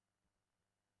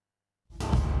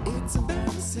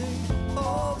embarrassing,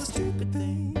 all the stupid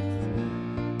things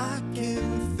I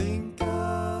can think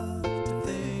of to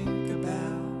think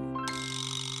about.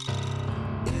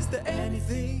 Is there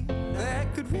anything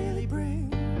that could really bring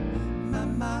my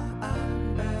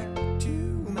mind back to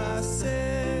my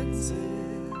senses?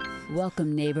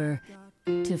 Welcome, neighbor,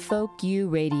 to Folk U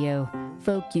Radio,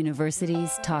 Folk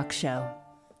University's talk show,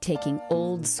 taking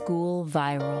old school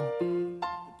viral.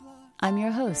 I'm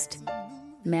your host,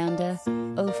 Manda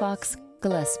Aufochs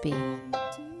Gillespie.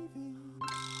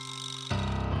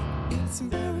 It's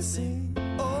embarrassing,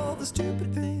 all the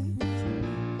stupid things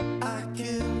I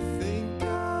can think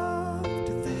of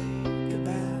to think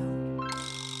about.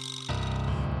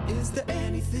 Is there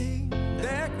anything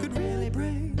that could really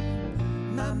bring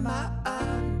my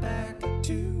mind back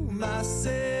to my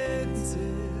senses?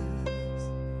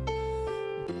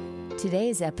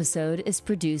 Today's episode is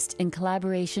produced in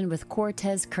collaboration with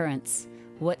Cortes Currents,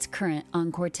 what's current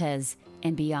on Cortes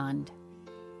and beyond.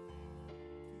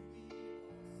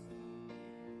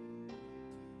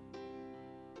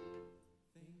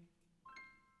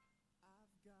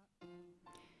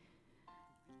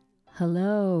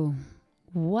 Hello.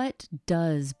 What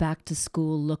does back to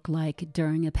school look like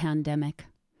during a pandemic?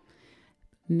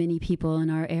 Many people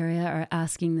in our area are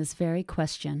asking this very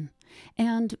question,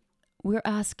 and we're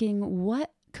asking,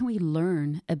 what can we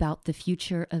learn about the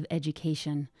future of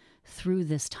education through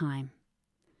this time?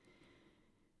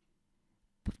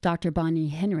 Dr. Bonnie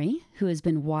Henry, who has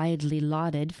been widely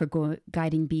lauded for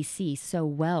guiding BC so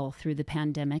well through the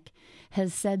pandemic,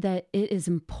 has said that it is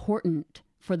important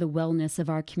for the wellness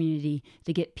of our community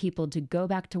to get people to go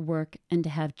back to work and to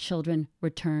have children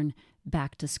return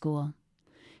back to school.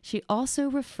 She also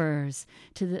refers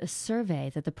to the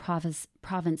survey that the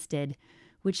province did,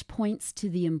 which points to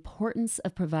the importance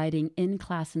of providing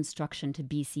in-class instruction to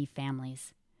BC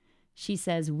families. She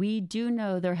says, we do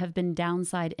know there have been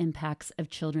downside impacts of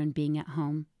children being at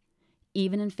home.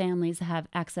 Even in families that have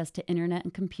access to internet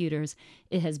and computers,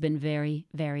 it has been very,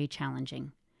 very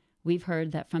challenging. We've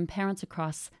heard that from parents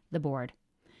across the board.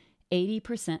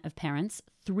 80% of parents,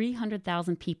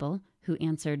 300,000 people who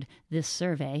answered this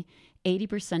survey,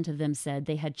 80% of them said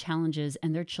they had challenges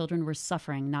and their children were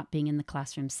suffering not being in the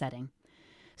classroom setting.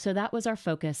 So that was our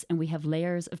focus, and we have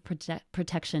layers of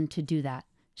protection to do that,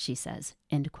 she says,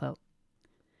 end quote.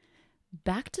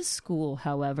 Back to school,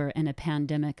 however, in a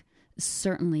pandemic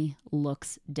certainly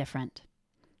looks different.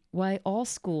 Why all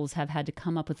schools have had to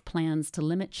come up with plans to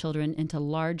limit children into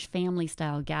large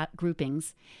family-style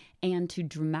groupings and to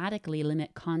dramatically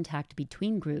limit contact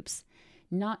between groups,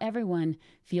 not everyone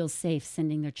feels safe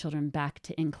sending their children back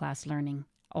to in-class learning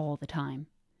all the time.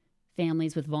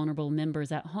 Families with vulnerable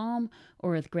members at home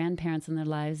or with grandparents in their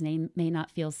lives may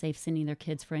not feel safe sending their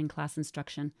kids for in-class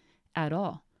instruction at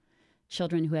all.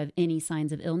 Children who have any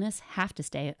signs of illness have to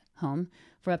stay at home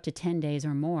for up to 10 days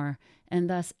or more, and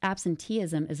thus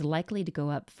absenteeism is likely to go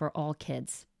up for all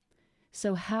kids.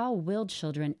 So how will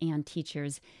children and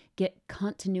teachers get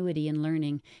continuity in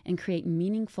learning and create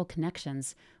meaningful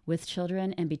connections with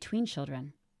children and between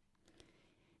children?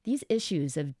 These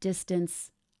issues of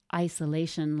distance,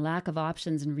 isolation, lack of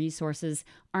options and resources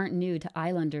aren't new to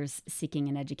islanders seeking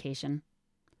an education.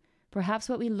 Perhaps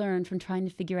what we learned from trying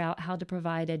to figure out how to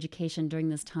provide education during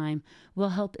this time will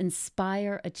help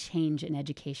inspire a change in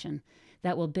education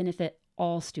that will benefit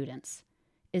all students,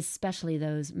 especially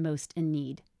those most in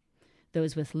need.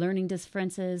 Those with learning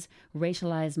differences,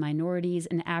 racialized minorities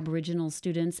and Aboriginal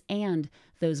students, and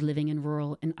those living in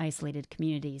rural and isolated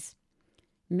communities.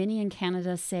 Many in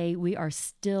Canada say we are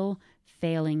still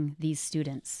failing these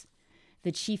students.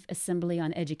 The Chief Assembly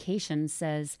on Education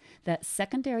says that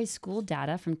secondary school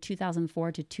data from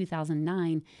 2004 to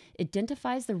 2009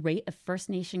 identifies the rate of First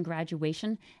Nation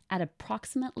graduation at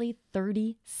approximately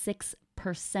 36%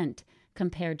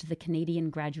 compared to the Canadian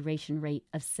graduation rate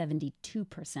of 72%.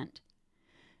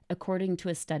 According to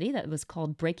a study that was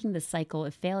called Breaking the Cycle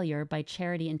of Failure by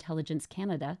Charity Intelligence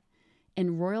Canada,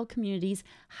 in rural communities,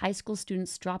 high school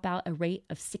students drop out a rate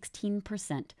of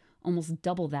 16%, almost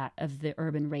double that of the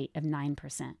urban rate of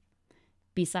 9%.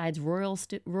 Besides rural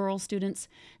students,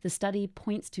 the study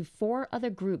points to 4 other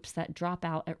groups that drop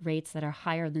out at rates that are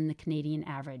higher than the Canadian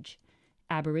average: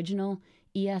 Aboriginal,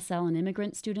 ESL and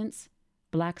immigrant students,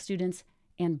 Black students,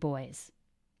 and boys.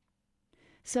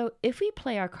 So if we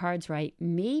play our cards right,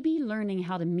 maybe learning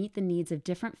how to meet the needs of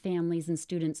different families and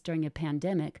students during a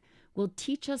pandemic will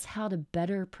teach us how to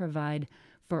better provide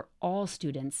for all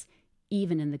students,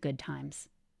 even in the good times.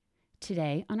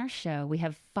 Today on our show, we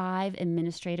have 5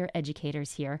 administrator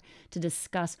educators here to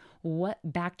discuss what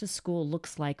back to school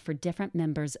looks like for different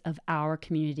members of our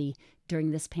community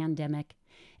during this pandemic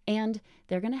and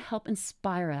they're going to help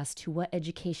inspire us to what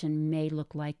education may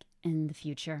look like in the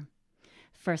future.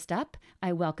 First up,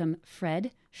 I welcome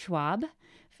Fred Schwab.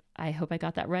 I hope I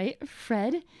got that right.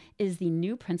 Fred is the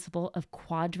new principal of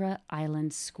Quadra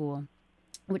Island School,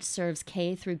 which serves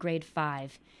K through grade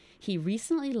 5. He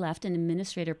recently left an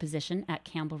administrator position at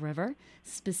Campbell River,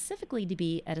 specifically to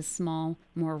be at a small,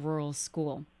 more rural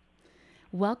school.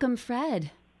 Welcome,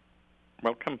 Fred.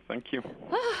 Welcome. Thank you.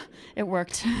 It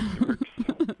worked.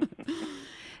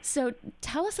 So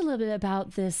tell us a little bit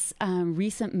about this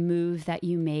recent move that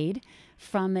you made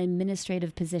from an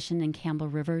administrative position in Campbell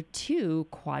River to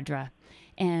Quadra,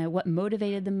 and what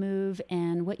motivated the move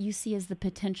and what you see as the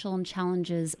potential and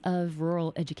challenges of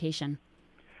rural education.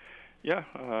 Yeah,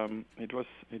 it was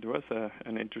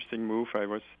an interesting move. I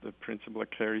was the principal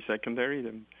at Clary Secondary,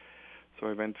 and so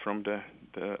I went from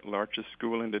the largest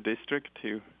school in the district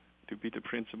to be the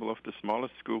principal of the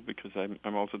smallest school, because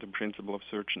I'm also the principal of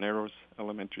Surge Narrows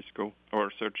Elementary School, or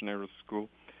Surge Narrows School.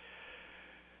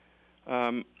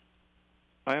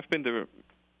 I have been the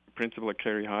principal at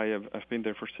Clary High. I've been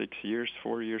there for 6 years,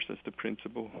 4 years as the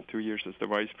principal, 2 years as the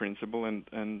vice principal, and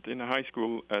in a high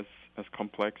school as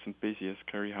complex and busy as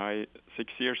Clary High,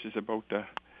 6 years is about the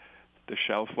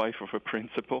shelf life of a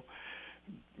principal.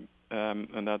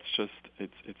 And that's just,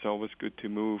 it's always good to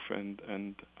move,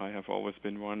 and I have always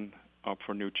been one up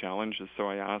for new challenges. So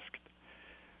I asked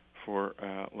for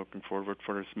looking forward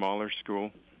for a smaller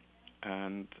school,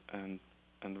 and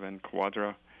when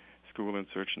Quadra School in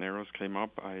Surge Narrows came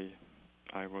up, I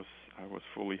was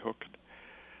fully hooked.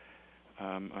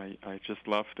 I just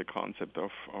love the concept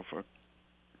of a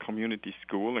community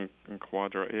school, and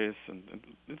Quadra is, and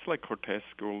it's like Cortes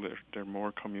School. They're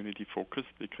more community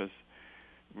focused, because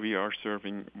we are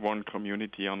serving one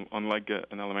community, unlike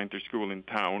an elementary school in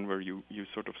town where you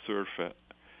sort of serve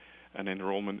an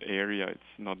enrollment area.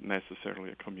 It's not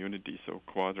necessarily a community. So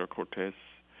Quadra, Cortes,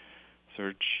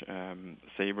 Surge,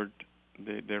 Savored,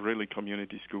 they're really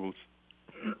community schools.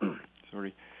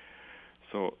 Sorry.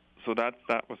 So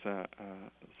that was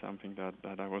something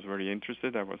that I was very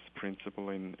interested. I was principal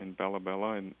in Bella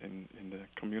Bella in the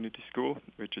community school,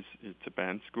 it's a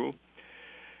band school.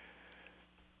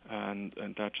 And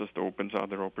that just opens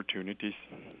other opportunities.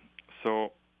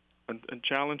 So, and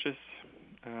challenges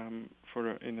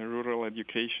in a rural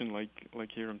education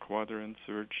like here in Quadra and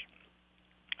Surge.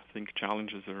 I think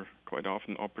challenges are quite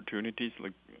often opportunities.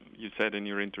 Like you said in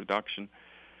your introduction,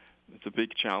 it's a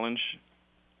big challenge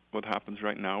what happens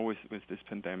right now with this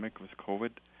pandemic, with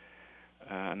COVID.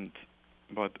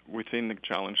 But within a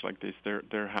challenge like this,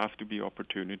 there have to be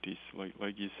opportunities.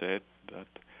 Like you said, that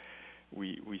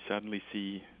we suddenly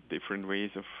see different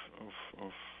ways of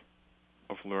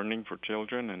learning for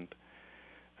children, and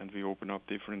we open up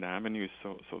different avenues.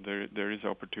 So there is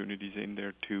opportunities in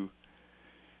there to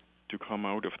come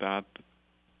out of that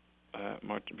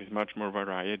with much more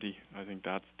variety. I think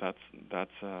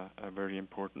that's a very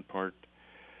important part.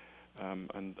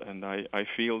 And I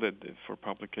feel that for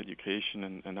public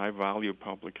education, and I value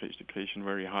public education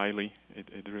very highly.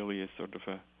 It really is sort of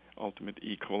a ultimate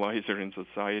equalizer in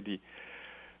society.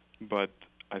 But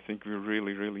I think we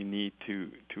really, really need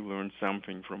to learn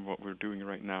something from what we're doing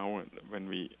right now when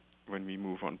we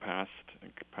move on past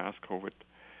COVID.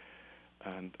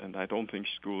 And I don't think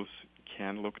schools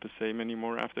can look the same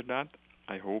anymore after that.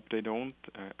 I hope they don't.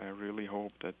 I really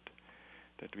hope that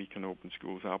we can open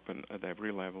schools up at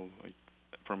every level, like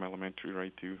from elementary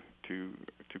right to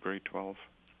grade 12.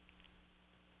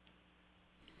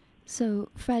 So,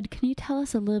 Fred, can you tell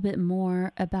us a little bit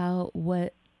more about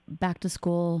what back to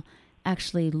school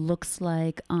actually looks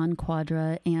like on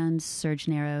Quadra and Surge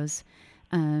Narrows?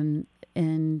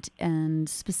 And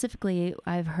specifically,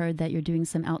 I've heard that you're doing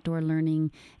some outdoor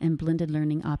learning and blended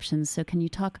learning options. So can you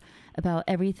talk about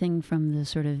everything from the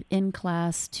sort of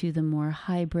in-class to the more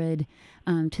hybrid,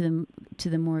 to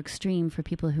the more extreme for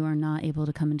people who are not able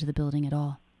to come into the building at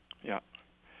all? Yeah.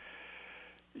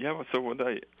 So what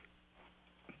I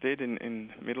did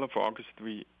in middle of August,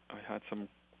 I had some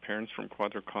parents from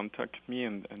Quadra contact me,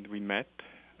 and we met,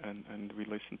 and we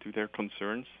listened to their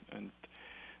concerns, and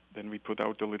then we put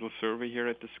out a little survey here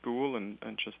at the school and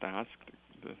just asked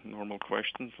the normal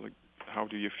questions, like, how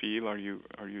do you feel? Are you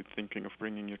thinking of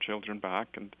bringing your children back?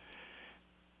 And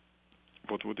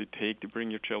what would it take to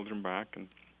bring your children back? And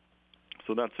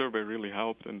so that survey really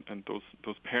helped, and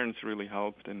those parents really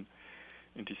helped in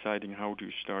deciding how to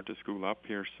start the school up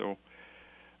here. So,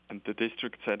 and the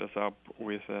district set us up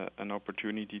with an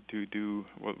opportunity to do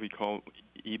what we call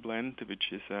e-blend,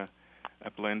 which is a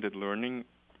blended learning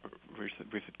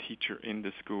with a teacher in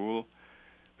the school,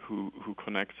 who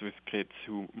connects with kids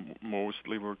who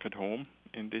mostly work at home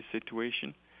in this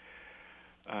situation.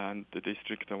 And the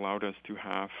district allowed us to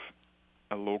have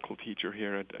a local teacher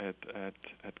here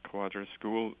at Cortes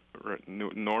School.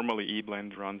 Normally,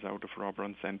 eBlend runs out of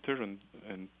Robron Center,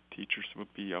 and teachers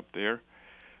would be up there.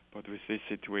 But with this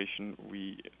situation,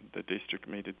 the district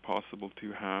made it possible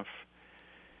to have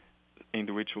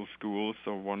individual schools.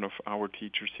 So one of our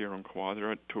teachers here on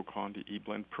Cortes took on the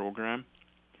eBlend program,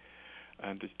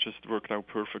 and it just worked out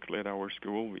perfectly at our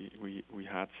school. We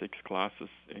had 6 classes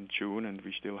in June, and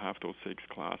we still have those 6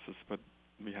 classes, but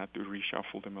we had to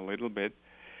reshuffle them a little bit.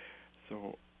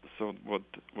 So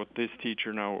what this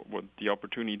teacher now, what the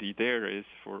opportunity there is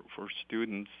for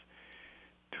students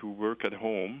to work at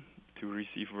home, to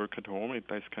receive work at home.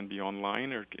 This can be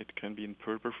online or it can be in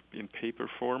paper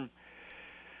form.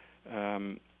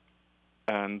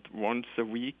 And once a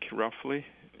week, roughly,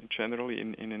 generally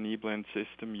in an eBlend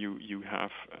system, you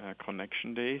have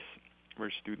connection days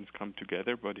where students come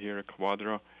together. But here at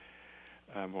Cortes,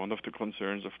 one of the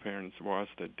concerns of parents was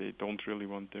that they don't really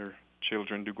want their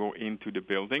children to go into the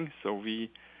building. So we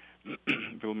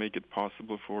will make it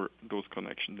possible for those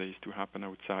connection days to happen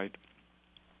outside.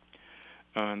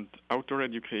 And outdoor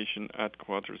education at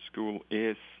Cortes School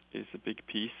is a big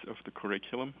piece of the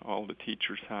curriculum. All the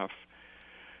teachers have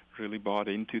really bought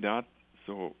into that.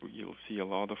 So you'll see a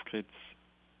lot of kids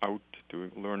out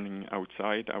doing learning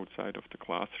outside of the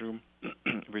classroom,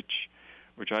 which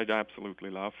I absolutely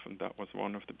love, and that was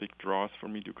one of the big draws for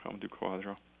me to come to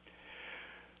Cortes.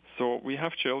 So we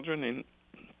have children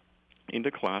in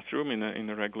the classroom in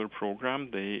a regular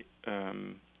program. They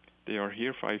are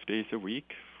here 5 days a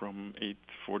week from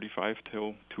 8:45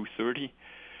 till 2:30,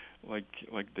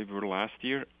 like they were last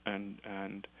year,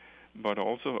 but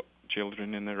also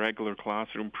children in a regular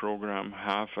classroom program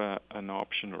have an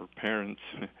option, or parents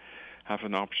have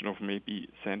an option of maybe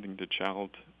sending the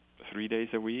child 3 days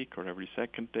a week or every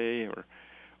second day,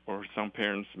 or some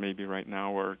parents maybe right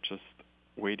now are just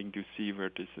waiting to see where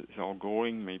this is all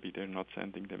going. Maybe they're not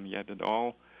sending them yet at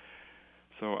all.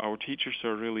 So our teachers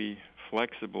are really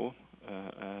flexible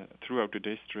throughout the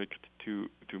district to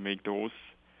make those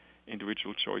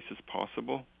individual choices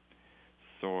possible.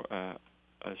 So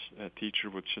a teacher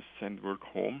would just send work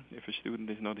home if a student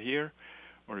is not here,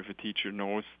 or if a teacher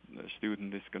knows a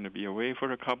student is going to be away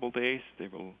for a couple days, they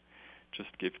will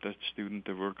just give that student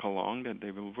the work along that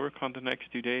they will work on the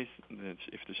next 2 days. And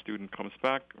if the student comes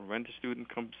back, or when the student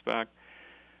comes back,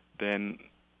 then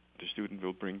the student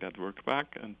will bring that work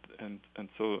back. And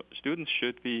so students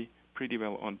should be pretty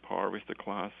well on par with the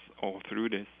class all through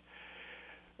this.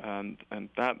 And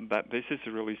that this is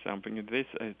really something.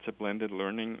 It's a blended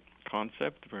learning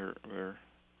concept where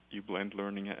you blend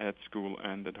learning at school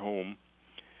and at home,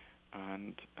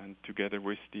 and together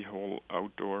with the whole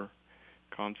outdoor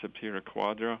concept here at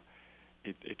Cortes,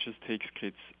 it just takes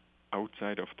kids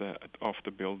outside of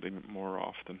the building more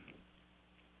often.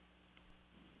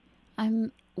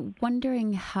 I'm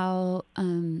wondering how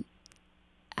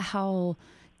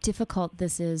difficult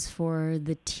this is for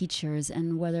the teachers,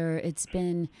 and whether it's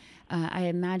been, I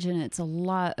imagine it's a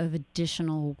lot of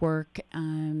additional work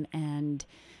and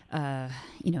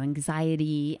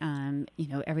anxiety.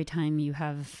 Every time you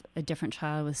have a different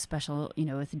child with special,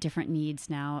 with different needs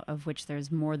now, of which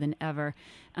there's more than ever.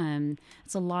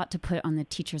 It's a lot to put on the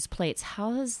teachers' plates.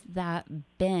 How has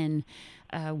that been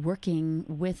working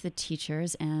with the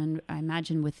teachers, and I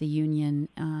imagine with the union?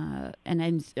 And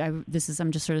I'm just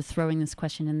sort of throwing this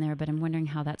question in there, but I'm wondering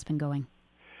how that's been going.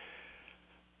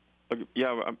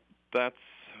 Yeah,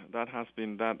 that has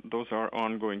been that. Those are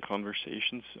ongoing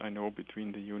conversations, I know,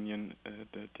 between the union,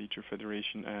 the teacher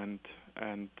federation,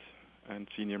 and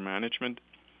senior management.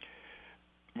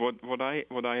 What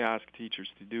I ask teachers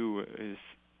to do is,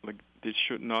 this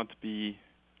should not be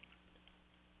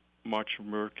much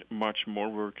more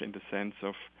work in the sense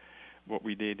of what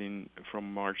we did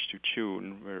from March to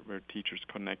June, where teachers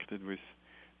connected with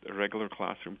the regular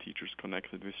classroom teachers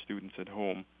connected with students at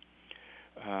home.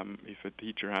 If a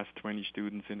teacher has 20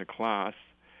 students in a class,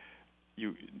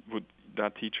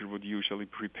 that teacher would usually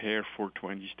prepare for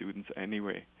 20 students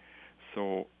anyway.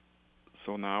 So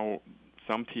now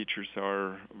some teachers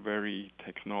are very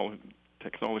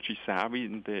technology savvy,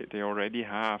 and they already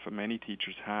have, many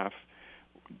teachers have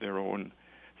their own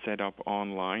setup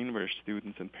online where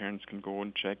students and parents can go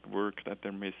and check work that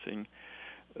they're missing.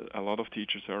 A lot of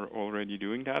teachers are already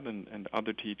doing that, and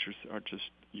other teachers are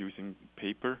just using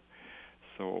paper.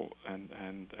 So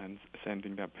and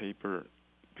sending that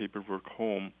paperwork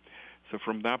home. So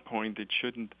from that point,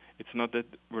 it's not that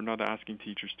we're not asking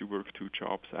teachers to work two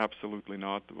jobs. Absolutely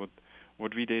not.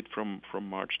 What we did from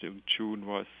March to June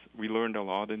was we learned a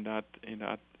lot in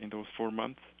those 4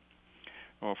 months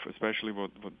of especially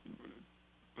what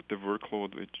the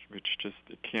workload, which just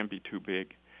it can't be too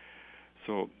big.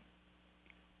 So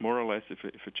more or less,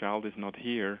 if a child is not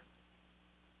here,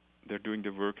 they're doing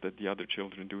the work that the other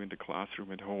children do in the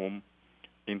classroom at home,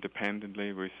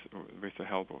 independently with the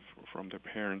help from their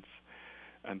parents.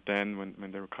 And then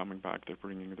when they're coming back, they're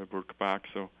bringing the work back.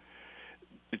 So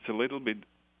it's a little bit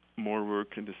more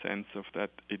work in the sense of that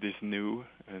it is new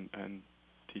and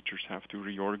teachers have to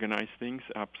reorganize things,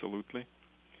 absolutely.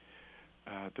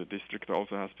 The district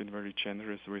also has been very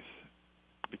generous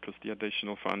because the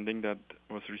additional funding that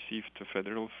was received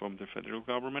from the federal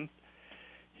government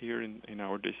here in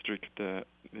our district, the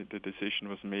decision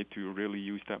was made to really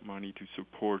use that money to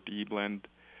support eBlend,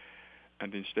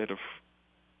 and instead of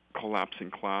collapsing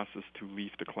classes, to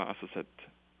leave the classes at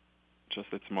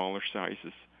smaller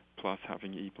sizes, plus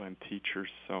having eBlend teachers.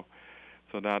 So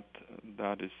that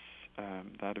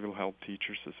will help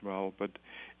teachers as well. But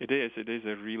it is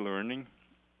a relearning.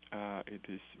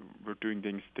 We're doing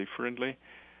things differently,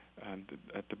 and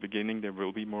at the beginning there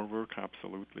will be more work,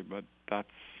 absolutely. But that's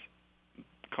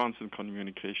constant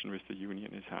communication with the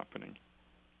union is happening.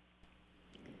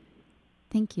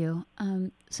 Thank you.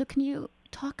 So can you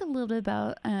talk a little bit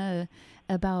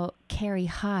about Carey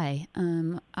High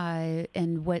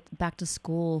and what back to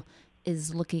school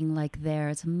is looking like there?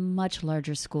 It's a much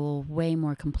larger school, way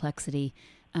more complexity,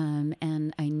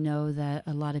 and I know that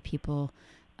a lot of people,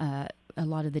 a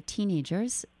lot of the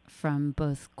teenagers from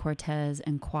both Cortes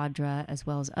and Quadra, as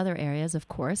well as other areas, of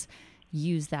course,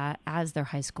 use that as their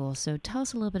high school. So tell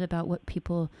us a little bit about what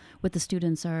the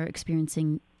students are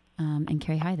experiencing in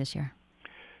Carey High this year.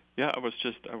 Yeah, I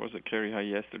was at Carey High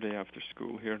yesterday after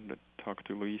school here and talked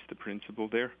to Luis, the principal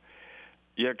there.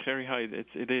 Yeah, Carey High,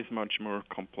 it is much more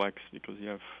complex because you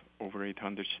have over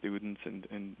 800 students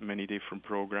and many different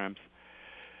programs.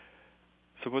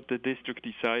 So what the district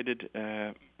decided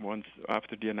once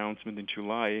after the announcement in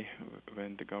July,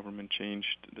 when the government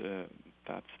changed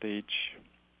that stage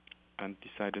and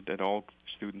decided that all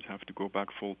students have to go back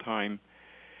full time,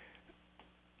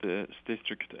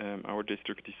 our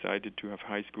district decided to have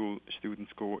high school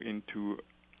students go into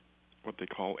what they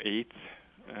call eighth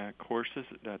courses.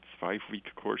 That's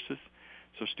 5-week courses.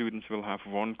 So students will have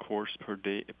one course per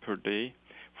day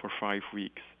for 5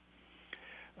 weeks,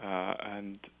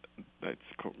 and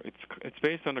it's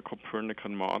based on a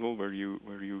Copernican model where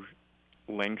you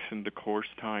lengthen the course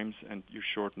times and you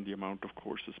shorten the amount of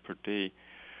courses per day.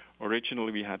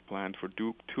 Originally, we had planned for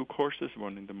two courses,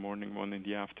 one in the morning, one in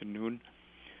the afternoon.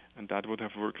 And that would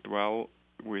have worked well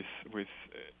with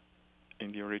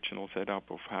in the original setup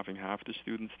of having half the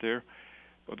students there.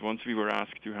 But once we were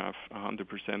asked to have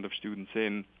 100% of students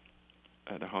in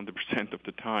at 100% of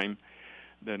the time,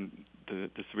 then the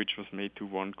switch was made to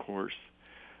one course.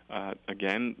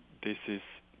 Again, this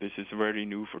is very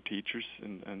new for teachers,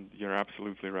 and you're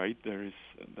absolutely right.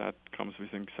 That comes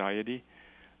with anxiety.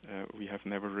 We have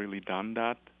never really done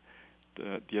that.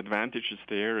 The advantages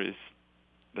there is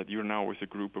that you're now with a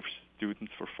group of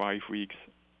students for 5 weeks,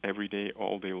 every day,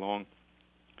 all day long,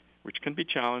 which can be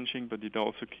challenging, but it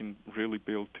also can really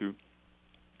build to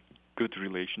good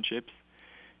relationships.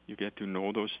 You get to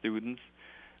know those students,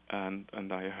 and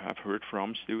I have heard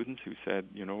from students who said,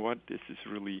 you know what, this is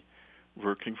really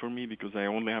working for me because I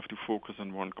only have to focus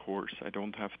on one course. I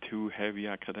don't have two heavy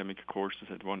academic courses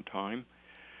at one time.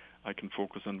 I can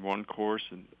focus on one course,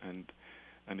 and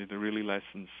it really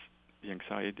lessens the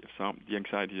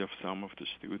anxiety of some of the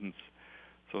students.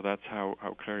 So that's how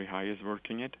Carey High is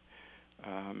working it.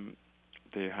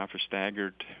 They have a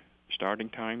staggered starting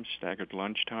times, staggered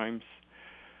lunch times,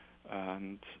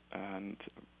 and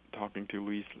talking to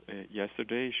Louise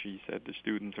yesterday, she said the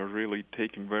students are really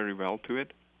taking very well to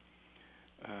it.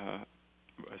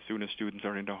 As soon as students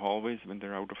are in the hallways, when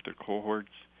they're out of their cohorts,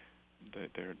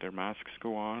 their masks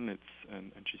go on.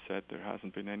 And she said there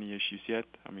hasn't been any issues yet.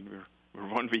 I mean, we're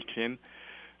 1 week in,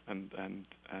 and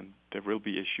there will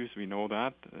be issues. We know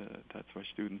that. That's why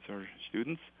students are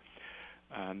students.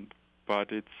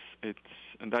 But it's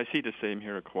and I see the same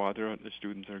here at Quadra. The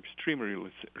students are extremely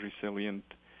resilient.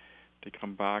 They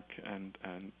come back and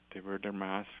they wear their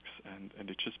masks, and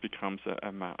it just becomes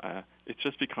it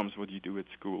just becomes what you do at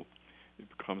school. It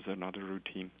becomes another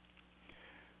routine.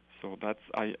 So that's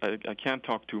I can't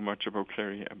talk too much about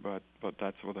Carey, but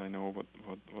that's what I know.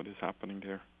 What is happening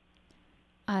there.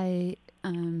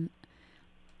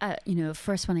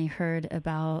 First when I heard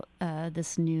about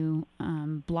this new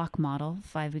block model,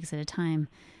 5 weeks at a time,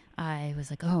 I was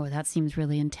like, oh, that seems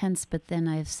really intense. But then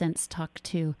I've since talked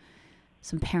to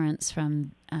some parents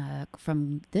from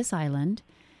this island,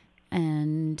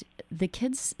 and the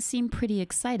kids seem pretty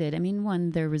excited. I mean,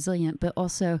 one, they're resilient, but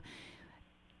also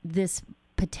this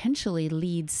potentially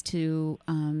leads to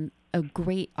a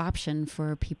great option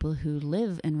for people who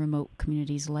live in remote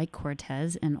communities like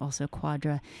Cortes and also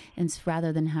Quadra. And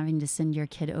rather than having to send your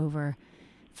kid over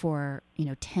for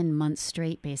 10 months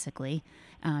straight, basically,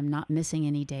 not missing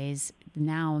any days,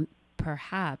 now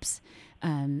perhaps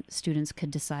students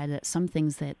could decide that some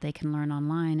things that they can learn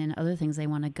online and other things they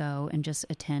want to go and just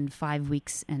attend 5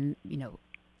 weeks and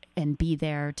be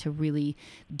there to really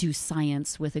do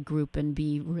science with a group and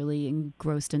be really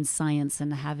engrossed in science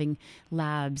and having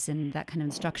labs and that kind of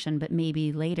instruction. But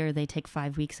maybe later they take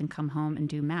 5 weeks and come home and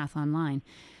do math online,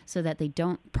 so that they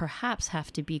don't perhaps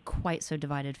have to be quite so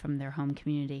divided from their home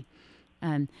community.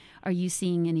 Are you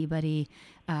seeing anybody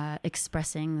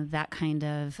expressing that kind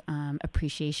of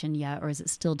appreciation yet, or is it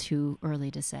still too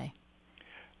early to say?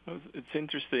 Well, it's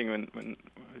interesting when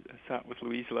I sat with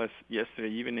Louise yesterday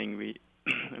evening. We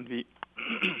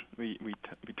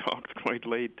talked quite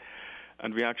late,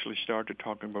 and we actually started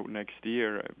talking about next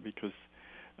year, because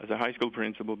as a high school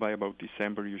principal, by about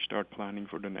December you start planning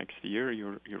for the next year.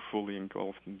 You're fully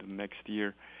engulfed in the next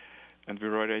year, and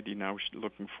we're already now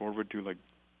looking forward to, like,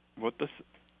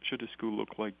 should a school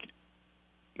look like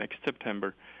next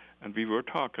September. And we were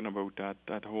talking about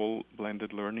that whole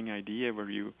blended learning idea where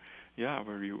you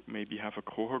maybe have a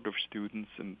cohort of students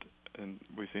and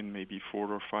within maybe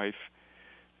 4 or 5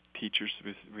 teachers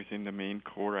within the main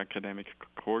core academic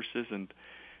courses, and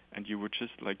you would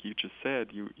just, like you just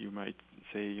said, you might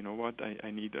say, you know what,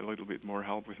 I need a little bit more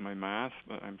help with my math,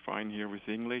 but I'm fine here with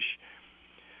English,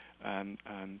 and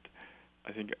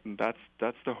I think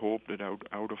that's the hope that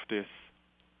out of this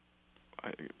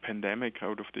pandemic,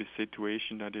 out of this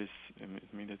situation that is,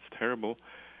 I mean, it's terrible,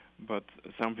 but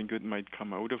something good might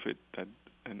come out of it. That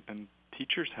and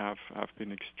teachers have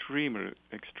been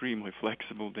extremely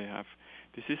flexible.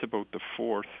 This is about the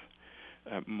 4th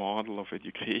model of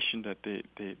education that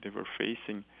they were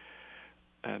facing,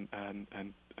 and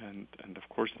of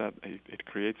course that it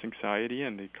creates anxiety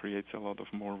and it creates a lot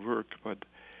of more work. But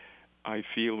I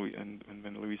feel, and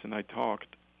when Louise and I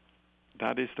talked,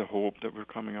 that is the hope, that we're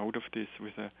coming out of this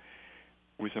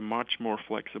with a much more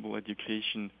flexible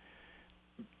education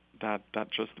that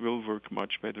just will work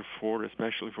much better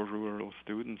especially for rural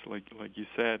students, like you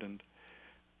said. And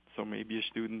so maybe a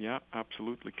student,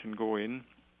 absolutely can go in.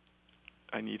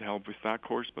 I need help with that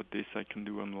course, but this I can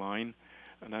do online,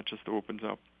 and that just opens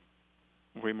up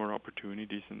way more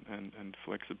opportunities and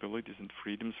flexibilities and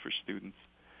freedoms for students.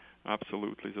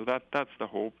 Absolutely. So that's the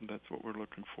hope, and that's what we're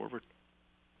looking forward.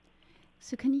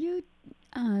 So can you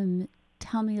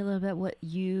tell me a little bit what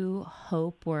you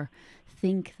hope or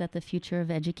think that the future of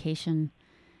education,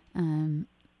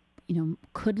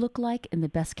 could look like in the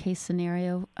best case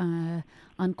scenario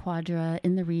on Quadra,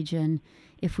 in the region,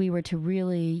 if we were to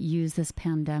really use this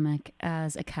pandemic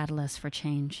as a catalyst for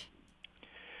change?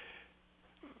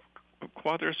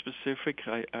 Quadra specific,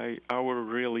 our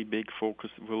really big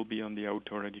focus will be on the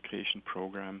outdoor education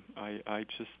program. I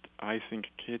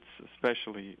think kids,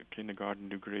 especially kindergarten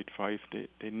to grade 5,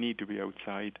 they need to be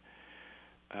outside.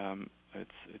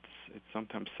 It's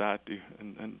sometimes sad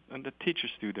and the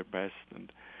teachers do their best,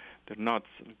 and they're not.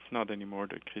 It's not anymore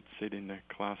that kids sit in a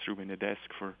classroom in a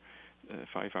desk for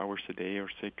 5 hours a day or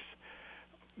 6.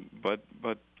 But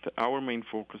our main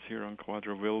focus here on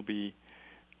Quadra will be,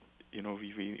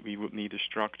 we would need a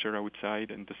structure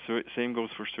outside, and the same goes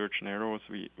for Search and Arrows.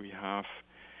 We have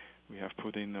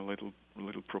put in a little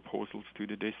proposals to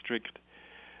the district,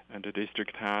 and the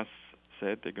district has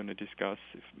said they're going to discuss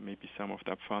if maybe some of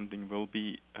that funding will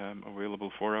be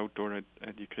available for outdoor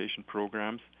education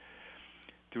programs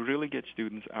to really get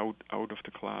students out of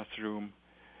the classroom,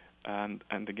 and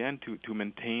again to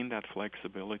maintain that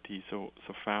flexibility. So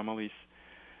families,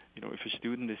 if a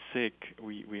student is sick,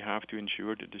 we have to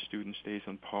ensure that the student stays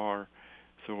on par,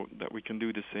 so that we can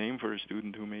do the same for a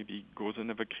student who maybe goes on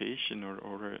a vacation,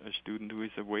 or a student who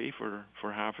is away for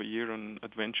half a year on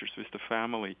adventures with the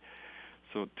family.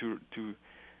 So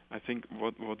I think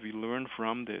what we learn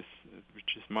from this,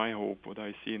 which is my hope, what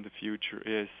I see in the future,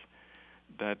 is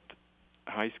that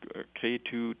high school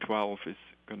K-12 is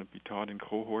going to be taught in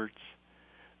cohorts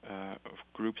of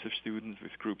groups of students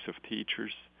with groups of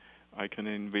teachers. I can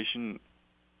envision,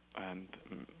 and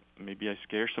maybe I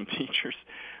scare some teachers,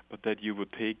 but that you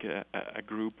would take a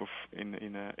group of in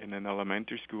an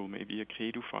elementary school, maybe a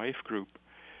K-5 group,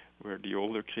 where the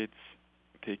older kids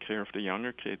take care of the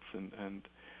younger kids, and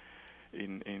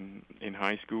in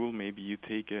high school maybe you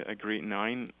take a grade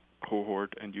 9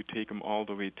 cohort and you take them all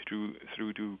the way through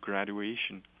to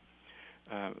graduation,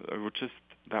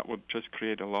 that would just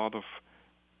create a lot of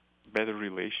better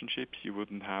relationships. You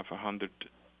wouldn't have 100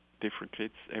 different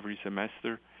kids every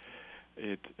semester.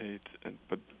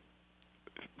 But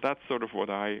that's sort of what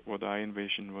I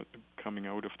envision coming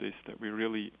out of this, that we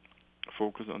really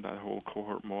focus on that whole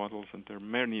cohort models, and there are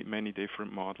many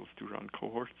different models to run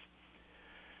cohorts.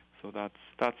 So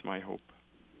that's my hope.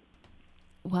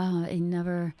 Wow, I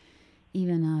never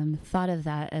even thought of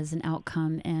that as an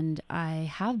outcome, and I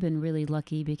have been really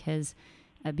lucky because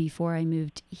before I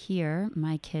moved here,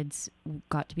 my kids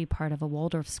got to be part of a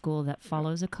Waldorf school that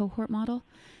follows a cohort model,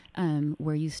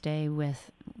 where you stay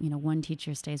with, one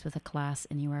teacher stays with a class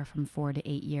anywhere from 4 to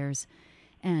 8 years,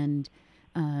 and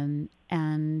then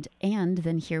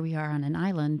here we are on an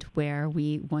island where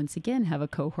we once again have a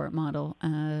cohort model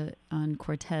on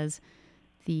Cortes.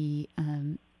 The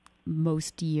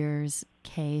most years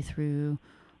K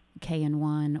and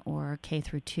 1 or K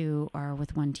through 2 are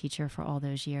with one teacher for all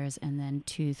those years, and then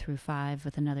 2 through 5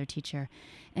 with another teacher,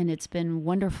 and it's been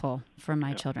wonderful for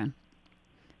my children.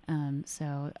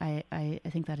 So I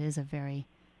think that is a very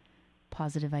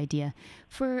positive idea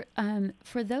for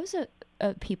those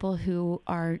people who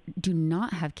do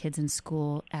not have kids in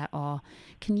school at all.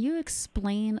 Can you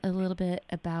explain a little bit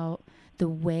about the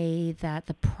way that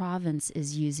the province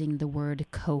is using the word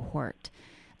cohort,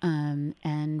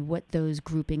 and what those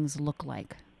groupings look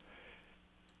like?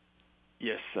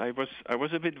 Yes, I was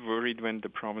a bit worried when the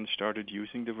province started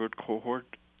using the word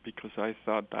cohort, because I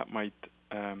thought that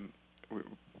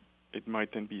it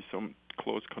might then be some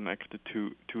close connected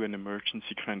to an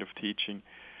emergency kind of teaching,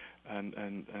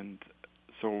 and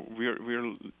so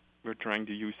we're trying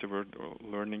to use the word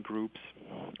learning groups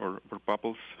or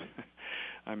bubbles.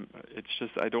 It's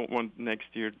just I don't want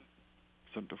next year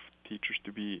sort of teachers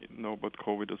to be, no, but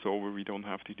COVID is over, we don't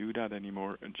have to do that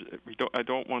anymore. And I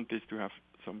don't want this to have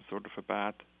some sort of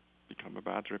become a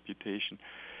bad reputation.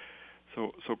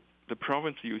 So the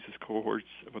province uses cohorts,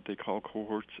 what they call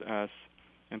cohorts,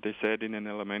 and they said in an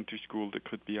elementary school there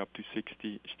could be up to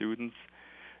 60 students,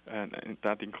 and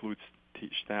that includes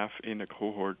staff in a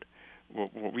cohort.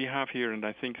 What we have here, and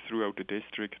I think throughout the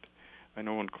district, I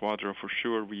know in Quadra for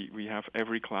sure, we have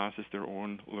every class is their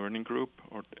own learning group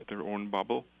or their own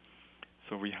bubble.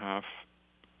 So we have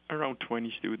around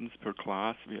 20 students per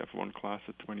class. We have one class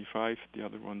at 25, the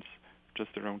other one's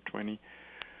just around 20.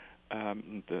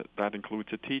 That includes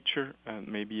a teacher and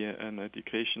maybe an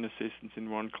education assistant in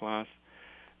one class.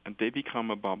 And they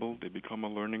become a bubble, they become a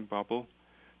learning bubble.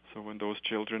 So when those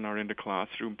children are in the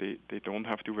classroom, they don't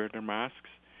have to wear their masks.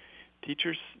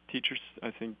 Teachers,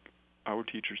 I think our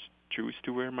teachers choose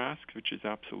to wear masks, which is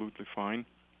absolutely fine.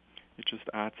 It just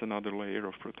adds another layer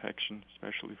of protection,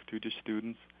 especially to the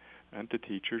students and the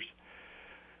teachers.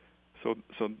 So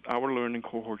our learning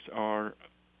cohorts are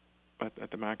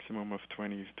at the maximum of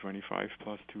 20, 25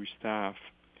 plus 2 staff.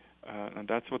 And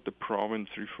that's what the province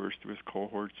refers to as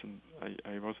cohorts, and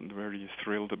I wasn't very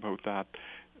thrilled about that.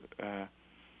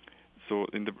 So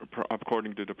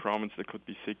according to the province, there could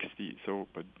be 60.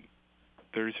 But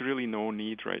there is really no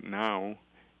need right now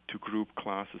to group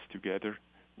classes together.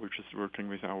 We're just working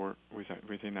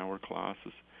within our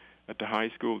classes. At the high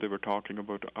school, they were talking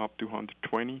about up to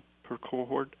 120 per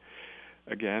cohort.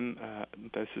 Again,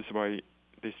 this is why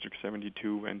District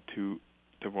 72 went to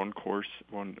the one course,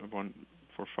 one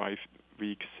for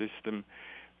 5-week system.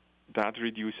 That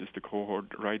reduces the cohort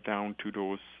right down to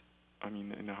those. I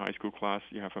mean, in a high school class,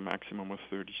 you have a maximum of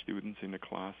 30 students in a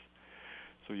class.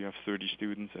 So you have 30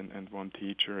 students and one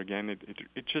teacher. Again,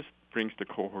 it just brings the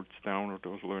cohorts down, or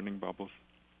those learning bubbles.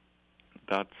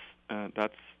 But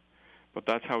that's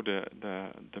how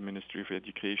the Ministry of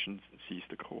Education sees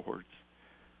the cohorts.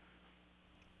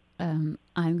 I'm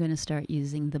going to start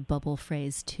using the bubble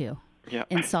phrase too. Yeah.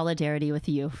 In solidarity with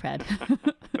you, Fred.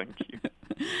 Thank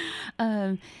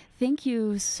you. Thank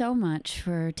you so much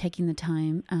for taking the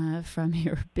time from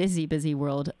your busy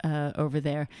world over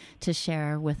there to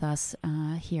share with us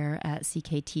here at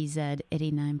CKTZ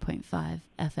 89.5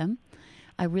 FM.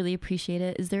 I really appreciate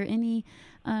it. Is there any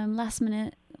last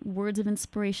minute words of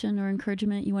inspiration or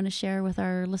encouragement you want to share with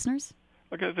our listeners?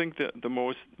 Look, I think the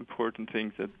most important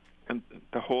thing that and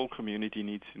the whole community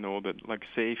needs to know that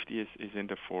safety is in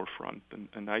the forefront.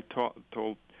 And I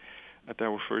told at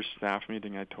our first staff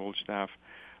meeting, I told staff,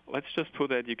 let's just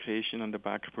put education on the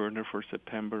back burner for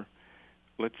September.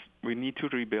 We need to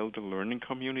rebuild the learning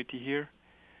community here,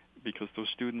 because those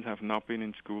students have not been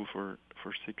in school for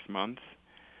 6 months.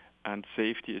 And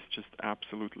safety is just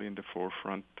absolutely in the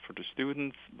forefront for the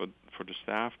students, but for the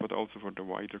staff, but also for the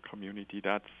wider community.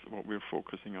 That's what we're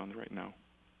focusing on right now.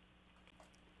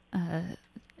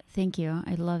 Thank you.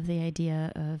 I love the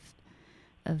idea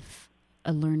of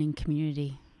a learning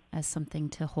community as something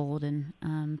to hold and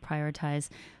prioritize.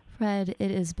 Fred,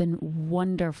 it has been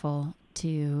wonderful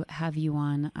to have you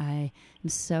on. I am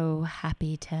so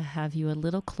happy to have you a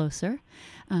little closer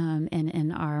and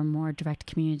in our more direct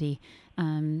community.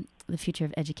 The future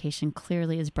of education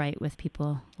clearly is bright with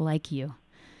people like you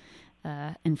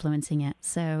influencing it.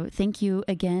 So thank you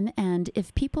again. And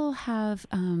if people have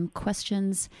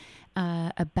questions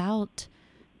about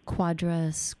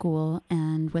Quadra School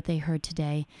and what they heard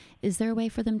today, is there a way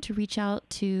for them to reach out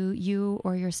to you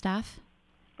or your staff?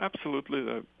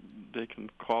 Absolutely. They can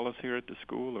call us here at the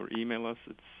school or email us.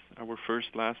 It's our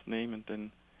first, last name, and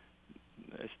then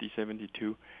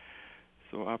SD72.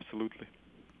 So absolutely.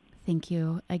 Thank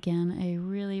you again. I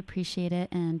really appreciate it.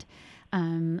 And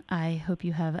I hope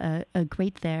you have a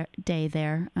great day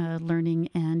there, learning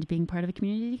and being part of a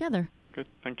community together. Good.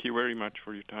 Thank you very much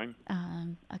for your time.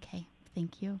 Okay.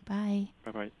 Thank you. Bye.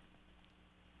 Bye-bye.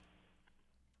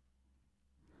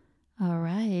 All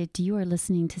right. You are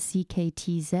listening to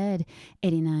CKTZ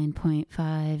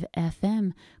 89.5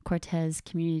 FM, Cortes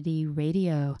Community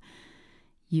Radio.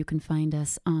 You can find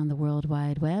us on the World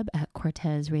Wide Web at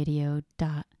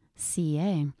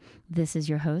cortesradio.ca. This is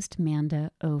your host,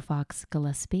 Manda Aufochs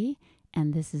Gillespie,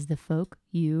 and this is the Folk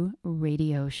U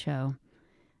Radio Show.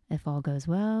 If all goes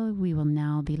well, we will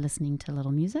now be listening to a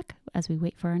little music as we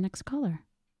wait for our next caller.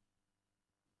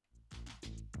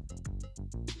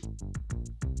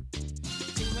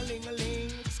 Ting-a-ling-a-ling,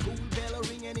 school bell a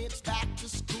ring and it's back to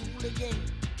school again.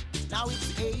 Now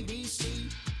it's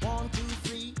ABC, 1, 2,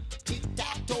 3,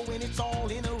 tic-tac-toe and it's all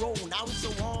in a row. Now it's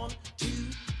a 1, 2,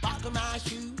 buckle my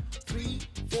shoe, 3,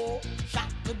 4,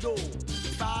 shut the door,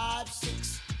 5,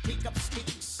 6, pick up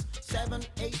sticks, 7,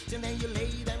 8, and then you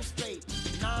lay them straight.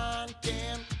 9,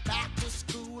 10, back to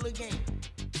school again.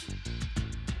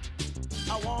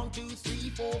 1, 2, 3,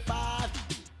 4, 5,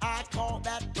 I caught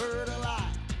that bird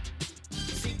alive.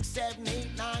 6, 7,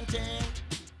 8, 9, 10,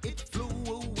 it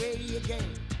flew away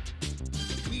again.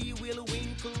 We will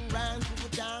winkle round through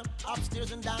the town,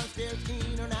 upstairs and downstairs,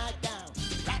 in or night down.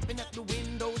 Rapping at the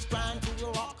windows, trying to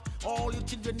lock all your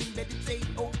children in bed, it's 8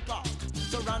 o'clock.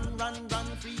 So run, run, run,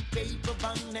 free paper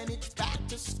bun, and it's back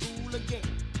to school again.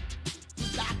 You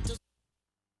got to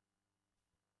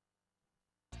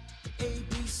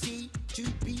ABC to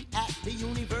be at the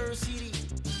university.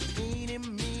 Eeny,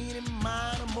 meeny,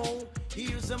 miny, mo.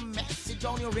 Here's a message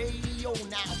on your radio.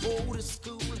 Now go to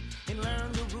school and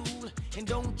learn the rule, and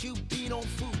don't you be no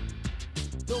fool.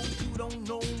 Though you don't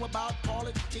know about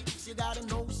politics, you gotta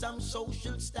know some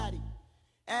social study.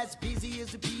 As busy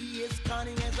as a bee, as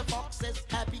cunning as a fox, as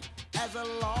happy as a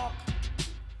lark.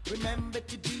 Remember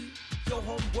to do your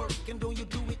homework, and don't you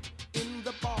do it in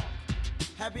the park.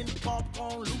 Having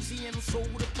popcorn, Lucy, and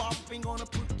soda pop ain't gonna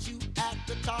put you at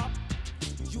the top.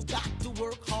 You got to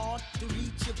work hard to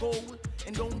reach your goal,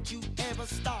 and don't you ever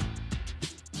stop.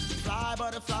 Fly,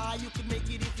 butterfly, you can make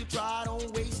it if you try.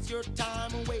 Don't waste your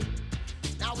time away.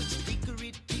 Now it's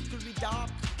dickory, dickory dock.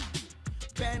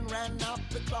 Ben ran up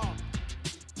the clock.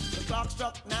 The clock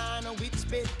struck 9, oh, it's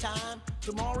bedtime.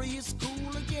 Tomorrow is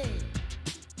school again.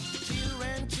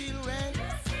 Children, children,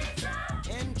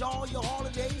 enjoy your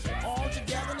holidays all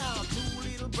together now. 2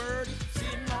 little birdies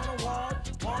sitting on a wall.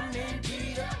 One named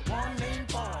Peter, one named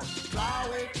Paul. Fly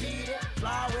away, Peter,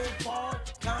 fly away, Paul.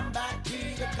 Come back,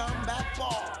 Peter, come back,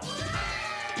 Paul.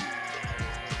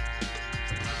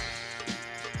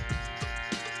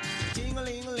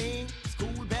 Ting-a-ling-a-ling,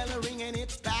 school bell a ring and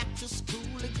it's back to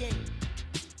school again.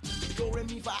 Do, re,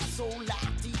 mi, fa, sol, la,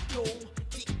 ti, do,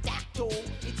 tic-tac-toe,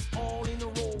 it's all in a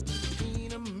row.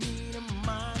 Eeny, meeny,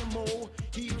 miny, mo.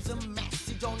 Here's a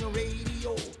message on your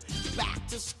radio. Back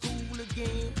to school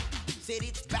again. Said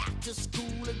it's back to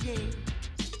school again.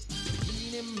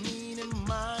 Eeny, meeny,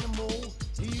 miny, mo.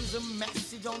 Here's a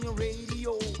message on your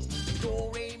radio. Do,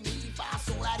 re, mi, fa,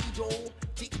 sol, la, ti, do,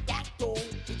 tic-tac-toe,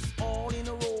 it's all in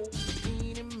a row.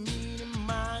 Eeny, meeny,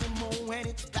 miny, mo. And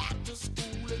it's back to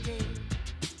school again.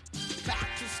 Back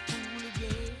to school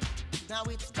again. Now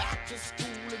it's back to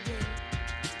school again.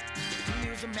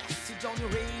 Here's a message on your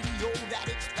radio that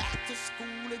it's back to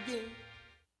school again.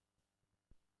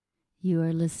 You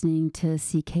are listening to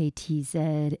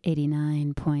CKTZ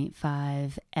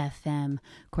 89.5 FM,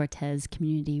 Cortes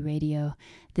Community Radio.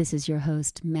 This is your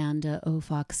host, Manda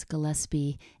Aufochs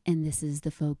Gillespie, and this is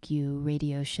the Folk U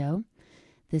Radio Show.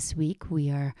 This week, we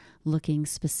are looking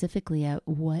specifically at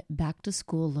what back to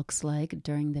school looks like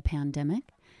during the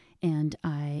pandemic. And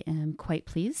I am quite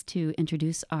pleased to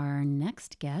introduce our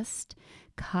next guest.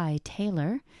 Kai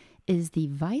Taylor is the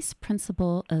Vice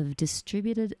Principal of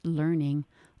Distributed Learning,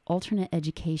 alternate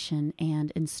education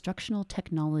and instructional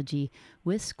technology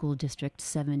with School District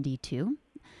 72.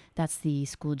 That's the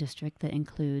school district that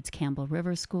includes Campbell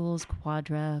River Schools,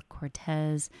 Quadra,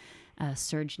 Cortes,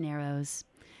 Surge Narrows.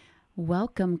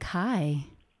 Welcome, Kai.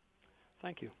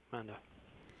 Thank you, Manda.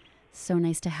 So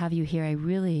nice to have you here. I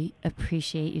really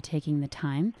appreciate you taking the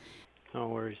time. No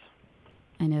worries.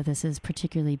 I know this is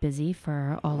particularly busy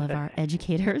for all of our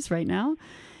educators right now.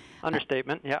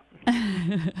 Understatement, yeah.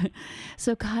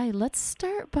 So, Kai, let's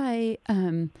start by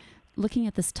looking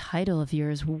at this title of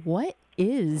yours. What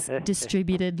is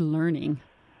distributed learning?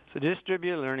 So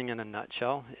distributed learning in a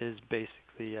nutshell is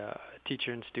basically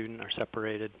teacher and student are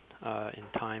separated in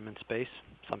time and space,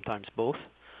 sometimes both.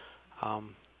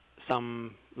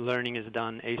 Some learning is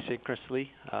done asynchronously,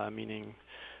 meaning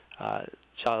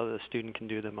the student can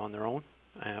do them on their own,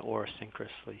 or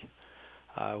synchronously,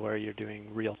 where you're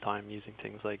doing real time using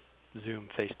things like Zoom,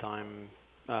 FaceTime,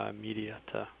 media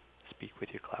to speak with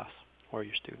your class or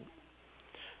your student.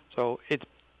 So it's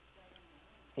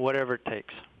whatever it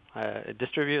takes.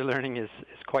 Distributed learning is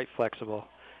quite flexible,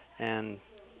 and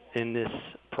in this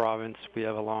province we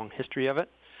have a long history of it,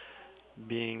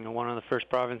 being one of the first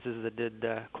provinces that did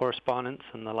correspondence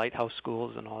and the lighthouse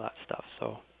schools and all that stuff.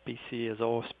 So BC has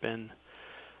always been,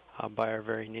 by our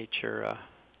very nature,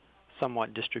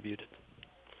 somewhat distributed.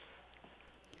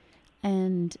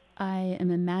 And I am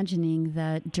imagining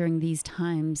that during these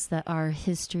times that our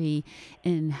history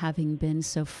in having been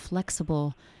so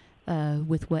flexible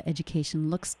with what education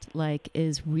looks like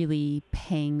is really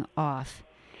paying off.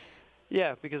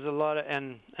 Yeah, because a lot of,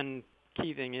 and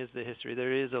key thing is the history.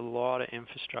 There is a lot of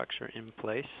infrastructure in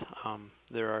place.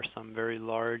 There are some very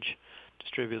large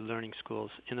distributed learning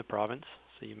schools in the province.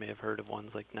 So you may have heard of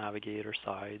ones like Navigator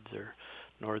Sides or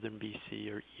Northern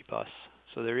BC or eBus.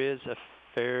 So there is a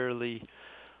fairly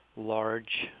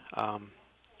large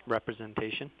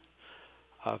representation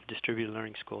of distributed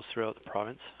learning schools throughout the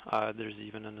province. There's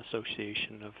even an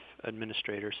association of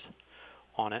administrators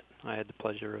on it. I had the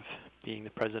pleasure of being the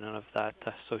president of that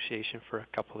association for a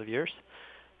couple of years.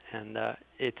 And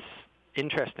it's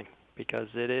interesting because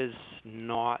it is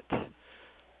not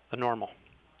the normal.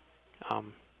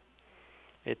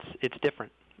 It's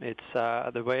different. It's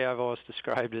the way I've always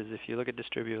described it is if you look at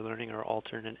distributed learning or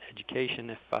alternate education,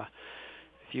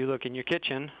 if you look in your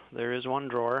kitchen, there is one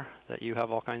drawer that you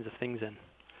have all kinds of things in.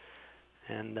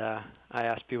 And I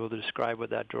ask people to describe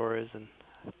what that drawer is, and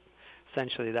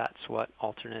essentially that's what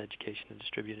alternate education and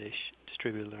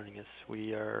distributed learning is.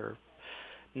 We are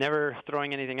never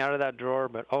throwing anything out of that drawer,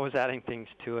 but always adding things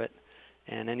to it.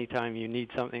 And anytime you need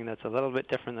something that's a little bit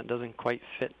different that doesn't quite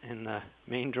fit in the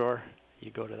main drawer,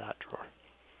 you go to that drawer.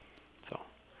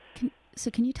 So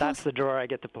can you tell That's us... the drawer I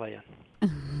get to play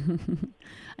in.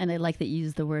 And I like that you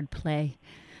use the word play.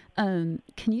 Can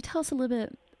you tell us a little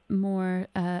bit more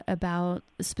about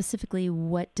specifically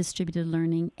what distributed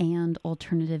learning and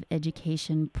alternative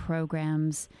education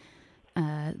programs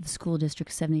the School District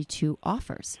 72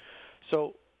 offers?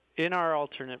 So in our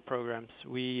alternate programs,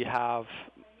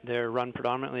 they're run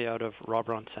predominantly out of Rob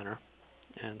Ron Center.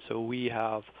 And so we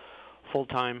have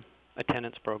full-time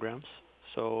attendance programs.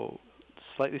 So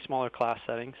slightly smaller class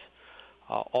settings,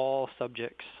 all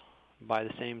subjects by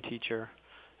the same teacher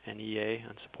and EA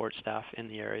and support staff in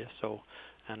the area. So,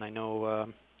 and I know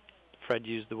Fred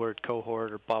used the word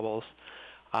cohort or bubbles.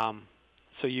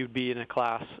 So you'd be in a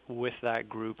class with that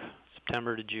group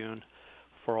September to June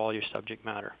for all your subject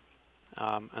matter.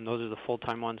 And those are the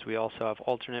full-time ones. We also have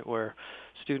alternate where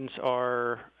students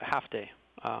are half day,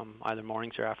 either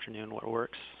mornings or afternoon, what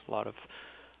works. A lot of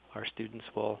our students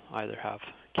will either have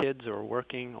kids or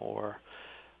working or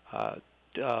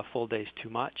full days too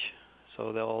much,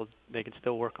 so they can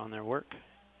still work on their work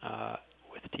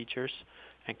with teachers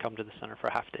and come to the center for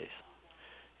half days.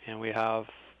 And we have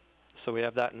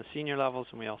that in the senior levels,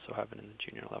 and we also have it in the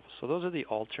junior levels. So those are the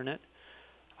alternate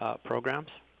programs.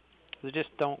 They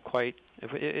just don't quite.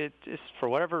 If it's for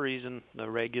whatever reason the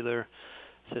regular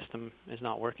system is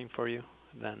not working for you,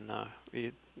 then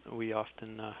we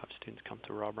often have students come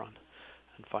to Rob Ron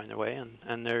and find their way.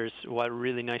 And there's what a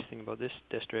really nice thing about this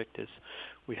district is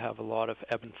we have a lot of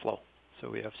ebb and flow. So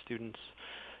we have students,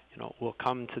 will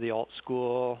come to the alt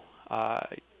school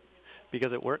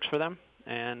because it works for them.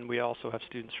 And we also have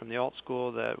students from the alt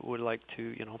school that would like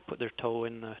to, put their toe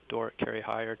in the door at Carey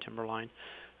High or Timberline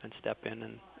and step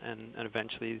in, and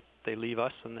eventually they leave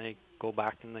us and they go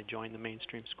back and they join the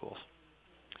mainstream schools.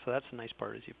 So that's the nice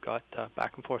part is you've got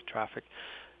back and forth traffic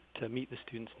to meet the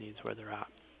students' needs where they're at.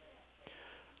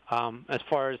 As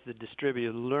far as the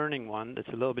distributed learning one, it's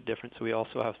a little bit different. So we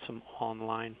also have some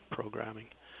online programming.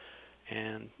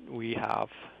 And we have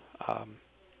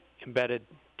embedded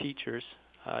teachers,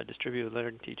 distributed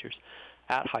learning teachers,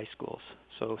 at high schools.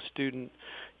 So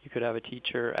you could have a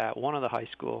teacher at one of the high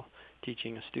school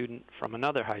teaching a student from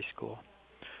another high school.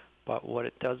 But what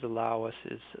it does allow us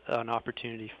is an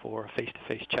opportunity for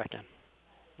face-to-face check-in.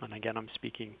 And again, I'm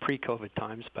speaking pre-COVID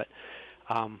times, but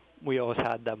we always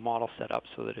had the model set up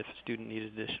so that if a student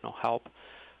needed additional help,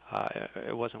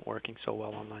 it wasn't working so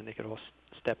well online, they could always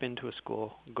step into a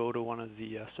school, go to one of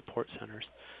the support centers,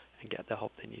 and get the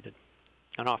help they needed.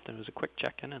 And often it was a quick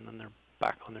check-in, and then they're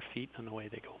back on their feet, and away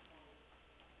they go.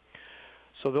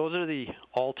 So those are the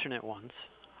alternate ones.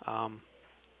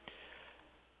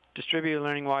 Distributed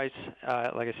learning-wise,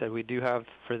 like I said, we do have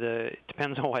it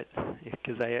depends on what,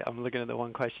 because I'm looking at the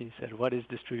one question you said, what is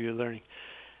distributed learning?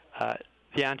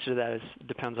 The answer to that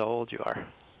depends how old you are,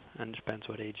 and depends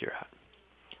what age you're at.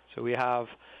 So we have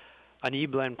an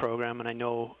e-blend program, and I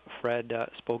know Fred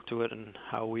spoke to it and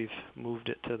how we've moved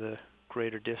it to the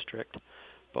greater district,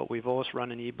 but we've always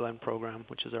run an e-blend program,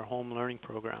 which is our home learning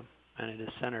program, and it is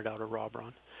centered out of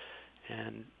Robron.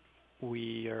 And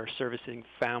we are servicing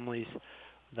families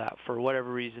that, for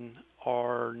whatever reason,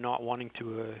 are not wanting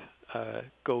to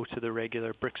go to the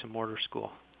regular bricks and mortar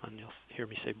school. And you'll hear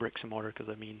me say bricks and mortar because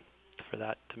to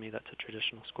me, that's a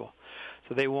traditional school.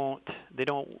 So they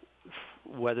don't,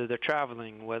 whether they're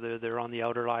traveling, whether they're on the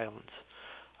outer islands,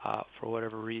 for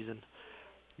whatever reason,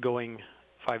 going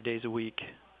 5 days a week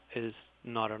is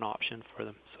not an option for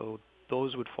them. So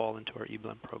those would fall into our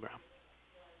e-blend program.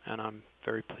 And I'm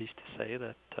very pleased to say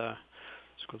that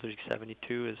School District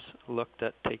 72 has looked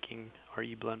at taking our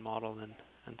e-blend model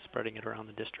and spreading it around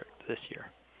the district this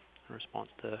year in response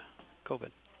to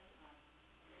COVID.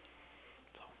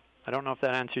 So I don't know if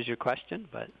that answers your question,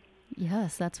 but...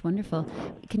 Yes, that's wonderful.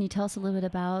 Can you tell us a little bit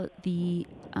about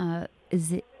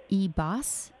is it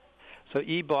e-BOSS? So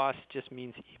e-BOSS just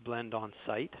means e-blend on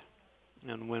site.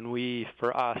 And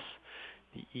for us,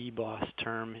 the e-BOSS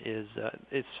term is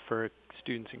it's for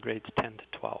students in grades 10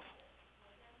 to 12.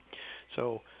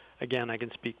 So again, I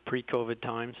can speak pre-COVID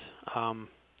times,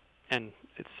 and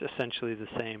it's essentially the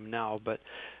same now, but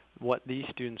what these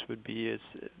students would be is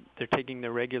they're taking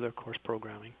their regular course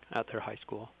programming at their high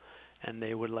school, and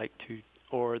they would like to,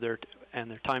 and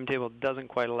their timetable doesn't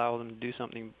quite allow them to do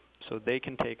something, so they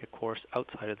can take a course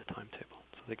outside of the timetable.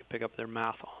 So they could pick up their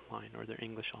math online or their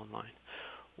English online.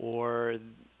 Or,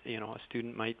 a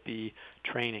student might be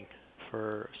training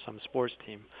for some sports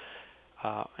team,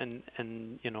 and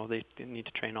they need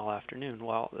to train all afternoon.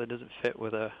 Well, that doesn't fit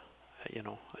with a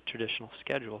traditional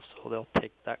schedule, so they'll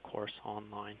take that course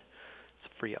online to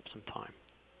free up some time.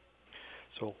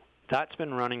 So that's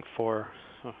been running for,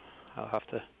 I'll have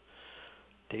to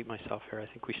date myself here, I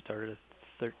think we started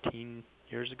 13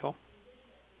 years ago.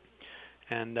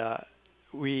 And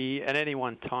we, at any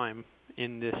one time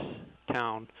in this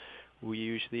town, we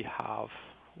usually have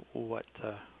what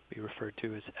we refer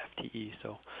to as FTE.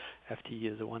 So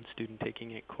FTE is a one student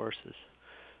taking 8 courses.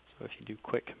 So if you do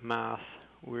quick math,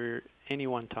 any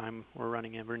one time we're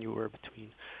running anywhere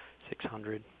between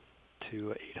 600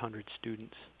 to 800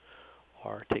 students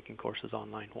are taking courses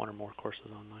online, one or more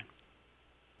courses online.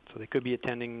 So they could be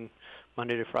attending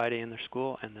Monday to Friday in their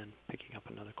school and then picking up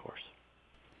another course.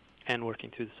 And working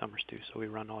through the summers too, so we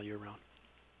run all year round.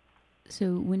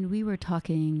 So when we were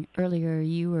talking earlier,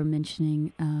 you were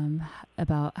mentioning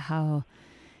about how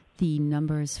the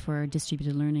numbers for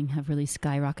distributed learning have really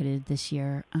skyrocketed this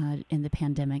year in the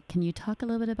pandemic. Can you talk a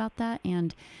little bit about that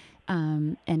and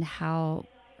how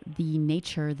the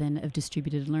nature then of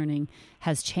distributed learning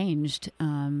has changed,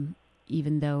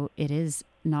 even though it is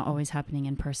not always happening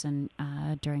in person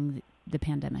during the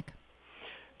pandemic?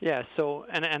 Yeah, so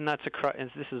and that's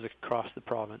this is across the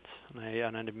province,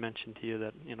 and I mentioned to you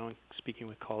that speaking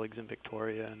with colleagues in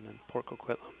Victoria and in Port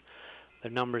Coquitlam,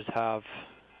 the numbers have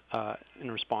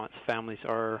in response, families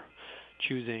are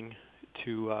choosing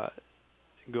to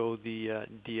go the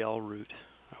DL route,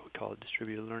 I would call it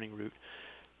distributed learning route,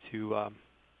 to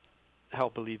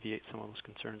help alleviate some of those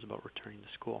concerns about returning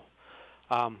to school.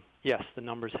 Yes, the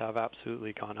numbers have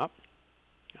absolutely gone up.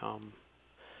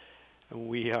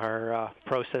 We are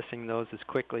processing those as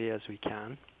quickly as we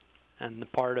can. And the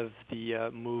part of the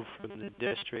move from the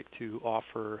district to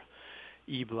offer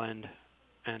e-blend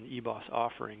and e-BOSS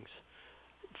offerings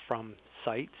from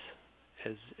sites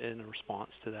is in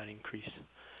response to that increase.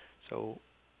 So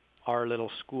our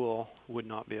little school would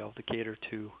not be able to cater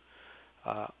to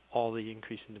all the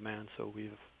increase in demand, so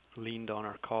we've leaned on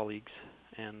our colleagues,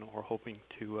 and we're hoping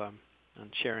to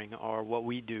and sharing what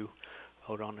we do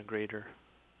out on a greater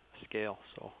scale,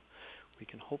 so we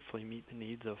can hopefully meet the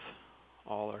needs of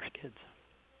all our kids.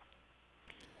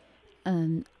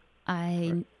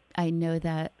 I know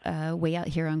that way out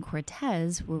here on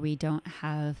Cortes, where we don't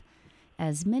have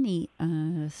as many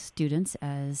students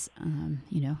as,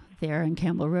 there in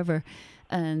Campbell River,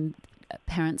 and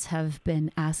parents have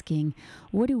been asking,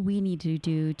 what do we need to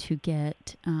do to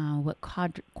get what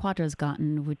Quadra's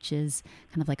gotten, which is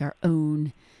kind of like our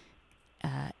own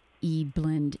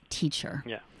e-blend teacher.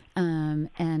 Yeah.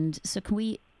 And so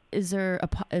is there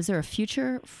a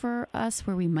future for us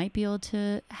where we might be able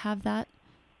to have that?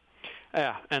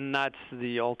 Yeah, and that's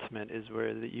the ultimate, is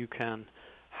where that you can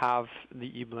have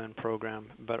the eBlend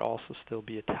program, but also still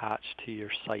be attached to your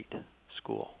site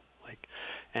school.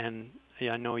 And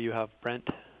I know you have Brent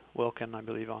Wilkin, I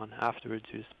believe, on afterwards,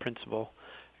 who's the principal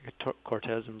at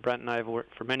Cortes, and Brent and I have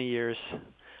worked for many years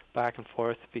back and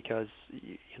forth because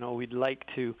we'd like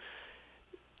to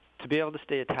be able to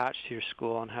stay attached to your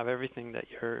school and have everything that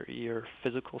your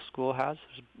physical school has.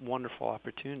 There's wonderful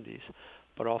opportunities,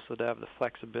 but also to have the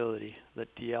flexibility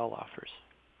that DL offers.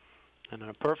 And in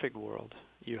a perfect world,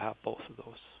 you have both of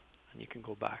those, and you can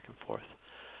go back and forth.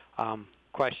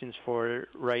 Questions for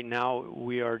right now,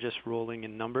 we are just rolling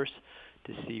in numbers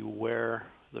to see where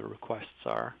the requests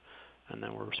are, and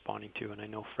then we're responding to. And I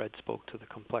know Fred spoke to the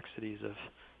complexities of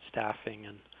staffing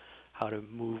and how to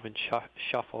move and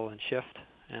shuffle and shift,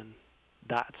 and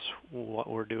that's what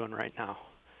we're doing right now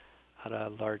at a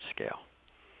large scale.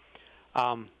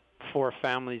 For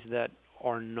families that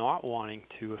are not wanting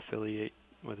to affiliate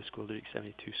with the School District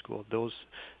 72 school,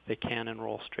 they can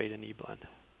enroll straight in eBlend.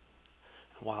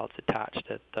 And while it's attached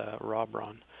at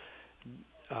Robron,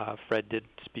 Fred did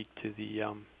speak to the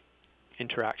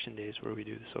interaction days where we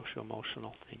do the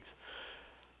social-emotional things.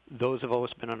 Those have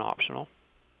always been an optional.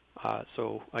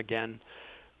 So again,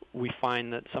 we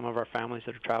find that some of our families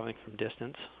that are traveling from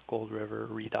distance, Gold River,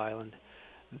 Reed Island,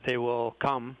 they will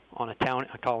come on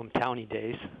I call them townie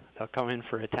days. They'll come in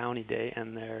for a townie day,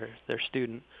 and their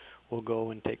student will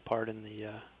go and take part in the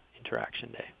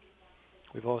interaction day.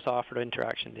 We've always offered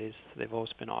interaction days. They've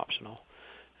always been optional,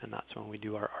 and that's when we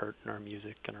do our art and our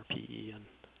music and our PE and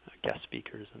guest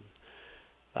speakers and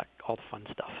all the fun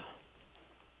stuff.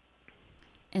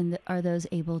 And are those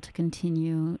able to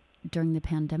continue during the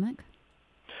pandemic?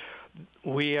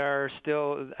 We are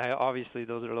still, obviously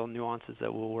those are little nuances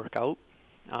that we'll work out.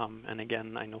 And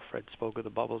again, I know Fred spoke of the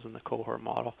bubbles in the cohort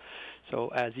model. So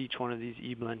as each one of these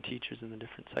eBlend teachers in the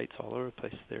different sites all over the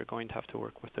place, they're going to have to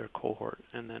work with their cohort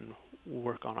and then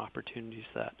work on opportunities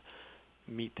that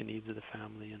meet the needs of the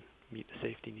family and meet the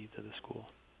safety needs of the school.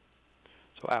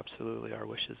 So absolutely our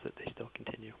wish is that they still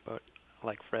continue. But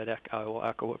like Fred, I will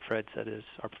echo what Fred said, is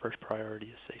our first priority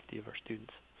is safety of our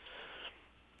students.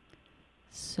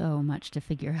 So much to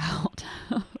figure out.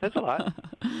 That's a lot.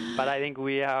 But I think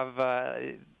we have,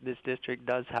 this district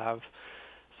does have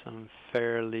some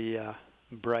fairly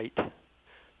bright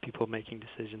people making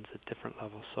decisions at different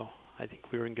levels. So I think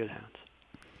we're in good hands.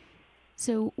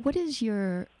 So what is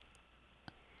your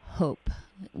hope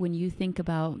when you think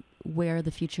about where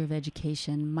the future of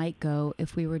education might go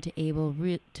if we were to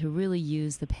to really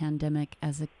use the pandemic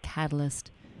as a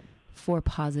catalyst for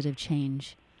positive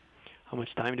change? How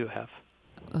much time do I have?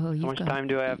 Oh, How much time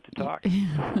do I have to talk?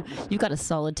 You've got a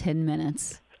solid 10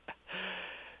 minutes.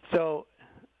 So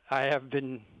I have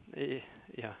been,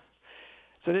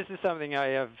 So this is something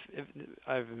I've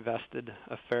invested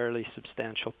a fairly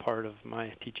substantial part of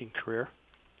my teaching career.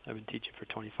 I've been teaching for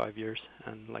 25 years,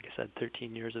 and like I said,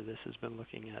 13 years of this has been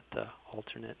looking at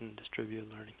alternate and distributed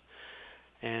learning.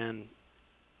 And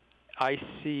I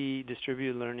see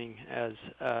distributed learning as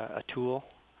a tool,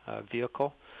 a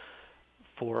vehicle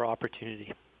for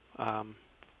opportunity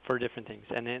for different things.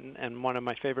 And one of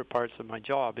my favorite parts of my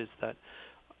job is that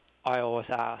I always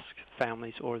ask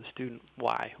families or the student,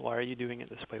 why? Why are you doing it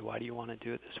this way? Why do you want to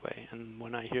do it this way? And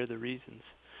when I hear the reasons,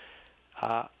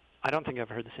 I don't think I've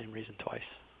heard the same reason twice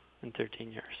in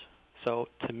 13 years. So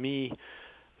to me,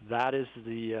 that is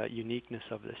the uniqueness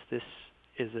of this. This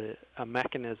is a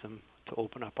mechanism to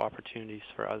open up opportunities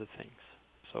for other things.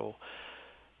 So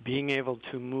being able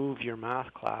to move your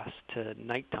math class to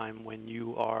nighttime when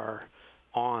you are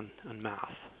on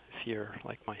math. If you're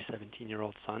like my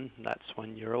 17-year-old son, that's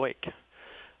when you're awake.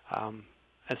 And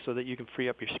so that you can free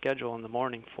up your schedule in the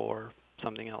morning for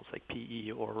something else like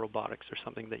PE or robotics or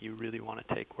something that you really want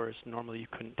to take, whereas normally you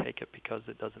couldn't take it because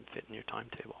it doesn't fit in your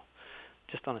timetable.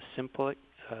 Just on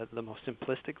a the most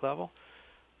simplistic level,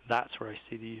 that's where I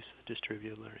see the use of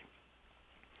distributed learning.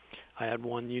 I had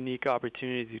one unique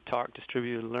opportunity to talk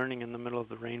distributed learning in the middle of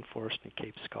the rainforest in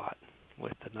Cape Scott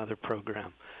with another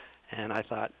program. And I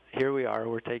thought, here we are,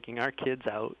 we're taking our kids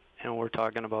out and we're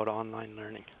talking about online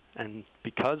learning. And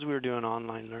because we're doing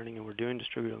online learning and we're doing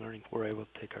distributed learning, we're able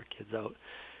to take our kids out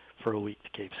for a week to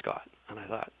Cape Scott. And I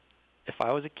thought, if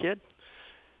I was a kid,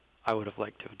 I would have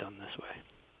liked to have done this way.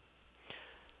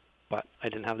 But I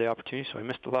didn't have the opportunity, so I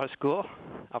missed a lot of school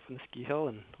up in the ski hill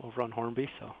and over on Hornby.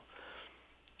 So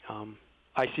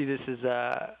I see this as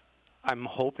I'm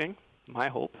hoping, my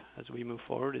hope as we move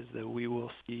forward is that we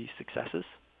will see successes.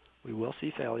 We will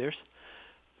see failures,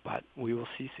 but we will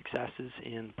see successes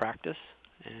in practice.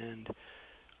 And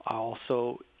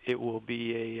also it will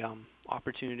be a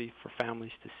opportunity for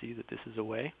families to see that this is a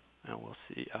way. And we'll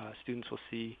see students will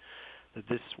see that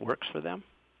this works for them.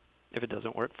 If it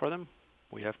doesn't work for them,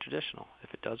 we have traditional.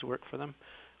 If it does work for them,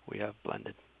 we have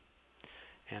blended.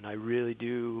 And I really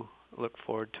do look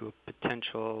forward to a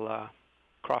potential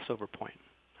crossover point.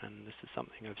 And this is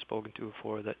something I've spoken to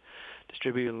before, that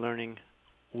distributed learning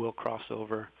will cross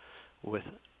over with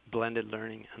blended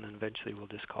learning, and then eventually we'll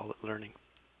just call it learning.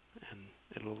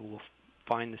 And we'll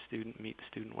find the student, meet the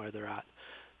student where they're at,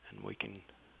 and we can,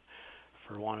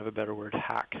 for want of a better word,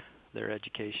 hack their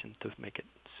education to make it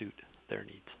suit their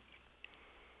needs.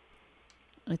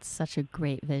 It's such a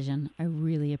great vision. I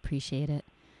really appreciate it.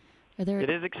 It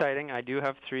is exciting. I do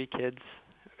have 3 kids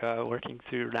working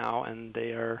through now, and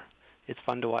it's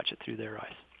fun to watch it through their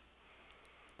eyes.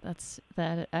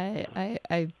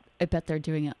 I bet they're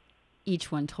doing it,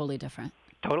 each one totally different.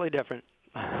 Totally different.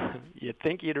 You'd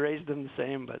think you'd raise them the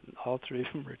same, but all 3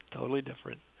 of them are totally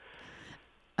different.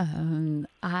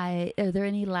 Are there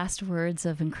any last words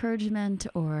of encouragement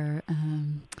or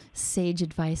sage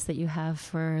advice that you have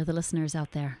for the listeners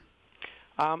out there?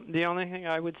 The only thing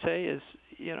I would say is,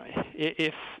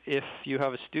 if you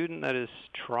have a student that is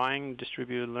trying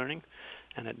distributed learning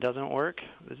and it doesn't work,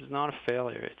 this is not a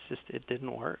failure. It's just it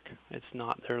didn't work. It's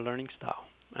not their learning style.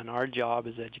 And our job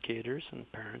as educators and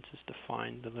parents is to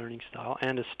find the learning style,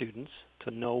 and as students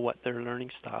to know what their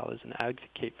learning style is and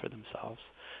advocate for themselves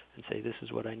and say, this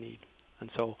is what I need. And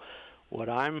so what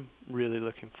I'm really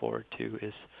looking forward to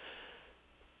is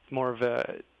more of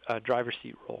a driver's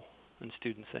seat role, and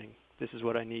students saying, this is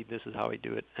what I need, this is how I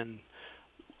do it. And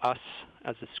us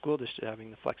as a school district having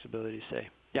the flexibility to say,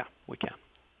 yeah, we can.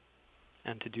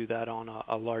 And to do that on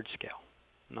a large scale,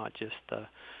 not just a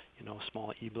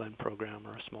small e-blend program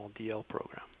or a small DL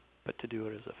program, but to do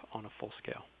it on a full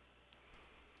scale.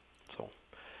 So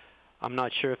I'm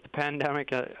not sure if the pandemic,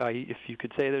 if you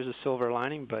could say there's a silver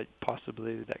lining, but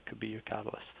possibly that could be your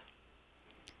catalyst.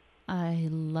 I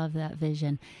love that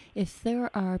vision. If there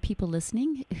are people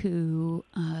listening who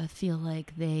feel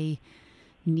like they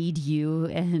need you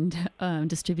and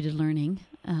distributed learning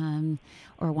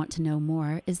or want to know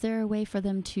more, is there a way for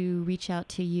them to reach out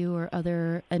to you or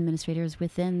other administrators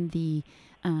within the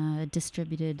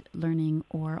distributed learning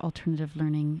or alternative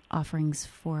learning offerings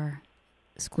for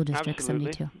School District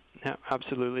 72? Yeah,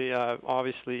 absolutely.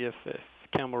 Obviously, if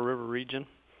Campbell River region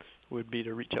would be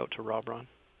to reach out to Rob Ron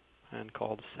and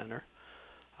call the center.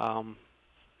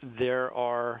 There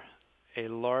are a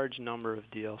large number of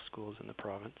DL schools in the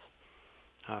province.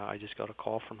 I just got a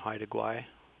call from Haida Gwaii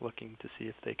looking to see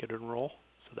if they could enroll.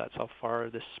 So that's how far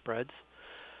this spreads.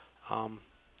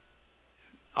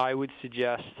 I would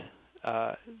suggest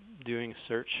doing a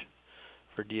search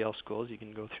for DL schools. You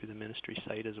can go through the ministry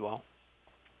site as well.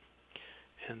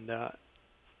 And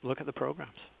look at the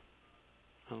programs.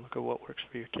 And look at what works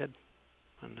for your kid.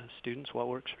 And as students, what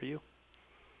works for you.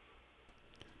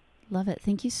 Love it.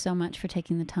 Thank you so much for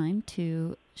taking the time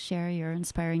to share your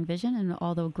inspiring vision and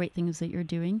all the great things that you're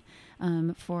doing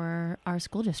for our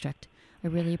school district. I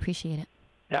really appreciate it.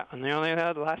 Yeah, and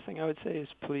the last thing I would say is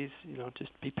please,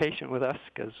 just be patient with us,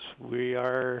 because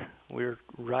we're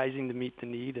rising to meet the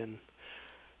need, and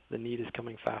the need is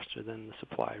coming faster than the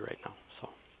supply right now. So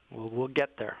we'll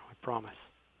get there, I promise.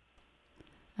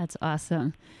 That's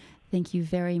awesome. Thank you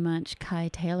very much, Kai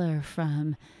Taylor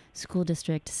from School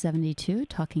District 72,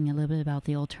 talking a little bit about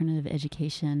the alternative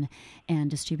education and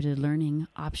distributed learning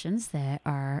options that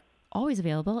are always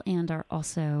available and are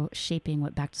also shaping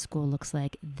what back to school looks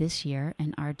like this year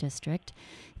in our district.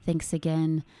 Thanks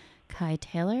again, Kai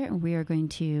Taylor. We are going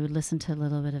to listen to a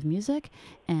little bit of music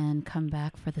and come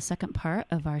back for the second part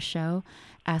of our show,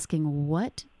 asking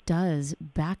what does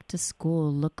back to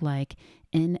school look like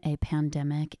in a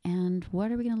pandemic, and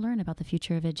what are we going to learn about the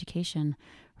future of education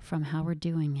from how we're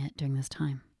doing it during this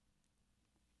time.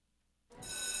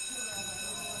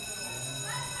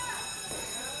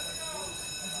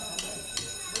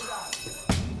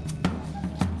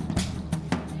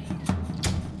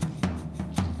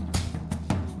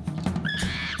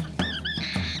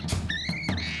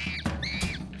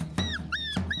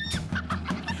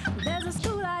 There's a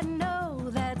school I know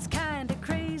that's kinda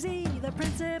crazy. The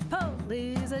principal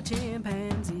is a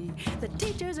chimpanzee. The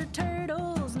teachers are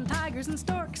turtles and tigers and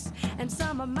storks, and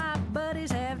some of my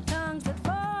buddies have tongues that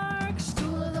fork.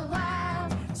 School of the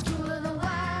wild, school of the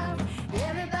wild.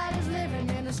 Everybody's living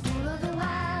in the school of the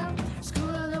wild.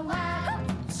 School of the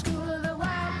wild, school of the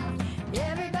wild.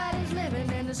 Everybody's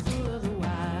living in the school of the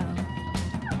wild.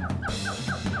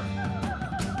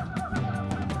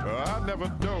 I never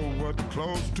know what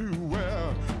clothes to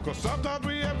wear, 'cause sometimes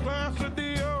we have class at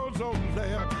the ozone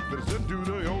layer. That's into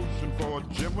the ocean for a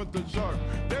gym with the shark.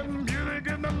 Then music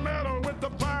in the meadow with the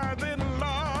pines in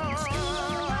love. School of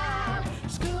the wild,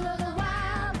 school of the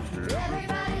wild.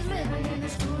 Everybody's living in the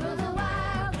school of the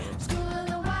wild. School of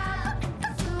the wild,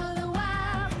 school of the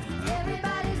wild.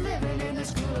 Everybody's living in the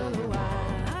school of the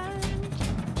wild.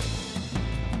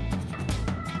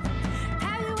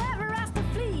 Have you ever asked a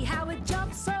flea how it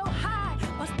jumps so high,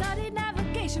 or studied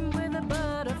navigation with a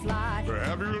butterfly?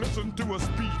 Have you listened to a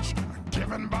speech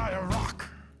given by a rock?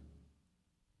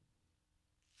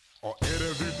 Or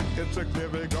interviewed the insect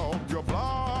living on your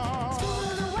block? School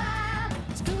of the wild,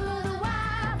 school of the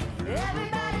wild.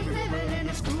 Everybody's living in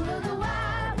the school of the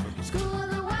wild. School of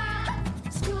the wild,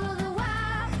 school of the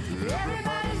wild.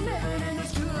 Everybody's living in the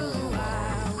school of the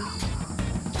wild.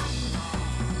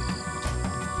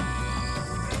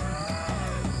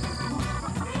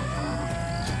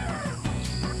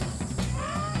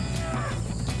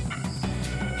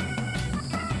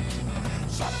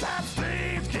 Sometimes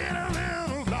things get a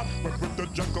little rough, but with the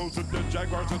juncos and the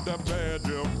jaguars and the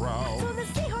badger proud. So the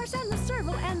seahorse and the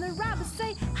serval and the rabbit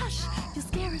say, hush, you'll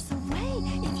scare us away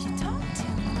if you talk too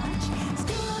much.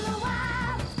 School of the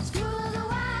wild, school of the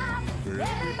wild.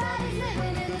 Everybody's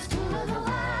living in the school of the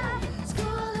wild.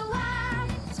 School of the wild,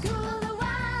 school of the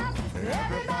wild.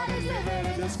 Everybody's living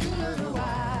in the school of the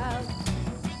wild.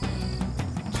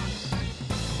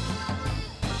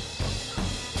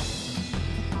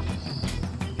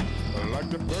 Like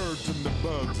the birds and the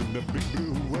bugs and the big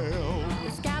blue whale.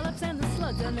 The scallops and the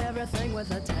slugs and everything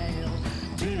with a tail.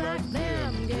 Be like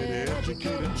them, get an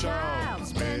educated child.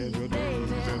 Spend your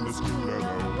days in the school of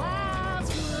the wild.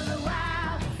 School of the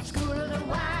wild, school of the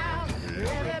wild.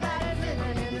 Everybody's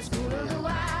living in the school of the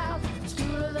wild.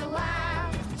 School of the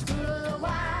wild, school of the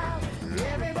wild.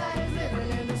 Everybody's living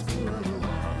in the school of the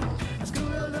wild.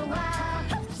 School of the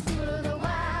wild, school of the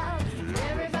wild.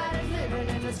 Everybody's living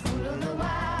in the school of the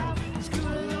wild.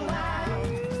 School of the wild,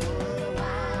 school of the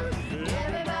wild.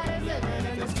 Everybody's living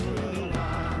in the school of the wild. School of the wild, school of the wild. Everybody's living in the school of the wild. School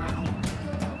of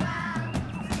the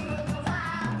wild, school of the wild.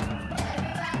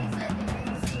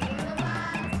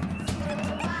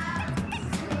 Everybody's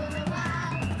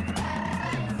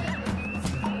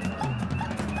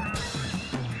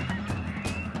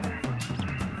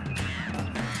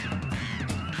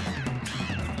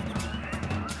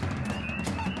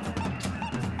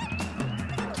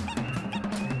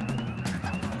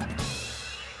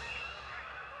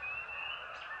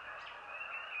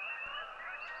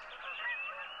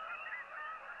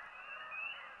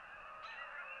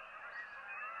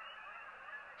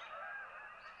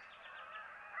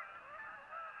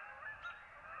living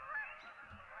in the school of the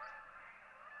wild.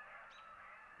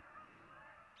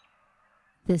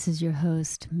 This is your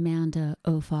host, Manda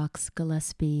Aufochs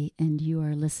Gillespie, and you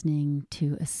are listening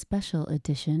to a special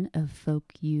edition of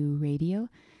Folk U Radio,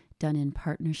 done in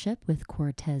partnership with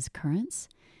Cortes Currents.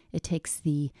 It takes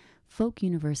the folk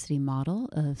university model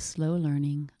of slow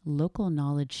learning, local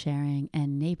knowledge sharing,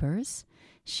 and neighbors,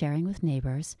 sharing with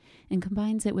neighbors, and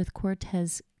combines it with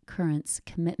Cortes Currents'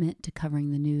 commitment to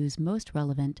covering the news most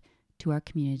relevant to our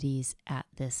communities at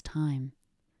this time.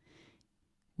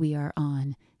 We are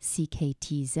on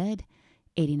CKTZ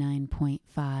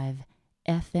 89.5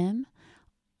 FM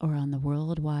or on the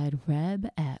World Wide Web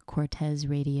at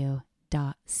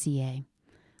cortesradio.ca.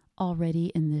 Already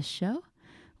in this show,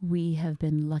 we have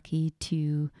been lucky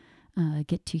to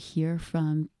get to hear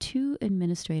from two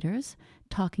administrators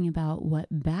talking about what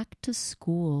back to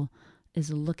school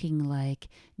is looking like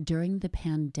during the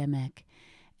pandemic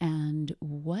and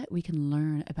what we can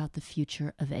learn about the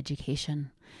future of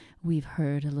education. We've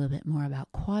heard a little bit more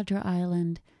about Quadra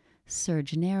Island,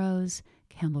 Surge Narrows,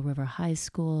 Campbell River High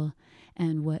School,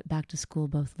 and what back to school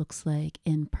both looks like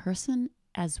in person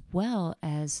as well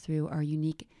as through our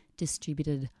unique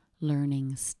distributed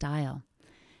learning style.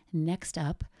 Next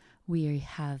up, we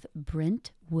have Brent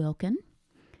Wilkin,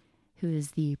 who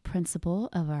is the principal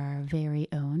of our very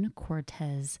own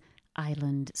Cortes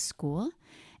Island School.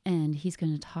 And he's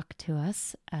going to talk to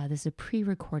us, this is a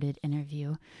pre-recorded interview,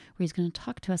 where he's going to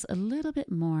talk to us a little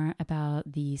bit more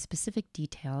about the specific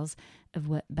details of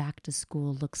what back to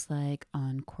school looks like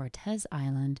on Cortes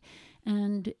Island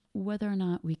and whether or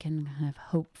not we can kind of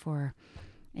hope for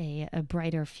a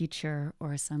brighter future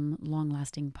or some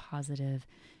long-lasting positive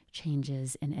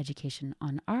changes in education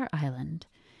on our island.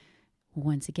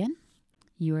 Once again,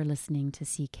 you are listening to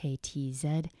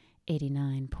CKTZ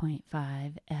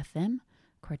 89.5 FM,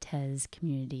 Cortes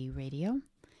Community Radio,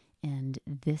 and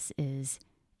this is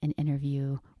an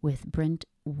interview with Brent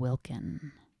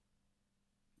Wilkin.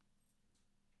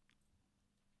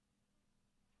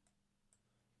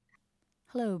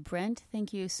 Hello, Brent.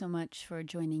 Thank you so much for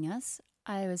joining us.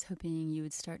 I was hoping you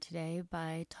would start today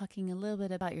by talking a little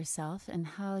bit about yourself and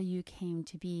how you came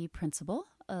to be principal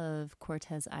of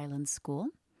Cortes Island School,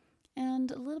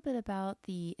 and a little bit about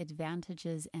the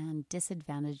advantages and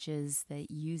disadvantages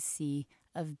that you see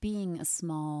of being a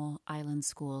small island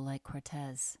school like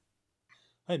Cortes.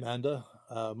 Hi, Manda.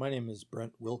 My name is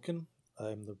Brent Wilkin.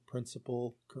 I'm the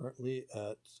principal currently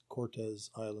at Cortes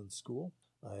Island School.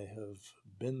 I have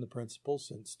been the principal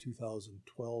since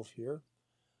 2012 here.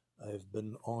 I've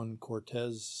been on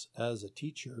Cortes as a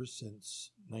teacher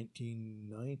since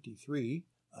 1993.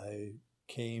 I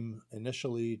came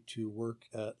initially to work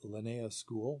at Linnea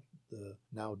School, the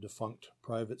now defunct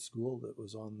private school that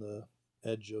was on the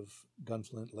edge of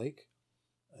Gunflint Lake.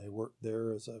 I worked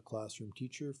there as a classroom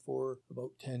teacher for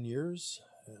about 10 years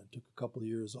and took a couple of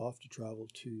years off to travel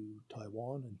to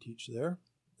Taiwan and teach there.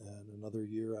 And another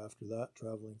year after that,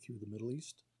 traveling through the Middle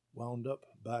East. Wound up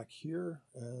back here,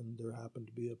 and there happened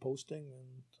to be a posting,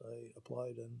 and I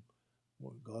applied and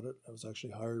got it. I was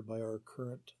actually hired by our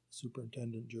current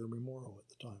superintendent, Jeremy Morrow, at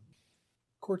the time.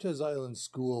 Cortes Island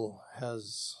School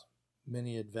has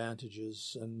many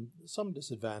advantages and some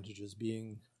disadvantages,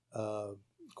 being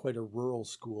quite a rural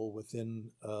school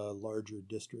within a larger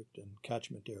district and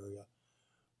catchment area.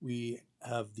 We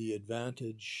have the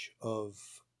advantage of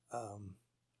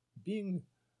being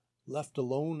left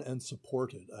alone and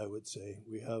supported, I would say.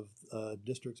 We have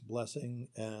district's blessing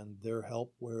and their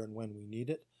help where and when we need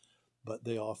it, but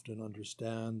they often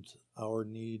understand our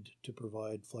need to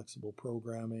provide flexible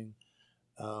programming,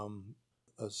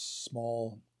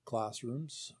 small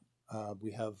classrooms.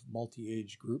 We have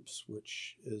multi-age groups,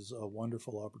 which is a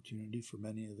wonderful opportunity for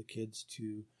many of the kids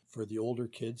for the older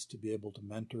kids to be able to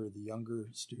mentor the younger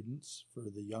students, for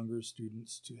the younger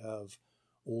students to have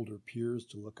older peers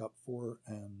to look up for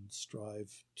and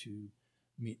strive to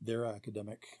meet their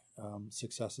academic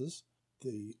successes.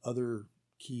 The other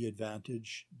key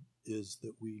advantage is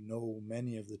that we know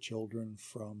many of the children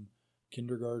from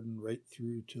kindergarten right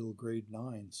through till grade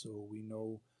 9, so we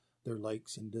know their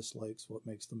likes and dislikes, what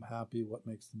makes them happy, what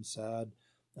makes them sad.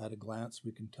 At a glance,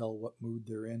 we can tell what mood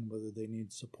they're in, whether they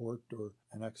need support or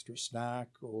an extra snack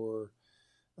or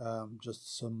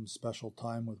just some special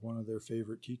time with one of their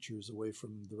favorite teachers away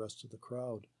from the rest of the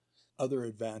crowd. Other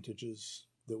advantages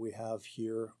that we have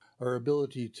here are our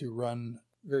ability to run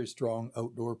very strong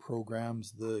outdoor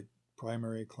programs. The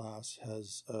primary class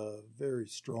has a very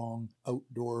strong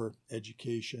outdoor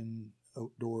education,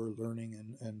 outdoor learning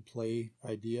and play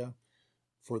idea.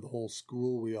 For the whole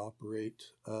school, we operate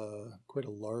quite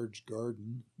a large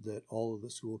garden that all of the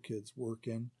school kids work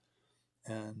in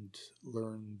and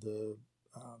learn the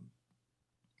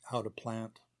how to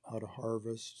plant, how to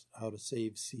harvest, how to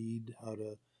save seed, how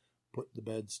to put the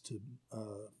beds to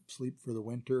sleep for the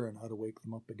winter, and how to wake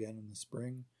them up again in the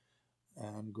spring,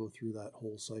 and go through that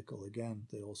whole cycle again.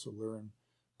 They also learn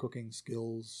cooking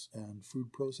skills and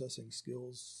food processing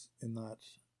skills in that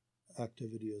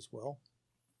activity as well.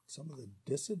 Some of the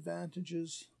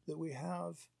disadvantages that we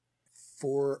have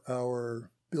for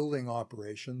our building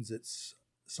operations, it's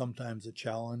sometimes a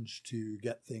challenge to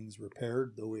get things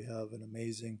repaired, though we have an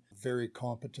amazing, very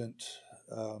competent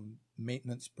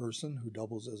maintenance person who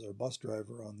doubles as our bus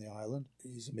driver on the island.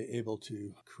 He's able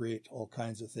to create all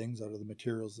kinds of things out of the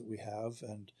materials that we have,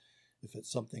 and if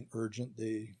it's something urgent,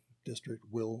 the district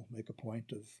will make a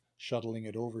point of shuttling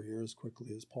it over here as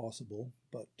quickly as possible.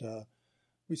 But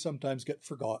we sometimes get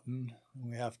forgotten, and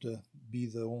we have to be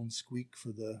the own squeak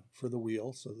for the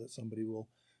wheel so that somebody will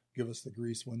give us the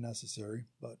grease when necessary.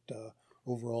 But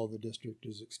overall, the district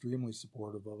is extremely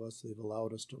supportive of us. They've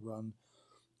allowed us to run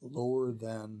lower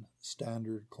than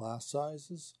standard class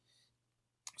sizes.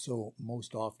 So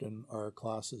most often our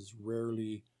classes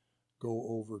rarely go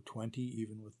over 20,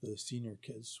 even with the senior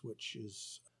kids, which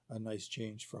is a nice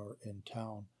change for in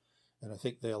town. And I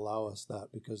think they allow us that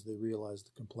because they realize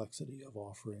the complexity of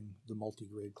offering the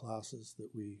multi-grade classes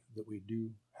that we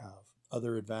do have.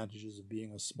 Other advantages of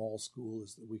being a small school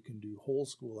is that we can do whole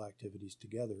school activities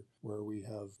together, where we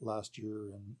have last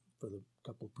year and for the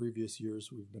couple of previous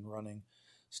years, we've been running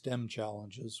STEM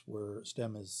challenges, where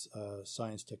STEM is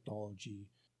science, technology,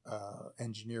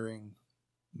 engineering,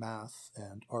 math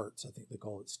and arts. I think they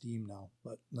call it STEAM now.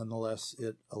 But nonetheless,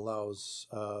 it allows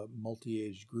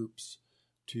multi-age groups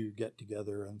to get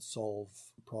together and solve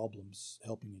problems,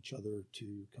 helping each other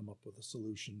to come up with a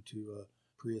solution to a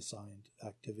pre-assigned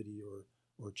activity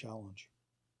or challenge.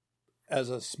 As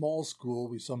a small school,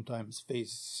 we sometimes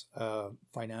face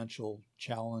financial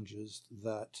challenges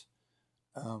that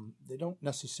they don't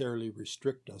necessarily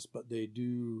restrict us, but they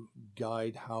do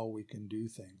guide how we can do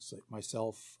things. Like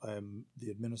myself, I'm the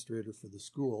administrator for the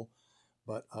school,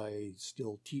 but I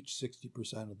still teach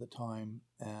 60% of the time,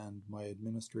 and my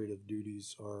administrative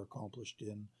duties are accomplished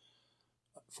in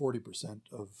 40%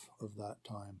 of that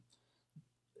time.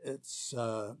 It's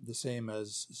the same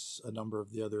as a number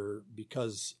of the other,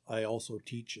 because I also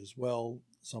teach as well.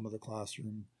 Some of the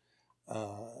classroom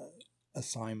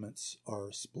assignments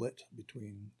are split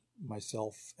between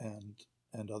myself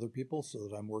and other people, so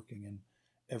that I'm working in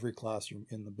every classroom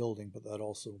in the building, but that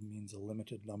also means a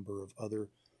limited number of other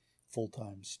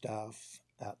full-time staff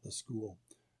at the school.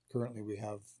 Currently we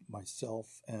have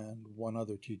myself and one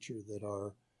other teacher that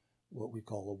are what we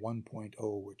call a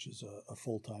 1.0, which is a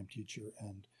full-time teacher,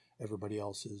 and everybody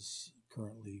else is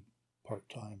currently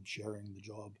part-time, sharing the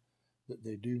job that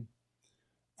they do.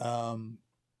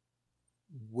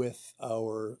 With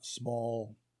our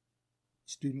small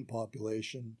student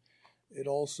population, it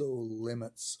also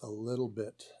limits a little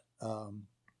bit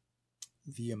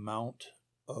the amount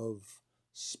of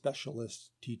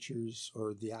specialist teachers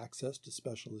or the access to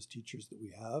specialist teachers that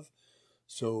we have.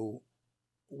 So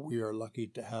we are lucky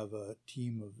to have a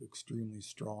team of extremely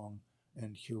strong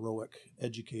and heroic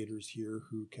educators here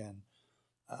who can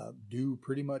do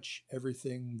pretty much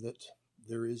everything that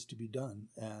there is to be done.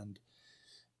 And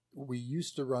we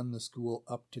used to run the school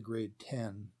up to grade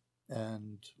 10,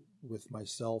 and with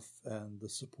myself and the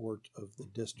support of the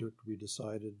district, we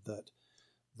decided that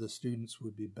the students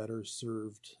would be better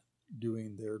served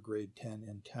doing their grade 10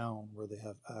 in town, where they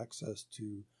have access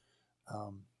to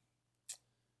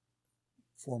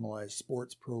formalized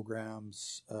sports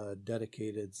programs,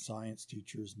 dedicated science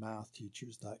teachers, math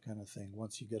teachers, that kind of thing.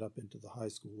 Once you get up into the high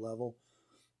school level,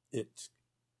 it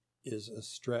is a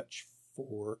stretch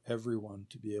for everyone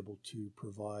to be able to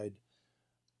provide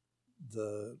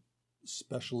the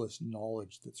specialist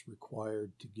knowledge that's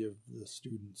required to give the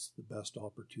students the best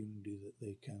opportunity that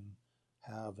they can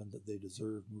have and that they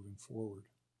deserve moving forward.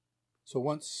 So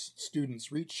once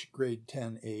students reach grade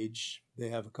 10 age, they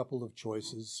have a couple of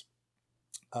choices.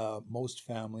 Most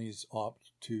families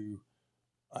opt to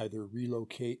either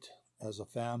relocate as a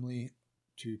family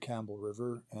to Campbell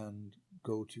River and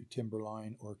go to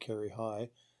Timberline or Carey High.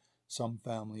 Some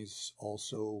families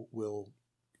also will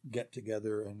get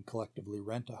together and collectively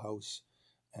rent a house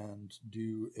and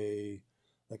do a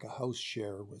house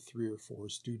share with 3 or 4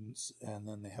 students, and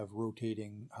then they have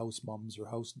rotating house mums or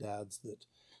house dads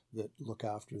that look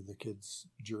after the kids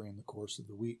during the course of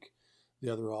the week. The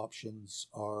other options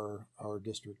are our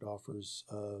district offers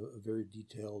a very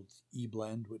detailed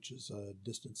e-blend, which is a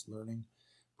distance learning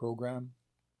program.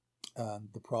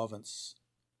 The province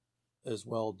as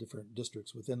well, different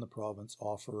districts within the province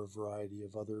offer a variety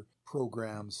of other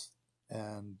programs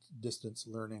and distance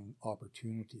learning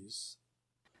opportunities.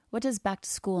 What does back to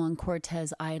school on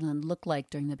Cortes Island look like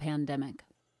during the pandemic?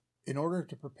 In order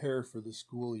to prepare for the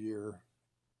school year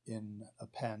in a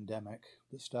pandemic,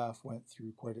 the staff went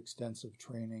through quite extensive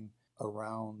training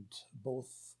around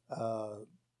both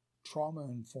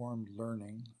trauma-informed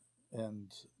learning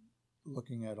and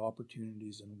looking at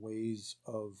opportunities and ways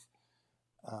of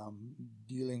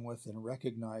dealing with and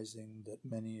recognizing that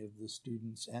many of the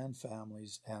students and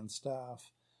families and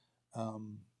staff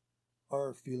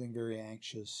are feeling very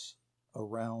anxious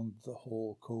around the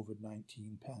whole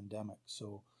COVID-19 pandemic.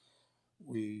 So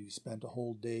we spent a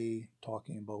whole day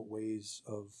talking about ways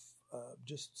of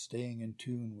just staying in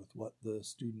tune with what the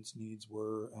students' needs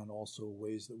were, and also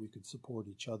ways that we could support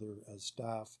each other as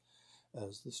staff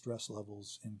as the stress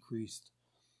levels increased.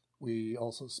 We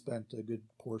also spent a good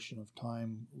portion of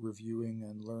time reviewing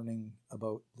and learning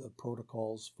about the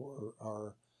protocols for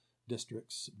our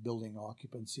district's building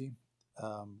occupancy.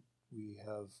 We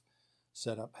have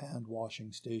set up hand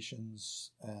washing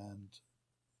stations and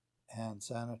hand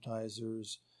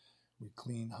sanitizers. We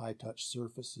clean high-touch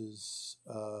surfaces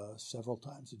several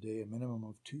times a day, a minimum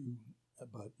of 2,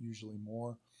 but usually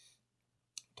more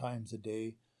times a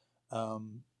day.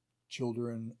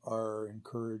 Children are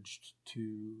encouraged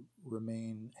to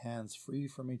remain hands-free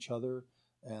from each other,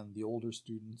 and the older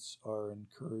students are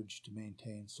encouraged to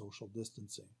maintain social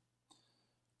distancing.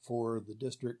 For the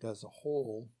district as a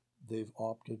whole, they've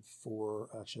opted for,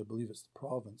 actually I believe it's the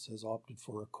province, has opted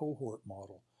for a cohort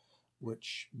model,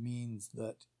 which means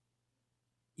that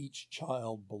each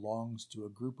child belongs to a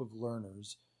group of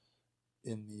learners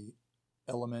in the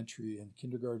elementary and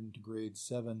kindergarten to grade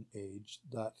 7 age.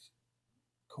 That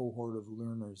cohort of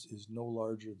learners is no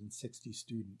larger than 60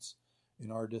 students.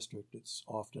 In our district, it's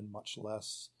often much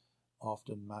less,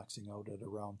 often maxing out at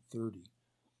around 30.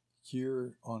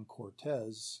 Here on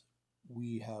Cortes,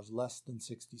 we have less than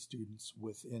 60 students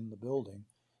within the building,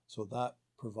 so that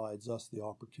provides us the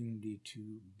opportunity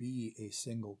to be a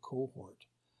single cohort.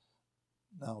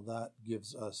 Now that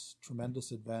gives us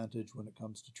tremendous advantage when it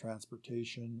comes to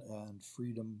transportation and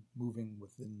freedom moving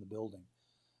within the building.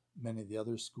 Many of the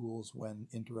other schools, when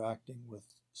interacting with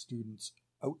students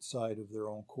outside of their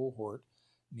own cohort,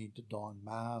 need to don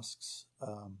masks,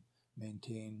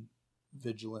 maintain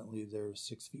vigilantly their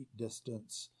 6 feet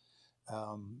distance,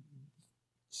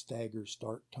 stagger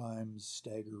start times,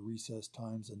 stagger recess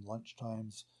times and lunch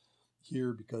times.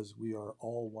 Here, because we are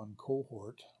all one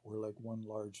cohort, we're like one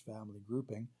large family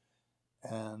grouping,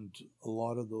 and a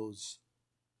lot of those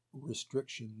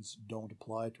restrictions don't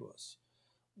apply to us.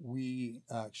 We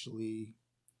actually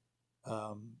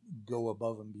go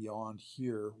above and beyond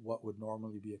here what would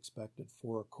normally be expected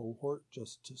for a cohort,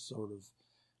 just to sort of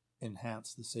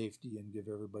enhance the safety and give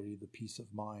everybody the peace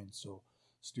of mind. So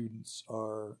students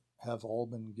have all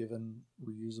been given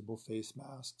reusable face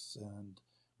masks, and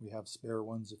we have spare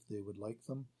ones if they would like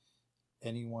them.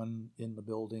 Anyone in the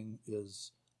building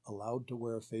is allowed to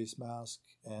wear a face mask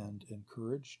and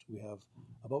encouraged. We have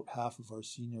about half of our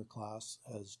senior class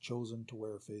has chosen to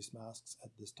wear face masks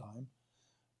at this time.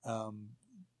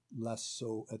 Less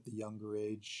so at the younger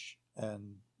age,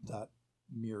 and that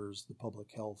mirrors the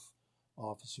public health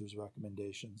officer's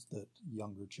recommendations that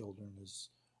younger children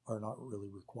are not really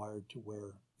required to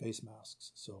wear face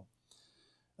masks. So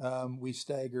we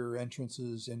stagger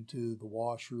entrances into the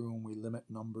washroom. We limit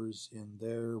numbers in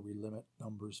there. We limit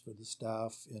numbers for the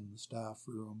staff in the staff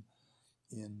room,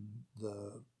 in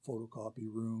the photocopy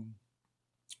room.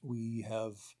 We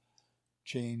have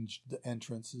changed the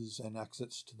entrances and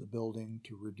exits to the building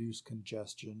to reduce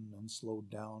congestion and slow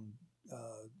down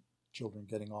children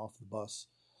getting off the bus,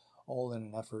 all in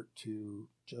an effort to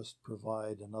just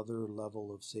provide another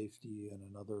level of safety and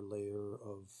another layer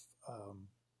of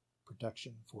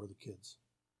protection for the kids.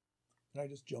 And I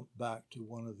just jump back to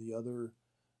one of the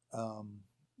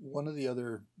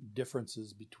other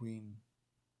differences between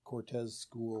Cortes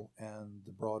School and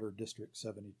the broader District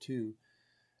 72.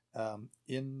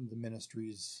 In the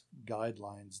ministry's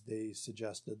guidelines, they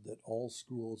suggested that all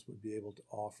schools would be able to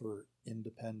offer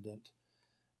independent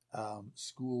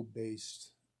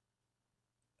school-based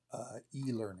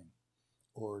e-learning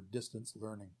or distance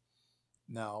learning.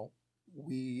 Now,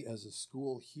 we as a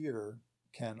school here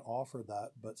can offer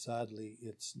that, but sadly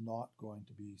it's not going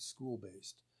to be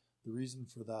school-based. The reason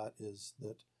for that is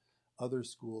that other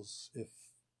schools, if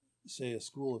say a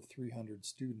school of 300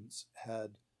 students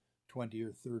had 20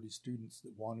 or 30 students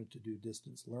that wanted to do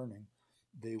distance learning,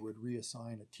 they would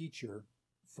reassign a teacher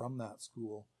from that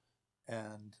school,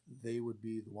 and they would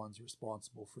be the ones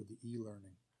responsible for the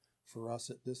e-learning. For us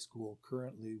at this school,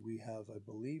 currently we have, I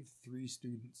believe, 3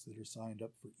 students that are signed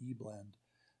up for eBlend,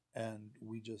 and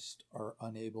we just are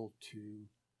unable to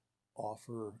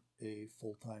offer a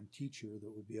full-time teacher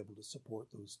that would be able to support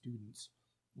those students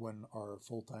when our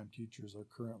full-time teachers are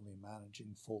currently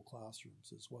managing full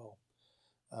classrooms as well.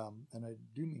 And I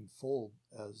do mean full,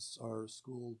 as our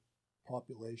school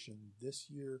population this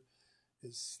year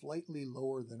is slightly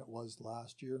lower than it was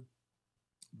last year,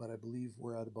 but I believe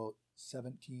we're at about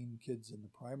 17 kids in the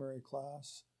primary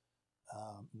class,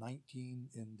 19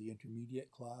 in the intermediate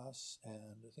class,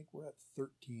 and I think we're at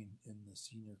 13 in the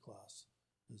senior class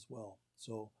as well.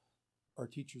 So our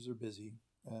teachers are busy,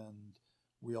 and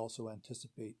we also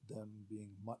anticipate them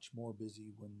being much more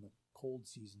busy when the cold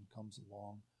season comes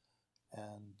along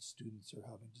and students are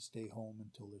having to stay home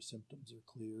until their symptoms are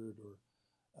cleared, or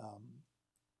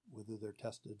whether they're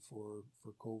tested for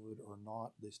COVID or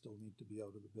not, they still need to be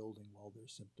out of the building while they're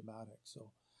symptomatic.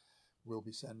 So we'll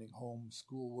be sending home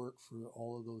schoolwork for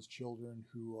all of those children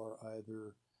who are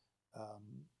either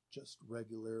just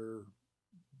regular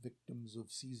victims of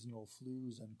seasonal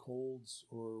flus and colds,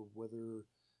 or whether,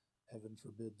 heaven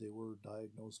forbid, they were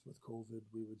diagnosed with COVID,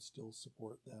 we would still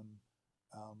support them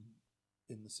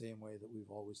in the same way that we've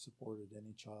always supported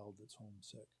any child that's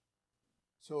homesick.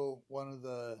 So one of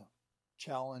the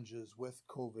challenges with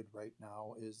COVID right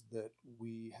now is that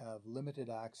we have limited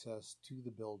access to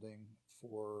the building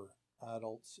for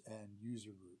adults and user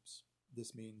groups.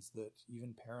 This means that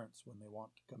even parents, when they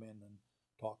want to come in and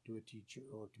talk to a teacher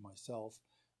or to myself,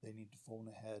 they need to phone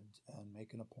ahead and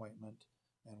make an appointment.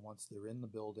 And once they're in the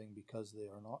building, because they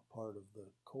are not part of the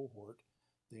cohort,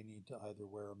 they need to either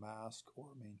wear a mask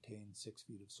or maintain 6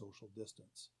 feet of social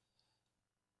distance.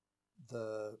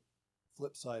 The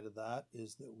flip side of that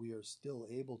is that we are still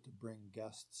able to bring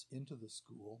guests into the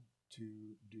school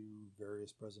to do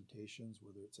various presentations,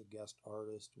 whether it's a guest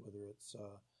artist, whether it's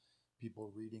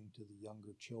people reading to the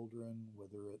younger children,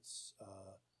 whether it's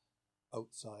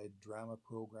outside drama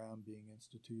program being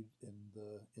instituted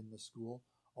in the school.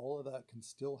 All of that can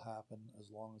still happen as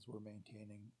long as we're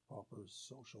maintaining proper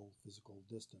social physical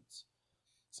distance.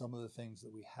 Some of the things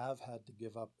that we have had to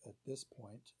give up at this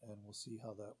point, and we'll see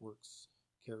how that works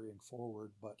carrying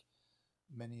forward, but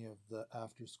many of the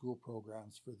after-school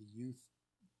programs for the youth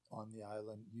on the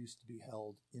island used to be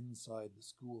held inside the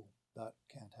school. That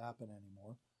can't happen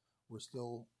anymore. We're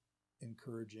still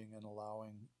encouraging and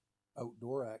allowing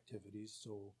outdoor activities,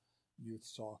 so youth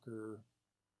soccer,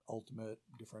 ultimate,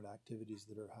 different activities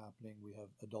that are happening. We have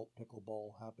adult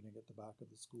pickleball happening at the back of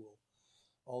the school.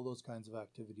 All those kinds of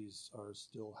activities are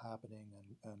still happening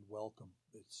and welcome.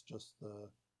 It's just the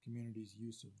community's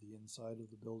use of the inside of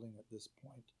the building at this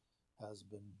point has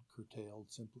been curtailed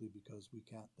simply because we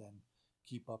can't then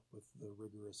keep up with the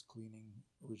rigorous cleaning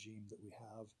regime that we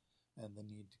have and the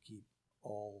need to keep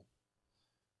all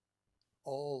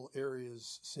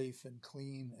areas safe and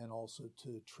clean, and also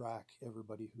to track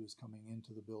everybody who is coming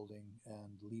into the building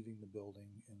and leaving the building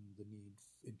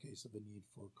in case of a need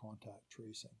for contact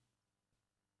tracing.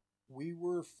 We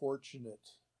were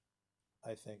fortunate,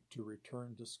 I think, to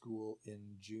return to school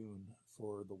in June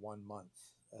for the 1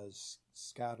 month. As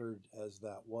scattered as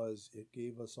that was, it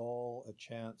gave us all a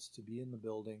chance to be in the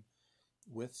building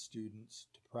with students,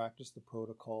 to practice the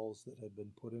protocols that had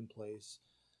been put in place,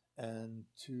 and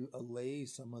to allay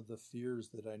some of the fears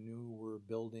that I knew were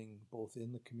building both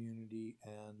in the community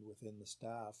and within the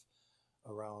staff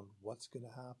around what's going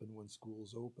to happen when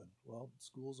schools open. Well,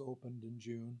 schools opened in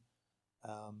June,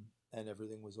 and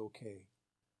everything was okay.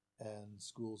 And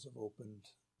schools have opened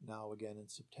now again in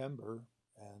September,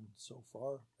 and so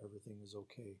far everything is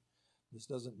okay. This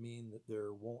doesn't mean that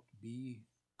there won't be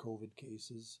COVID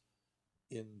cases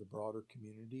in the broader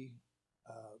community,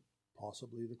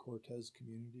 possibly the Cortes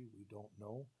community, we don't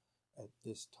know. At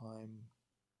this time,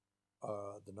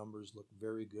 the numbers look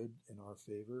very good in our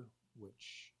favor,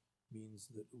 which means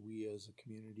that we as a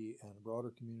community and a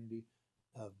broader community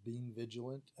have been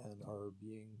vigilant and are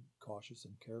being cautious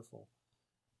and careful.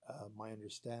 My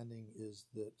understanding is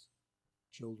that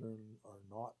children are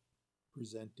not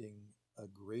presenting a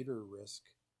greater risk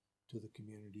to the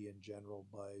community in general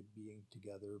by being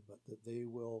together, but that they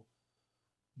will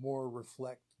more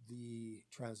reflect the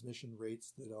transmission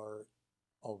rates that are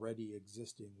already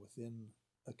existing within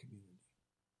a community.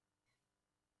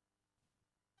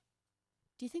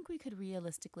 Do you think we could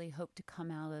realistically hope to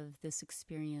come out of this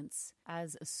experience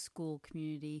as a school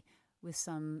community with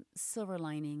some silver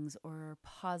linings or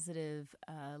positive,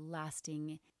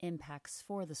 lasting impacts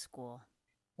for the school?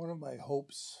 One of my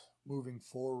hopes moving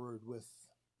forward with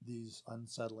these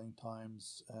unsettling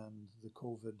times and the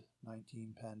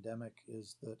COVID-19 pandemic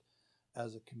is that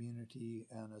as a community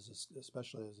and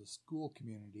especially as a school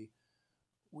community,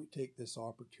 we take this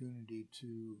opportunity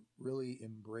to really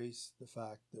embrace the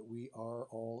fact that we are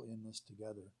all in this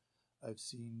together. I've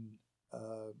seen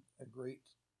a great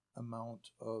amount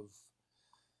of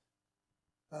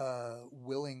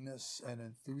willingness and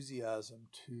enthusiasm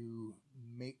to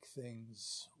make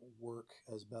things work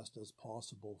as best as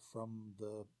possible from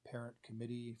the parent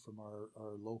committee, from our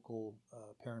local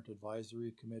parent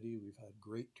advisory committee. We've had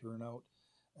great turnout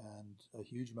and a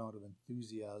huge amount of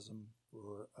enthusiasm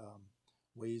for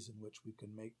ways in which we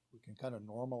can kind of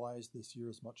normalize this year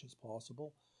as much as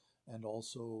possible, and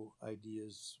also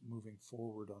ideas moving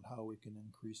forward on how we can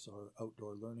increase our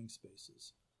outdoor learning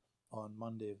spaces. On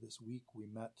Monday of this week, we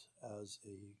met as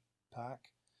a pack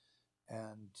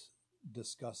and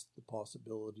discussed the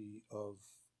possibility of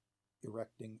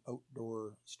erecting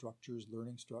outdoor structures,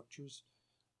 learning structures.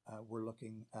 We're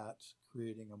looking at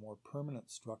creating a more permanent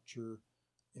structure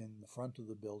in the front of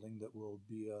the building that will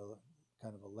be a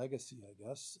kind of a legacy, I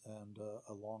guess, and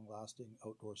a long-lasting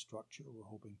outdoor structure. We're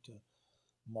hoping to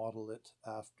model it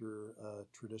after a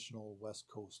traditional West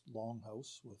Coast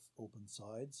longhouse with open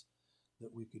sides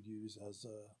that we could use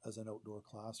as an outdoor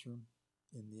classroom.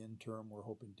 In the interim, we're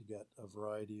hoping to get a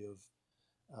variety of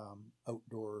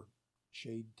outdoor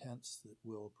shade tents that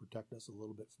will protect us a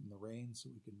little bit from the rain so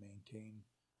we can maintain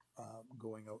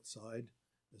going outside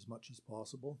as much as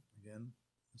possible. Again,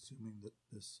 assuming that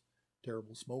this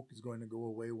terrible smoke is going to go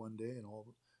away one day and all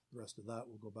the rest of that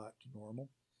will go back to normal.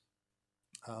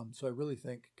 So I really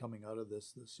think coming out of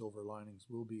this, the silver linings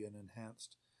will be an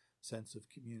enhanced sense of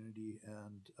community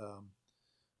and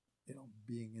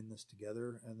being in this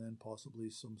together, and then possibly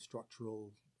some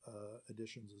structural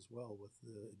additions as well with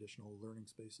the additional learning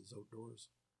spaces outdoors.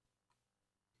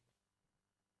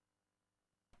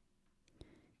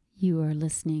 You are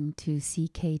listening to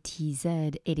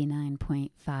CKTZ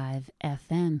 89.5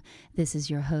 FM. This is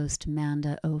your host,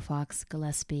 Manda Aufochs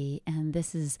Gillespie, and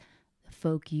this is the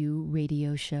Folk U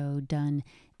radio show done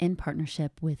in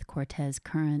partnership with Cortes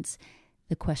Currents.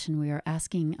 The question we are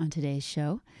asking on today's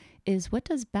show is, what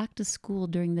does back to school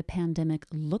during the pandemic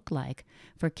look like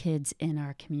for kids in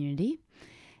our community?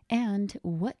 And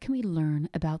what can we learn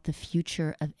about the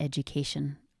future of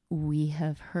education? We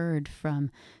have heard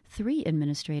from 3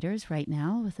 administrators right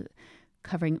now,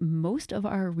 covering most of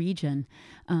our region.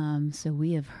 So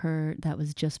we have heard, that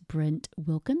was just Brent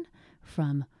Wilkin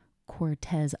from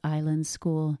Cortes Island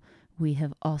School. We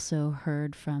have also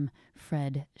heard from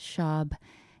Fred Schaub,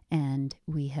 and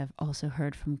we have also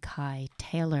heard from Kai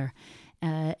Taylor.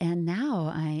 And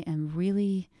now I am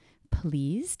really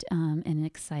pleased and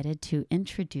excited to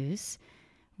introduce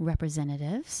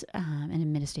representatives and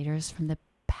administrators from the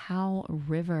Powell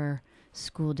River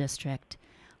School District.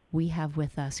 We have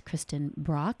with us Kristen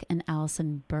Brock and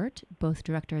Allison Burt, both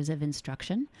directors of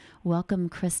instruction. Welcome,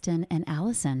 Kristen and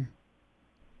Allison.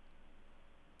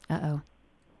 Hello?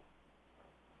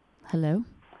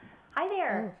 Hi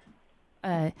there.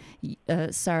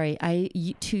 Sorry,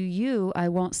 to you, I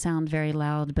won't sound very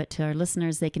loud, but to our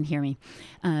listeners, they can hear me.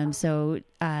 So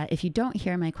if you don't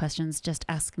hear my questions, just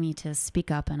ask me to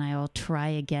speak up and I'll try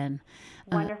again.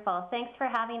 Wonderful. Thanks for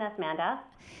having us, Manda.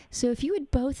 So if you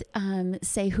would both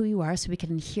say who you are so we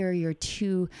can hear your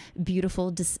 2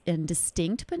 beautiful and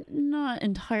distinct, but not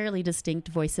entirely distinct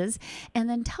voices, and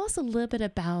then tell us a little bit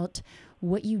about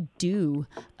what you do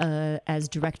as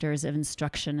directors of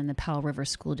instruction in the Powell River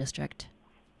School District.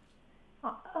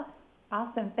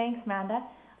 Awesome. Thanks, Manda.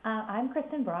 I'm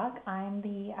Kristen Brock. I'm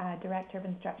the Director of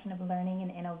Instruction of Learning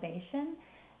and Innovation.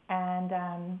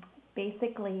 And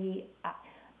basically,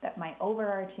 that my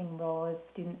overarching role is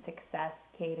student success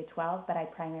K-12, but I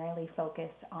primarily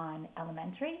focus on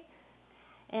elementary.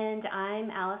 And I'm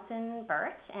Allison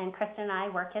Burt, and Kristen and I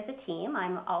work as a team.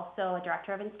 I'm also a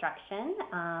Director of Instruction.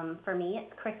 For me,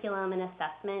 it's curriculum and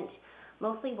assessment,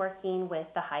 mostly working with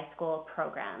the high school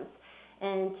programs.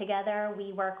 And together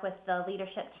we work with the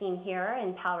leadership team here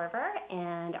in Powell River,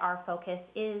 and our focus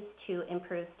is to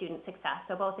improve student success,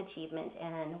 so both achievement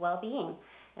and well-being.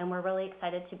 And we're really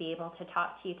excited to be able to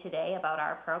talk to you today about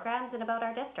our programs and about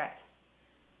our district.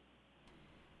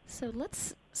 So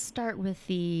let's start with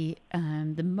the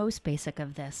most basic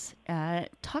of this.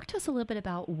 Talk to us a little bit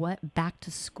about what back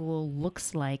to school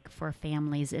looks like for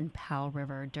families in Powell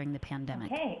River during the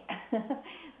pandemic. Okay.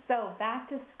 So back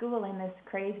to school in this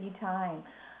crazy time.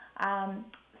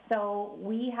 So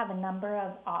we have a number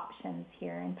of options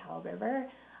here in Powell River.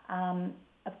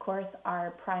 Of course,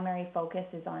 our primary focus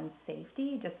is on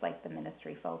safety, just like the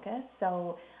ministry focus.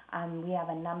 So we have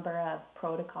a number of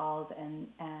protocols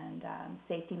and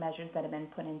safety measures that have been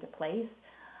put into place.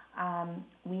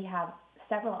 We have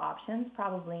several options,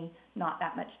 probably not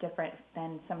that much different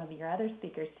than some of your other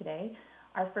speakers today.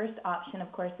 Our first option,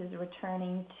 of course, is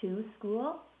returning to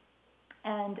school.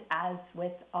 And as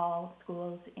with all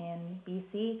schools in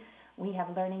BC, we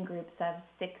have learning groups of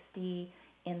 60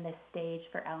 in this stage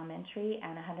for elementary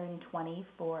and 120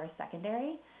 for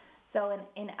secondary. So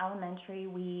in elementary,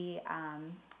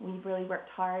 we've really worked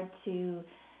hard to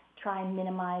try and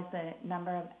minimize the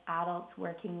number of adults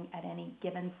working at any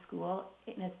given school.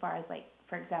 And as far as, like,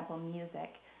 for example,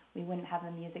 music, we wouldn't have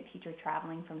a music teacher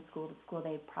traveling from school to school.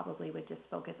 They probably would just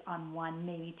focus on 1,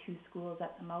 maybe 2 schools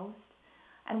at the most.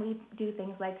 And we do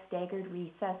things like staggered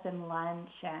recess and lunch,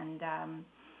 and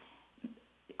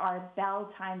our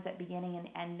bell times at beginning and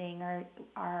ending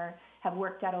have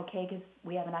worked out okay because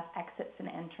we have enough exits and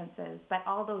entrances. But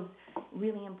all those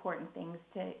really important things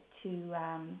to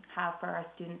have for our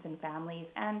students and families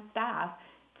and staff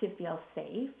to feel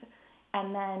safe,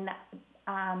 and then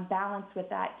balance with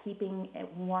that, keeping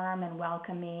it warm and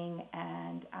welcoming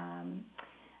and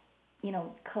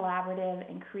collaborative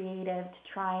and creative to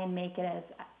try and make it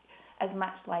as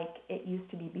much like it used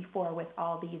to be before with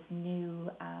all these new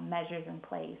measures in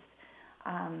place.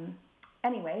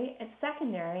 Anyway, at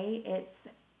secondary,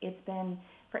 it's been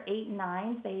for 8 and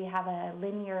 9s, they have a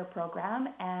linear program,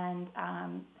 and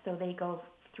so they go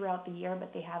throughout the year,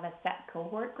 but they have a set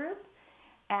cohort group.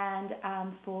 And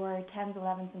for 10s,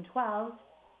 11s, and 12s,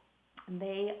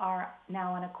 they are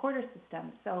now on a quarter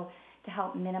system. So to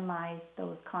help minimize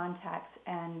those contacts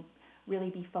and really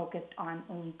be focused on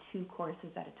only 2 courses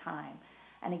at a time.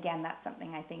 And again, that's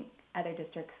something I think other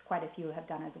districts, quite a few, have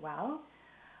done as well.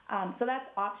 So that's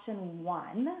option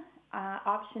 1.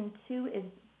 Option 2 is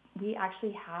we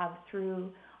actually have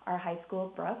through our high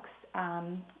school, Brooks,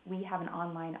 we have an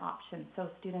online option. So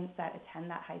students that attend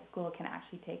that high school can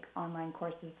actually take online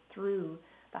courses through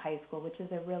the high school, which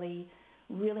is a really,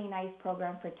 really nice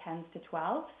program for 10s to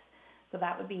 12s. So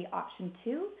that would be option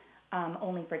 2,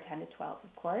 only for 10 to 12,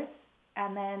 of course.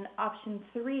 And then option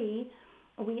 3,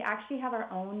 we actually have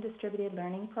our own distributed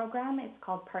learning program. It's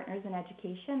called Partners in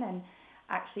Education, and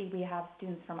actually we have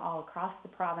students from all across the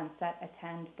province that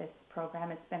attend this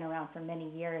program. It's been around for many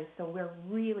years, so we're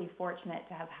really fortunate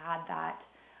to have had that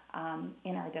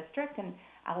in our district, and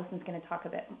Allison's going to talk a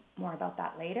bit more about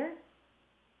that later.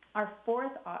 Our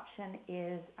fourth option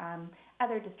is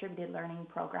other distributed learning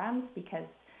programs, because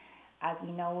as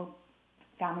we know,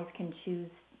 families can choose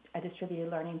a distributed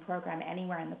learning program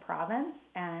anywhere in the province,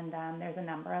 and there's a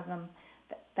number of them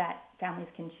that families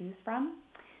can choose from.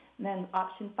 And then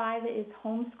option 5 is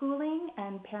homeschooling,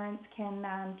 and parents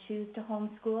can choose to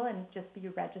homeschool and just be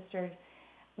registered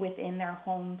within their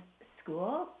home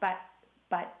school, but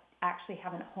actually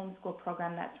have a homeschool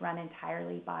program that's run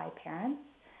entirely by parents.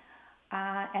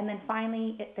 And then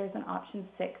finally, there's an option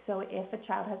 6. So if a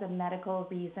child has a medical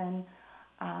reason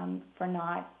for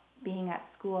not being at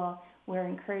school, we're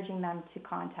encouraging them to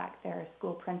contact their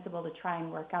school principal to try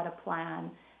and work out a plan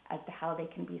as to how they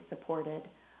can be supported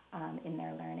in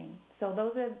their learning. So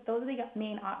those are the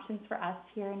main options for us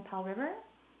here in Powell River.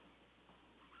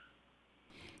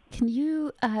 Can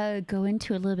you go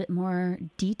into a little bit more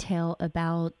detail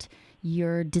about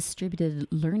your distributed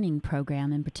learning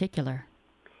program in particular?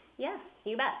 Yes,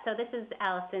 you bet. So this is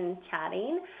Allison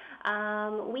chatting.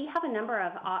 We have a number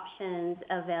of options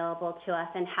available to us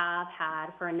and have had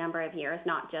for a number of years,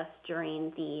 not just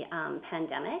during the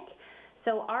pandemic.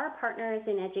 So our Partners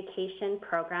in Education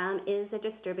program is a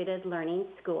distributed learning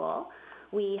school.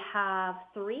 We have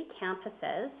 3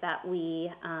 campuses that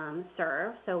we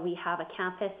serve. So we have a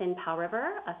campus in Powell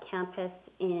River, a campus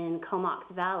in Comox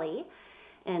Valley,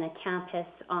 and a campus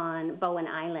on Bowen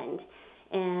Island.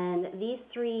 And these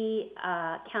 3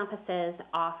 campuses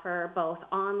offer both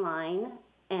online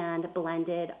and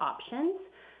blended options.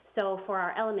 So for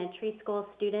our elementary school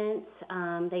students,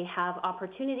 they have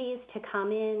opportunities to come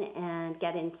in and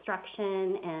get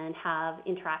instruction and have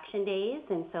interaction days,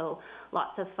 and so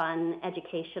lots of fun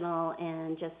educational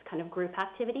and just kind of group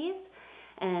activities.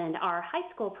 And our high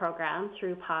school program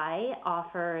through PI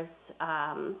offers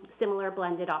similar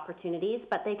blended opportunities,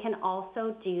 but they can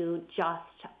also do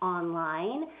just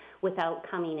online without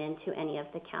coming into any of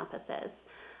the campuses.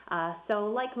 So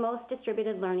like most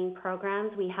distributed learning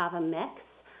programs, we have a mix.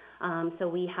 So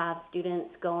we have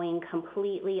students going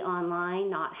completely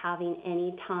online, not having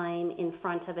any time in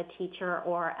front of a teacher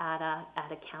or at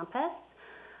a campus.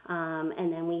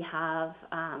 And then we have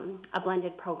a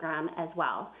blended program as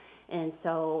well. And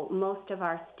so most of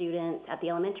our students at the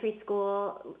elementary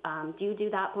school do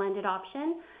that blended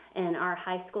option. And our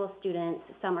high school students,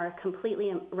 some are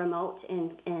completely remote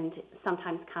and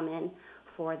sometimes come in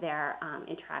for their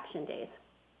interaction days.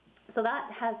 So that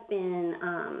has been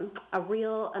a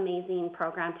real amazing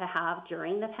program to have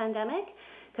during the pandemic,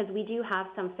 because we do have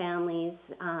some families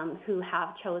who have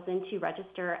chosen to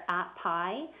register at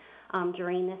PI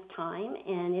during this time,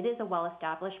 and it is a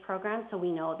well-established program, so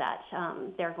we know that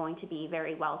they're going to be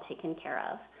very well taken care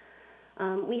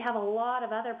of. We have a lot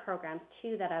of other programs,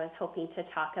 too, that I was hoping to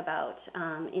talk about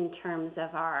in terms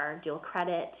of our dual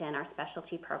credit and our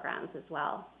specialty programs as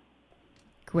well.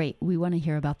 Great. We want to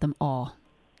hear about them all.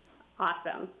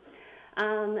 Awesome.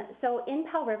 So in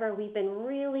Powell River, we've been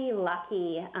really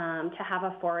lucky to have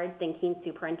a forward-thinking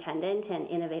superintendent and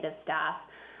innovative staff.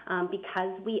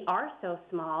 Because we are so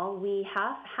small, we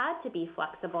have had to be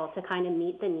flexible to kind of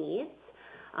meet the needs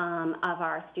of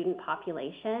our student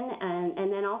population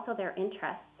and then also their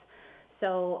interests.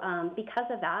 So because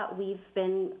of that, we've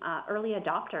been early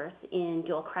adopters in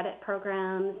dual credit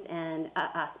programs and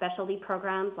specialty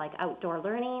programs like outdoor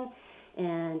learning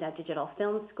and a digital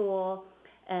film school,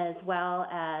 as well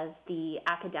as the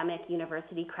academic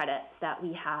university credits that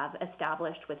we have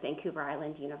established with Vancouver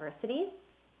Island University.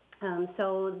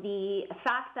 So the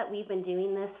fact that we've been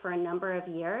doing this for a number of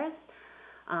years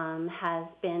has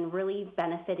been really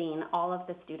benefiting all of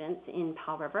the students in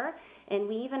Powell River, and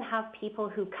we even have people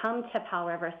who come to Powell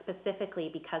River specifically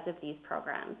because of these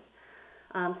programs.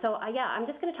 I'm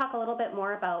just going to talk a little bit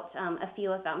more about a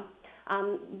few of them.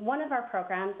 One of our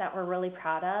programs that we're really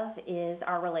proud of is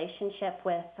our relationship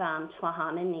with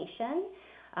Tlahaman Nation.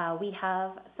 We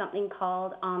have something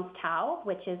called Tau,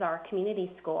 which is our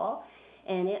community school,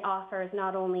 And it offers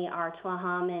not only our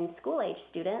Tla'amin school-age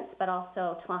students, but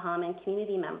also Tla'amin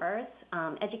community members,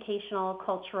 educational,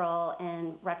 cultural,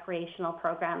 and recreational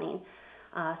programming.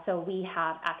 So we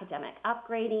have academic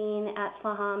upgrading at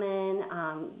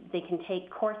Tla'amin. They can take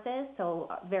courses, so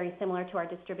very similar to our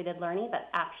distributed learning, but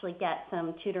actually get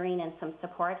some tutoring and some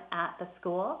support at the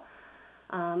school.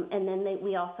 And then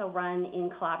we also run in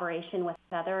collaboration with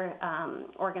other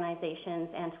organizations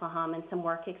and Tla'amin some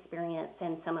work experience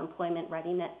and some employment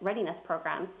readiness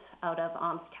programs out of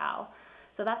OMSCOW.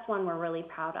 So that's one we're really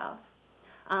proud of.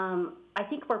 I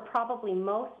think we're probably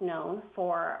most known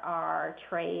for our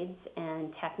trades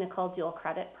and technical dual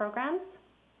credit programs.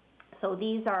 So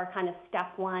these are kind of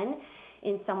step one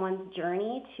in someone's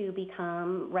journey to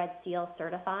become Red Seal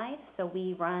certified. So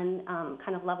we run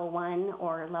kind of level 1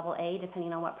 or level A,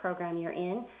 depending on what program you're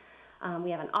in.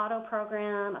 We have an auto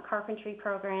program, a carpentry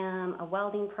program, a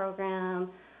welding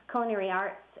program, culinary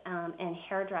arts, and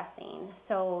hairdressing.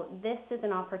 So this is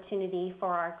an opportunity for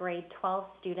our grade 12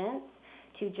 students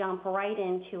to jump right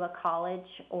into a college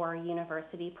or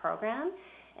university program.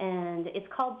 And it's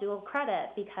called dual credit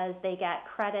because they get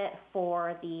credit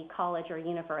for the college or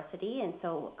university, and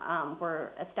so we're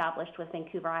established with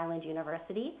Vancouver Island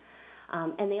University.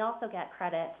 And they also get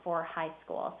credit for high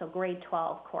school, so grade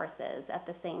 12 courses at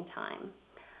the same time.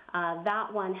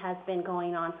 That one has been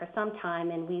going on for some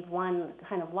time, and we've won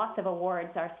kind of lots of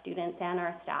awards, our students and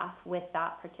our staff, with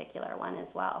that particular one as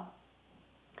well.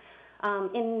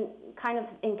 In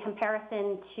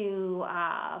comparison to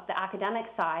the academic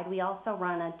side, we also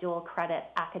run a dual credit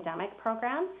academic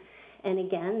program. And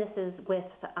again, this is with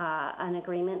an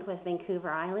agreement with Vancouver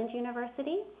Island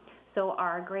University. So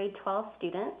our grade 12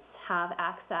 students have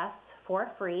access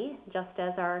for free, just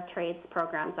as our trades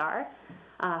programs are.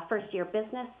 First year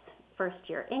business, first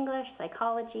year English,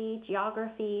 psychology,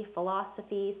 geography,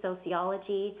 philosophy,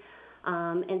 sociology,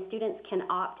 and students can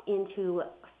opt into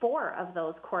 4 of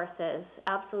those courses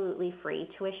absolutely free,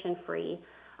 tuition free,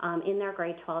 in their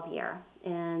grade 12 year.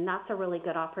 And that's a really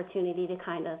good opportunity to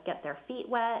kind of get their feet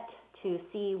wet, to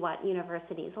see what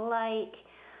university's like,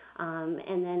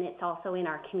 and then it's also in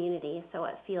our community, so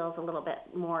it feels a little bit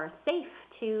more safe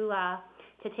to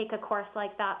take a course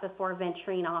like that before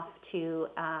venturing off to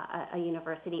a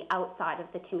university outside of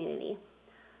the community.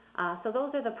 So those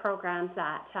are the programs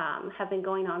that have been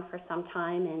going on for some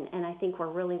time, and I think we're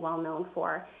really well known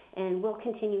for, and we'll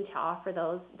continue to offer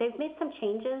those. They've made some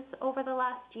changes over the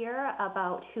last year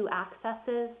about who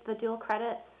accesses the dual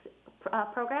credits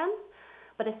programs,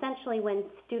 but essentially when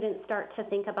students start to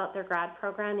think about their grad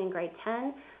program in grade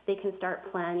 10, they can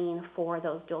start planning for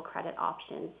those dual credit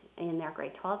options in their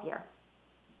grade 12 year.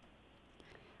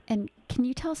 And can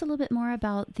you tell us a little bit more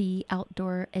about the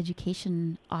outdoor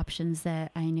education options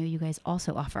that I know you guys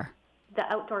also offer? The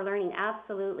outdoor learning,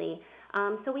 absolutely.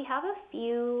 So we have a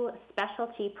few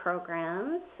specialty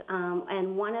programs,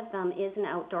 and one of them is an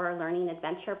outdoor learning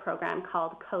adventure program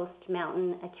called Coast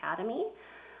Mountain Academy.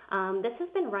 This has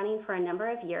been running for a number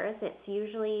of years. It's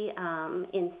usually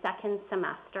in second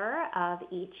semester of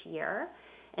each year.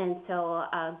 And so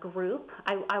a group,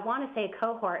 I want to say a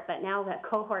cohort, but now that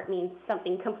cohort means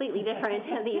something completely different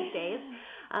these days.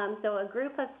 So a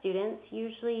group of students,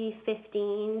 usually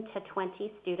 15 to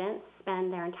 20 students,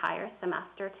 spend their entire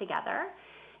semester together.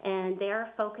 And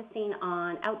they're focusing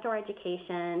on outdoor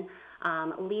education,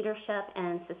 leadership,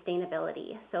 and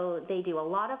sustainability. So they do a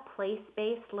lot of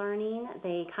place-based learning.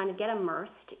 They kind of get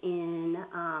immersed in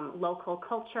local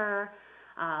culture,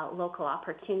 local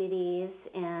opportunities,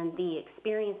 and the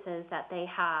experiences that they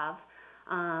have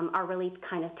are really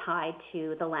kind of tied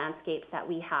to the landscapes that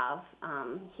we have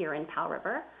here in Powell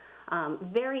River.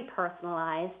 Very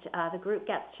personalized. The group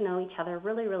gets to know each other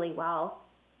really, really well,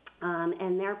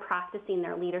 and they're practicing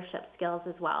their leadership skills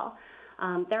as well.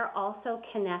 They're also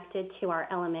connected to our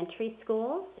elementary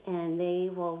schools, and they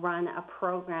will run a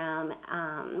program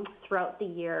throughout the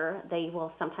year. They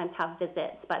will sometimes have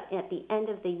visits, but at the end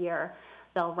of the year,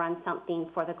 they'll run something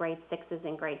for the grade 6s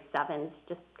and grade 7s,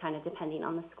 just kind of depending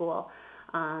on the school,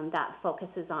 that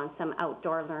focuses on some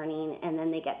outdoor learning, and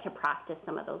then they get to practice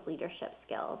some of those leadership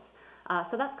skills.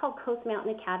 So that's called Coast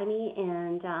Mountain Academy,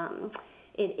 and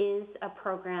it is a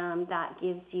program that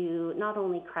gives you not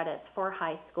only credits for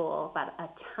high school, but a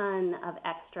ton of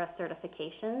extra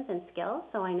certifications and skills.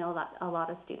 So I know that a lot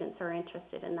of students are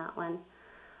interested in that one.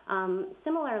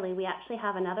 Similarly, we actually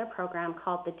have another program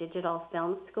called the Digital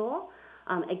Film School.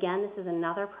 Again, this is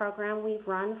another program we've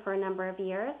run for a number of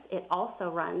years. It also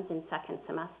runs in second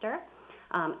semester.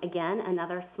 Again,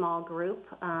 another small group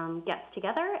gets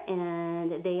together,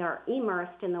 and they are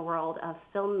immersed in the world of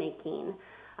filmmaking.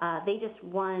 They just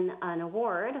won an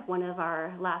award. One of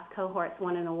our last cohorts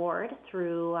won an award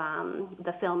through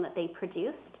the film that they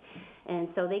produced. And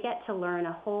so they get to learn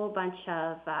a whole bunch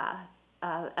of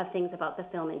things about the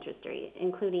film industry,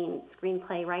 including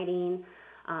screenplay writing,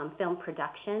 film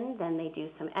production. Then they do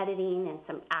some editing and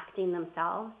some acting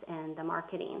themselves and the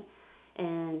marketing.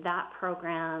 And that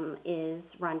program is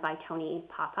run by Tony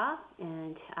Papa.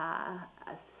 And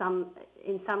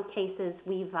in some cases,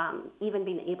 we've even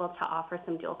been able to offer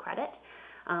some dual credit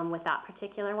with that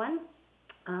particular one.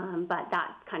 But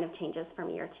that kind of changes from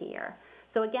year to year.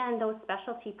 So again, those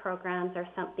specialty programs are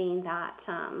something that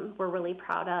we're really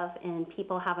proud of, and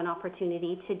people have an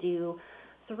opportunity to do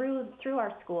through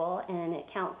our school, and it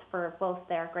counts for both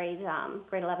their grade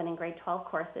 11 and grade 12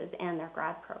 courses and their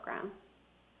grad program.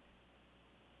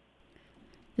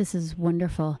 This is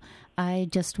wonderful. I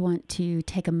just want to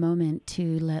take a moment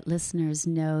to let listeners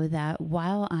know that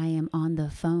while I am on the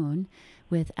phone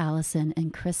with Allison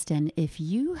and Kristen, if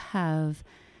you have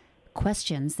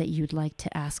questions that you'd like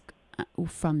to ask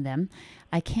from them,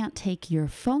 I can't take your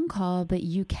phone call, but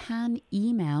you can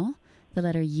email the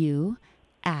letter U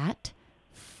at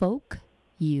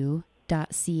folku.ca.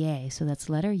 So that's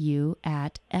letter U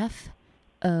at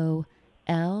FOLKU.ca.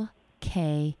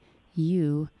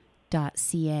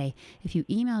 If you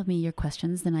email me your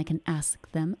questions, then I can ask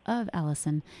them of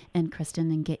Allison and Kristen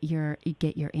and get your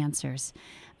answers.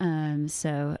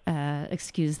 So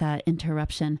excuse that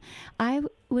interruption. I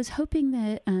was hoping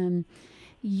that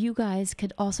you guys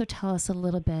could also tell us a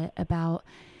little bit about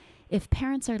if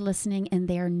parents are listening and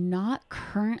they are not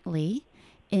currently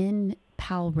in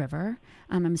Powell River.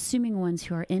 I'm assuming ones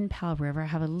who are in Powell River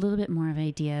have a little bit more of an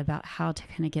idea about how to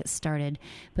kind of get started.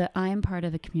 But I am part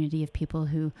of a community of people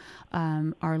who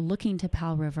are looking to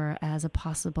Powell River as a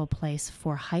possible place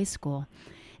for high school.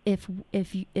 If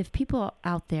people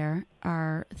out there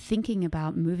are thinking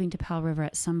about moving to Powell River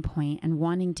at some point and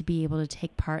wanting to be able to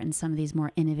take part in some of these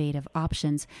more innovative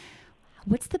options,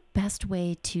 what's the best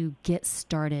way to get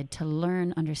started, to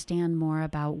learn, understand more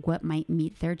about what might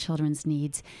meet their children's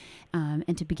needs,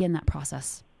 and to begin that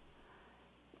process?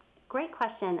 Great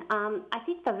question. I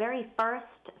think the very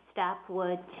first step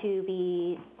would to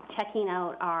be checking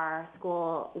out our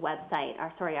school website,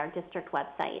 our district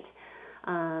website.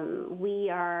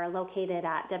 We are located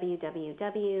at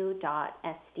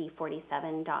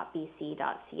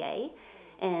www.sd47.bc.ca.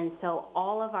 And so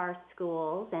all of our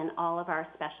schools and all of our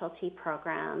specialty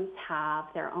programs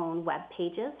have their own web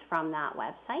pages from that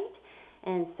website.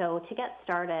 And so to get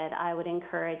started, I would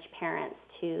encourage parents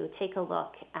to take a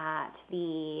look at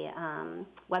the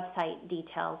website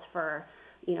details for,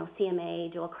 CMA,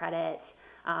 dual credit,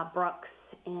 Brooks,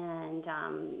 and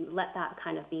let that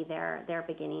kind of be their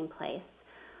beginning place.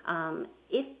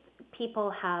 If people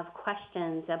have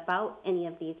questions about any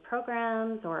of these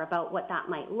programs or about what that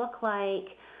might look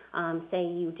like, say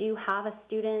you do have a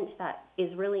student that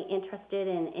is really interested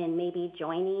in maybe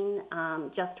joining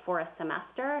just for a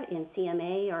semester in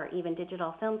CMA or even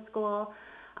digital film school,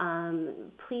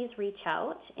 please reach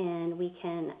out and we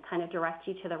can kind of direct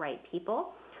you to the right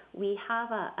people. We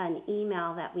have an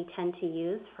email that we tend to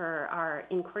use for our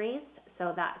inquiries,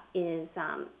 so that is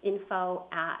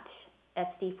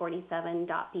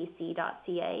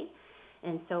info@sd47.bc.ca.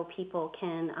 And so people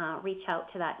can reach out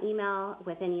to that email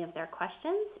with any of their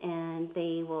questions, and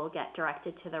they will get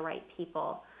directed to the right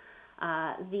people.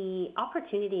 The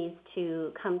opportunities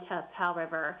to come to Powell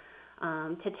River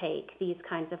to take these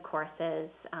kinds of courses,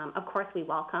 of course we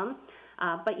welcome,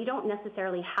 but you don't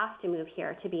necessarily have to move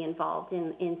here to be involved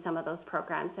in some of those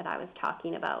programs that I was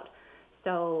talking about.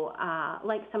 So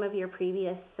like some of your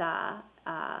previous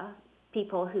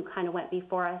people who kind of went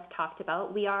before us talked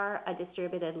about, we are a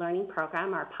distributed learning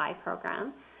program, our PI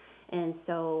program. And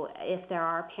so if there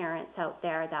are parents out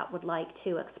there that would like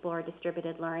to explore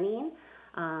distributed learning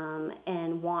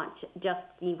and want just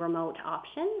the remote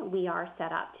option, we are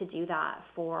set up to do that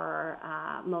for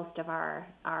most of our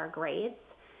grades,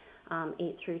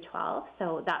 8 through 12.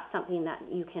 So that's something that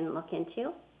you can look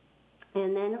into.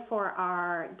 And then for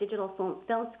our digital film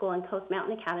school and Coast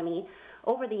Mountain Academy,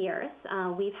 over the years,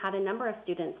 we've had a number of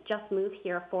students just move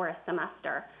here for a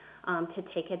semester to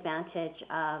take advantage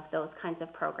of those kinds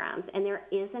of programs. And there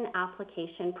is an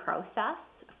application process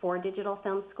for digital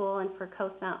film school and for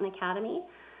Coast Mountain Academy.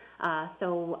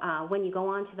 So when you go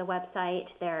onto the website,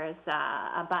 there's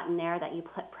a button there that you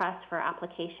press for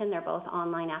application. They're both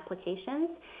online applications.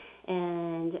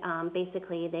 And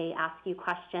basically they ask you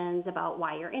questions about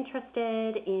why you're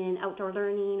interested in outdoor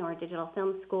learning or digital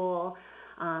film school,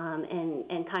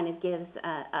 and kind of gives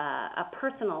a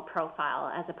personal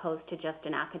profile as opposed to just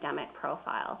an academic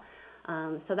profile.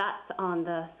 So that's on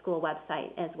the school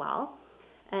website as well.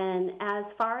 And as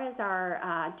far as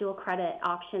our dual credit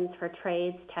options for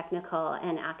trades, technical,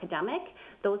 and academic,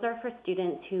 those are for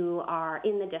students who are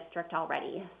in the district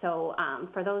already. So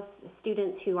for those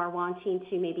students who are wanting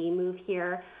to maybe move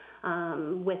here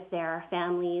with their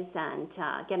families and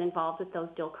get involved with those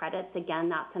dual credits, again,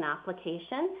 that's an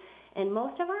application. And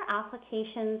most of our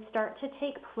applications start to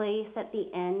take place at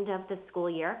the end of the school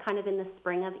year, kind of in the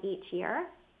spring of each year,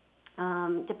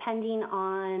 depending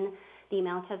on the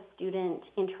amount of student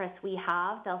interest we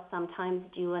have. They'll sometimes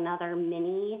do another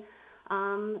mini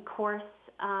course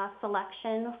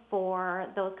selection for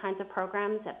those kinds of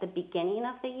programs at the beginning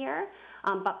of the year.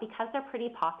 But because they're pretty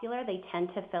popular, they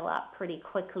tend to fill up pretty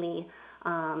quickly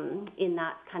in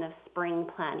that kind of spring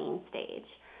planning stage.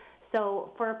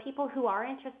 So for people who are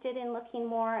interested in looking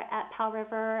more at Powell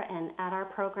River and at our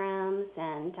programs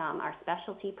and our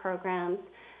specialty programs,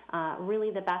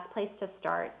 really the best place to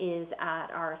start is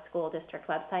at our school district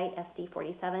website,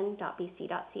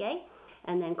 sd47.bc.ca,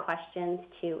 and then questions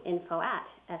to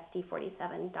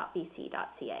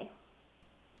info@sd47.bc.ca.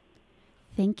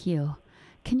 Thank you.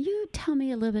 Can you tell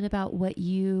me a little bit about what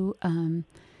you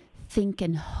think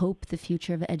and hope the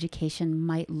future of education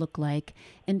might look like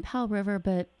in Powell River,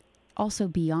 but also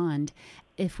beyond,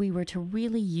 if we were to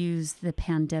really use the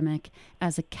pandemic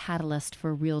as a catalyst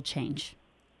for real change?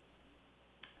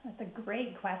 That's a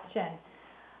great question.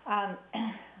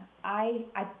 I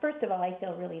first of all, I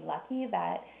feel really lucky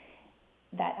that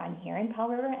I'm here in Powell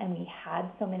River and we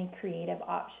had so many creative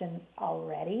options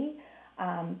already.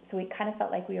 So we kind of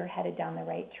felt like we were headed down the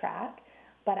right track.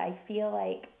 But I feel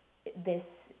like this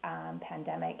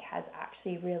pandemic has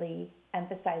actually really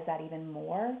emphasized that even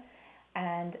more.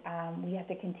 And we have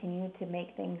to continue to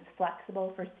make things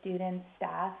flexible for students,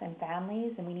 staff, and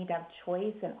families, and we need to have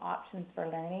choice and options for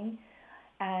learning.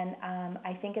 And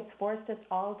I think it's forced us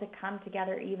all to come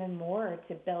together even more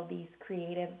to build these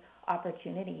creative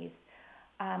opportunities.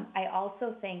 I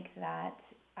also think that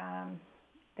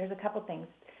there's a couple things.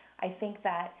 I think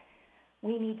that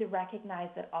we need to recognize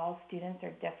that all students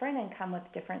are different and come with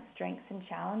different strengths and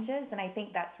challenges, and I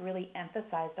think that's really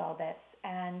emphasized all this.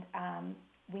 And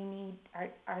we need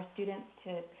our students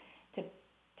to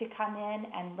come in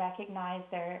and recognize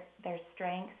their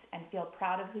strengths and feel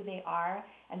proud of who they are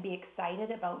and be excited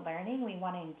about learning. We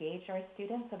want to engage our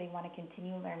students so they want to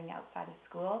continue learning outside of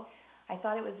school. I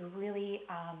thought it was really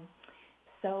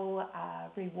so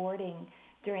rewarding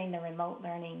during the remote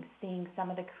learning, seeing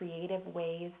some of the creative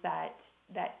ways that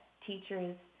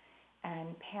teachers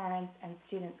and parents and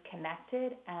students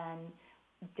connected and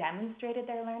demonstrated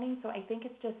their learning. So I think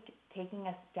it's just taking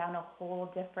us down a whole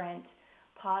different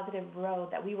positive road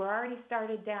that we were already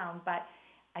started down, but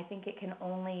I think it can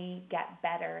only get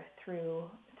better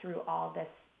through all this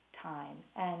time.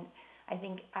 And I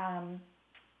think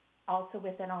also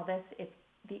within all this,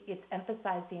 it's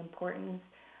emphasized the importance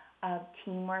of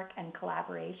teamwork and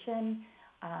collaboration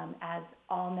as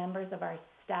all members of our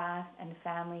staff and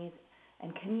families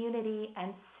and community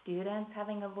and students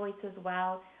having a voice as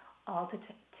well, all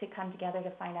to come together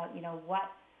to find out,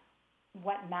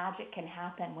 what magic can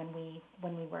happen when we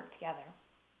work together.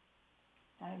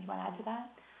 Do you want to add to that?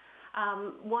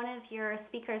 One of your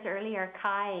speakers earlier,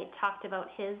 Kai, talked about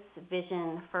his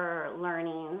vision for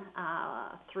learning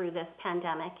through this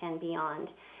pandemic and beyond.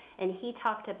 And he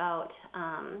talked about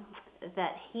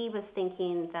that he was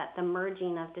thinking that the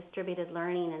merging of distributed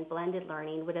learning and blended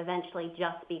learning would eventually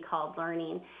just be called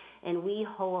learning. And we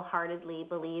wholeheartedly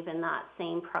believe in that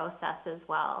same process as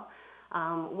well.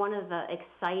 One of the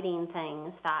exciting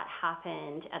things that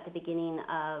happened at the beginning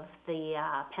of the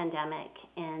pandemic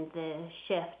and the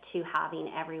shift to having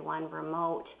everyone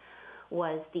remote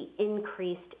was the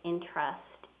increased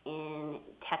interest in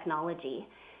technology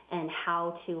and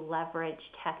how to leverage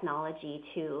technology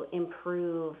to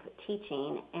improve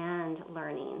teaching and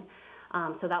learning.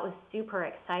 So that was super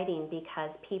exciting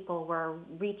because people were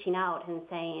reaching out and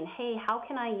saying, hey, how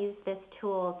can I use this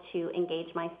tool to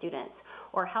engage my students?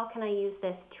 Or how can I use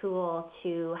this tool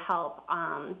to help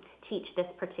teach this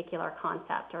particular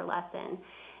concept or lesson?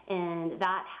 And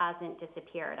that hasn't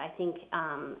disappeared. I think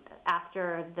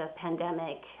after the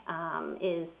pandemic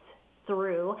is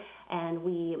through and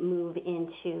we move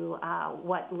into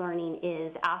what learning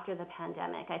is after the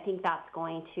pandemic, I think that's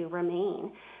going to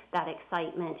remain, that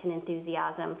excitement and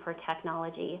enthusiasm for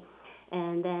technology.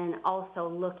 And then also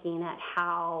looking at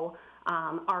how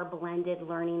our blended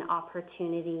learning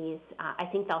opportunities, I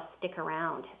think they'll stick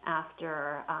around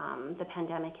after the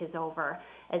pandemic is over,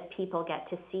 as people get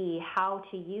to see how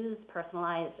to use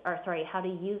how to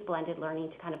use blended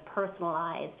learning to kind of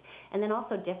personalize and then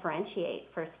also differentiate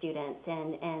for students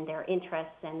and their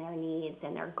interests and their needs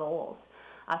and their goals.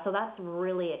 So that's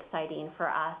really exciting for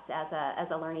us as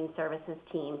a learning services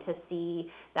team to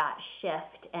see that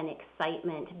shift and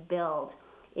excitement build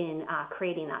in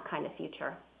creating that kind of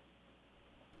future.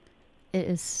 It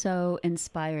is so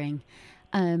inspiring.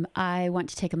 I want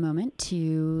to take a moment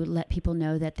to let people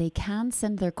know that they can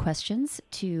send their questions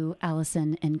to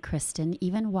Allison and Kristen,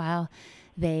 even while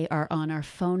they are on our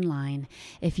phone line.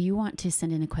 If you want to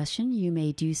send in a question, you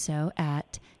may do so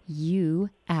at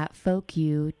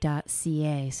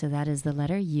u@folku.ca. So that is the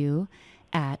letter U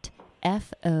at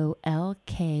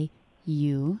FOLKU,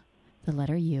 the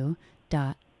letter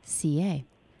U.ca.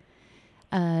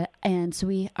 And so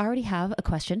we already have a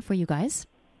question for you guys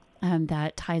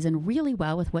that ties in really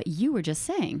well with what you were just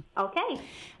saying. Okay.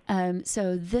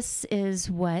 So this is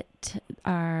what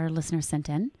our listener sent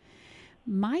in.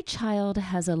 My child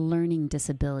has a learning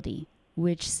disability,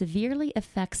 which severely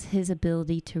affects his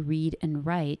ability to read and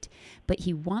write, but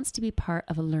he wants to be part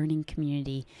of a learning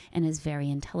community and is very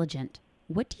intelligent.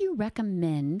 What do you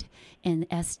recommend in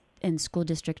School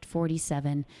District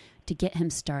 47 to get him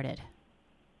started?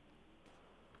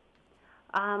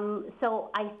 So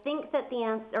I think that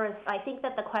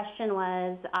the question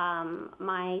was,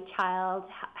 my child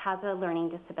has a learning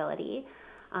disability,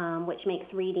 which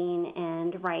makes reading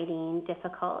and writing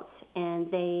difficult,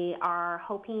 and they are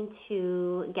hoping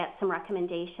to get some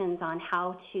recommendations on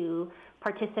how to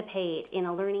participate in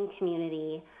a learning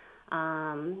community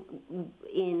in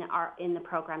the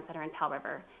programs that are in Pell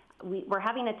River. We're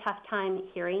having a tough time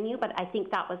hearing you, but I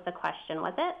think that was the question,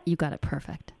 was it? You got it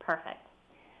perfect. Perfect.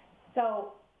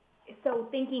 So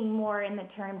thinking more in the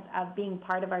terms of being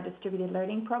part of our distributed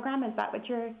learning program, is that what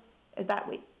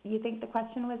you think the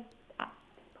question was?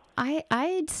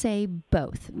 I'd say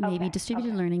both. Maybe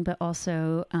distributed learning, but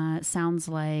also sounds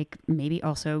like maybe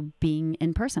also being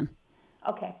in person.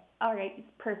 Okay. All right.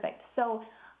 Perfect. So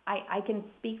I can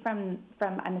speak from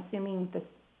I'm assuming this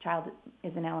child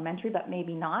is in elementary, but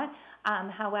maybe not.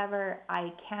 However,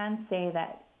 I can say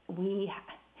that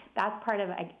that's part of,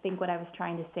 I think, what I was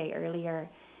trying to say earlier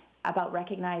about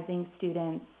recognizing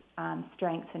students'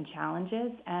 strengths and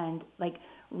challenges, and like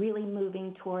really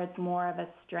moving towards more of a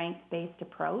strength-based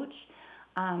approach.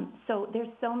 So there's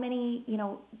so many,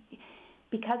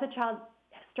 because a child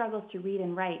struggles to read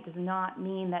and write does not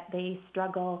mean that they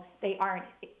aren't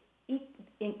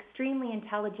extremely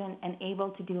intelligent and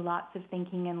able to do lots of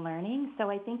thinking and learning. So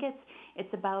I think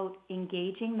it's about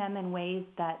engaging them in ways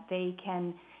that they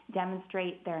can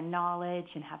demonstrate their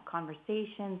knowledge and have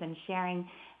conversations and sharing,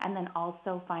 and then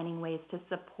also finding ways to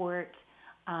support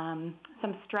some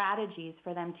strategies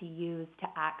for them to use to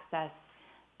access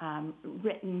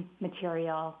written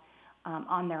material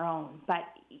on their own. But,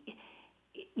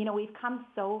 we've come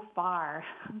so far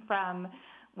from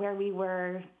where we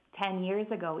were 10 years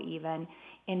ago even,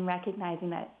 in recognizing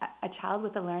that a child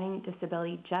with a learning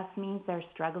disability just means they're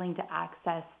struggling to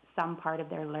access some part of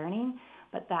their learning,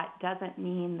 but that doesn't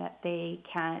mean that they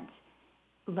can't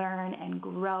learn and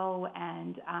grow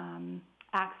and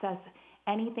access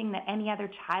anything that any other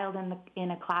child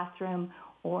in a classroom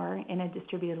or in a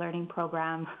distributed learning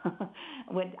program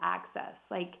would access.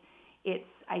 I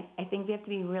think we have to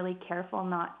be really careful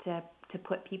not to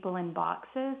put people in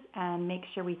boxes and make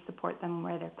sure we support them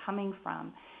where they're coming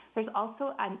from. There's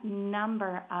also a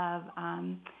number of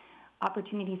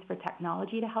opportunities for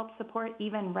technology to help support,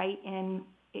 even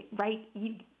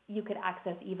you could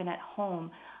access even at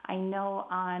home. I know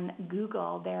on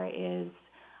Google there is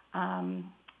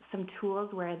some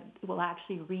tools where it will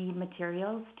actually read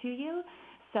materials to you.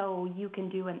 So you can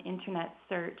do an internet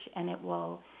search and it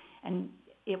will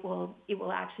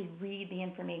actually read the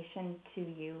information to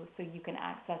you, so you can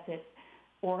access it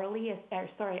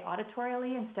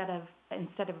auditorially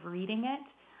instead of reading it.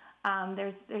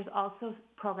 There's also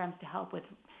programs to help with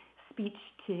speech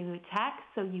to text,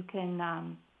 so you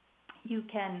can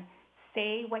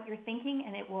say what you're thinking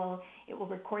and it will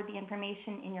record the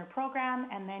information in your program,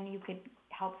 and then you could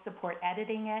help support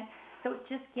editing it. So it's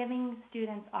just giving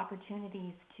students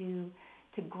opportunities to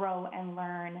grow and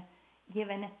learn,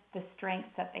 given the strengths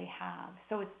that they have.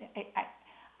 So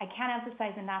I can't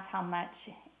emphasize enough how much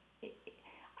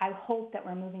I hope that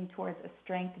we're moving towards a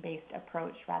strength-based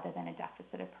approach rather than a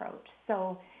deficit approach.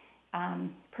 So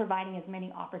providing as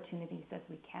many opportunities as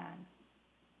we can.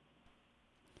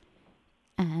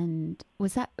 And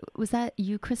was that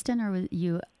you, Kristen, or was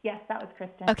you? Yes, that was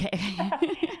Kristen. Okay.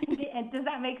 Does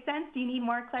that make sense? Do you need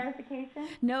more clarification?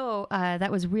 No,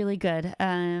 that was really good. It's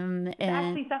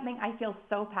actually something I feel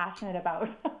so passionate about.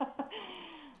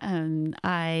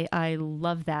 I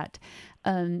love that.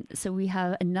 So we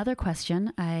have another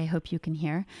question I hope you can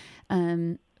hear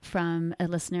from a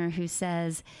listener who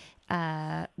says,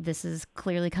 this is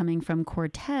clearly coming from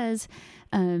Cortes.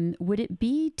 Would it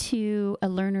be to a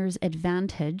learner's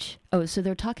advantage? Oh, so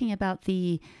they're talking about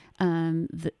the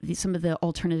some of the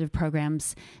alternative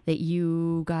programs that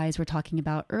you guys were talking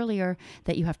about earlier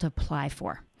that you have to apply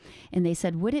for. And they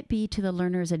said, would it be to the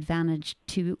learner's advantage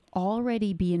to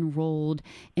already be enrolled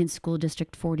in School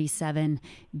District 47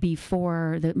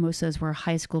 before most of those were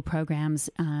high school programs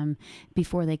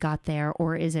before they got there?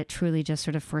 Or is it truly just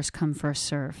sort of first come, first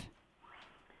serve?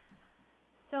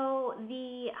 So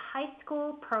the high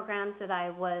school programs that I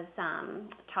was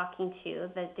talking to,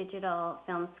 the Digital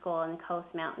Film School and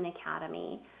Coast Mountain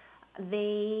Academy,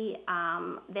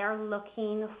 they're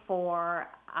looking for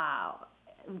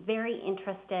very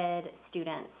interested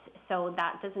students. So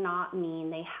that does not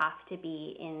mean they have to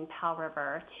be in Powell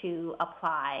River to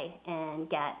apply and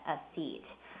get a seat.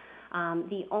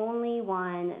 The only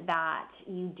one that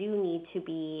you do need to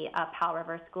be a Powell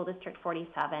River School District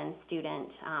 47 student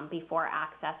before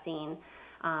accessing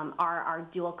are our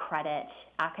dual credit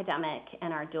academic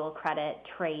and our dual credit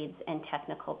trades and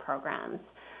technical programs.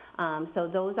 So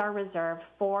those are reserved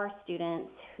for students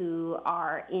who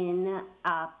are in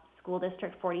a School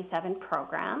District 47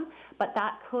 program, but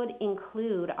that could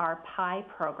include our PI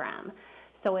program.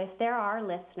 So if there are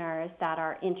listeners that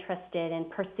are interested in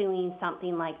pursuing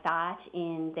something like that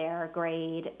in their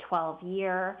grade 12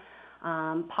 year,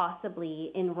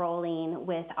 possibly enrolling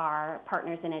with our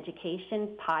Partners in Education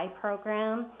PI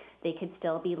program, they could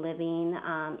still be living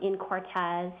in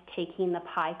Cortes, taking the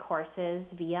PI courses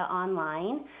via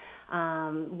online.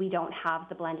 We don't have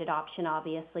the blended option,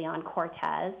 obviously, on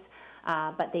Cortes.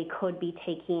 But they could be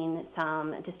taking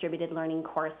some distributed learning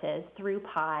courses through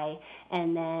PI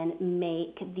and then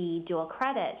make the dual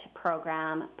credit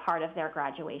program part of their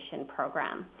graduation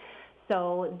program.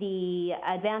 So the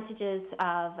advantages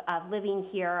of living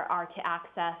here are to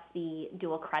access the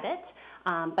dual credit.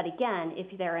 But again,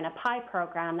 if they're in a PI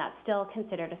program, that's still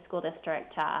considered a school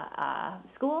district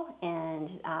school, and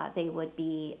they would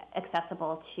be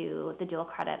accessible to the dual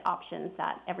credit options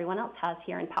that everyone else has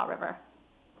here in Powell River.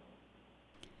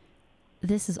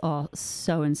 This is all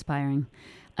so inspiring.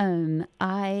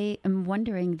 I am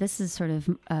wondering, this is sort of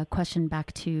a question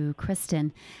back to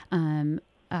Kristen. In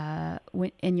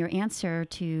your answer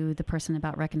to the person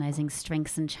about recognizing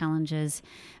strengths and challenges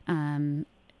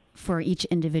for each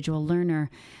individual learner,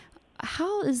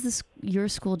 how is your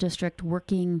school district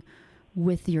working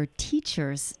with your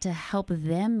teachers to help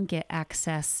them get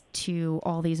access to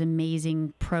all these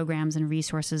amazing programs and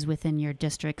resources within your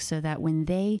district so that when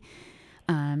they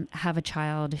have a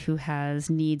child who has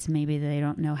needs maybe they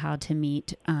don't know how to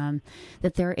meet,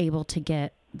 that they're able to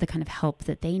get the kind of help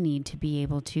that they need to be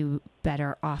able to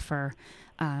better offer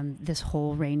this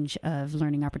whole range of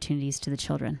learning opportunities to the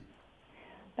children?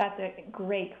 That's a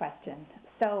great question.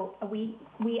 So we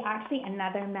actually,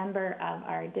 another member of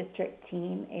our district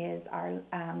team is our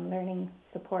learning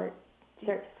support,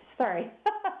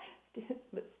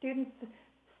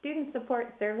 student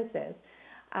support services.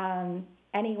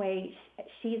 Anyway,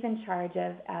 she's in charge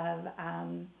of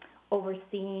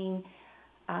overseeing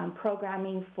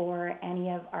programming for any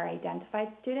of our identified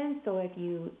students. So if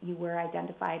you were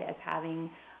identified as having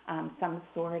some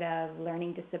sort of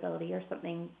learning disability or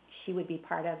something, she would be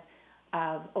part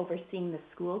of overseeing the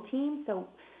school team. So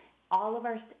all of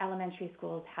our elementary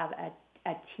schools have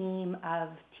a team of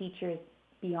teachers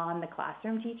beyond the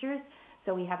classroom teachers.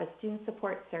 So we have a student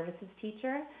support services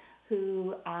teacher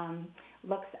who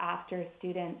looks after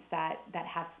students that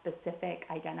have specific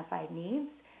identified needs.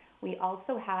 We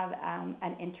also have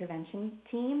an intervention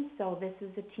team. So this is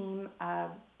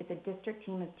it's a district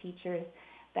team of teachers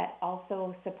that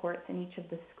also supports in each of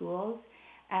the schools.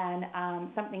 And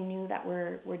something new that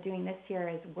we're doing this year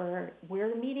is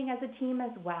we're meeting as a team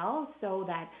as well, so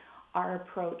that our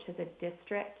approach as a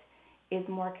district is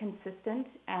more consistent.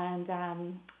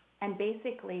 And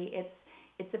basically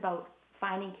it's about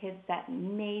finding kids that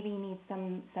maybe need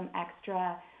some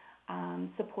extra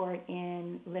support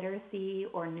in literacy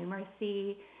or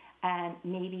numeracy, and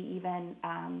maybe even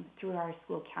through our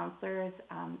school counselors,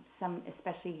 some,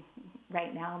 especially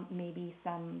right now, maybe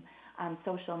some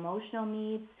social emotional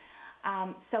needs.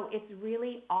 So it's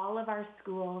really all of our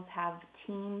schools have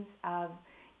teams of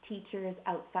teachers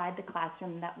outside the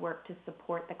classroom that work to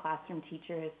support the classroom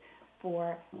teachers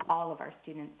for all of our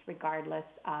students, regardless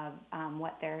of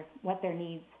what their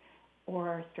needs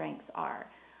or strengths are.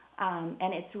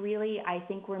 And it's really, I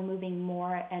think we're moving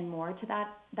more and more to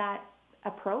that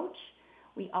approach.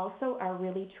 We also are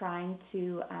really trying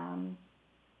to,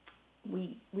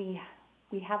 we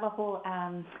have a whole,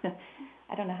 I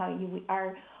don't know how you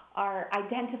are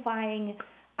identifying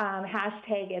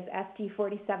hashtag as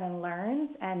SD47Learns,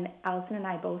 and Allison and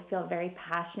I both feel very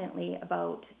passionately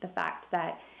about the fact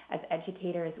that as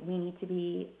educators, we need to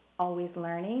be always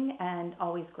learning and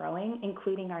always growing,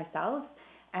 including ourselves.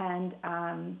 And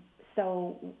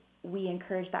so we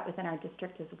encourage that within our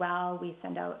district as well. We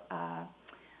send out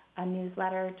a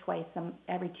newsletter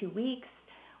every 2 weeks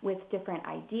with different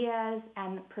ideas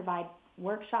and provide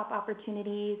workshop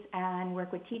opportunities and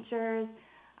work with teachers.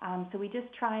 So we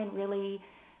just try and really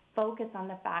focus on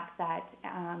the fact that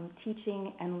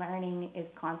teaching and learning is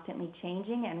constantly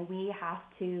changing, and we have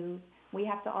to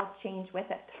all change with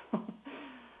it,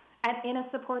 and in a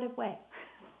supportive way.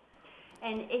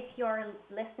 And if your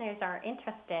listeners are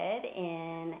interested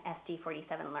in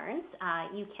SD47Learns,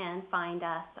 you can find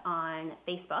us on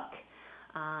Facebook.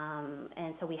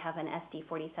 And so we have an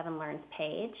SD47Learns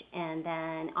page. And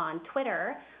then on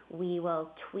Twitter, we will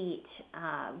tweet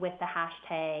with the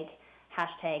hashtag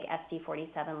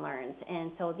SD47Learns.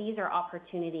 And so these are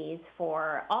opportunities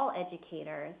for all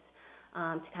educators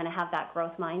to kind of have that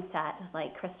growth mindset,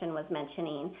 like Kristen was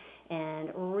mentioning,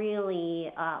 and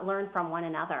really learn from one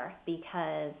another,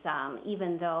 because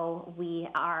even though we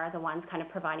are the ones kind of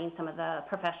providing some of the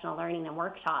professional learning and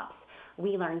workshops,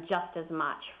 we learn just as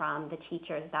much from the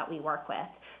teachers that we work with.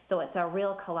 So it's a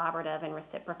real collaborative and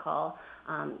reciprocal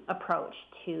approach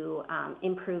to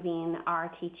improving our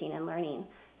teaching and learning.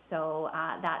 So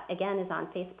that, again, is on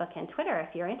Facebook and Twitter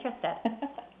if you're interested.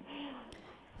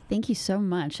 Thank you so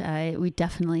much. We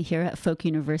definitely here at Folk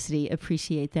University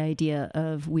appreciate the idea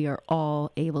of we are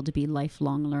all able to be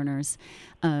lifelong learners.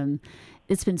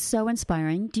 It's been so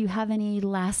inspiring. Do you have any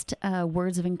last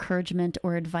words of encouragement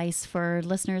or advice for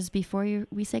listeners before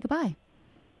we say goodbye?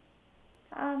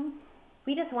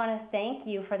 We just want to thank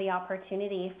you for the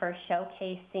opportunity for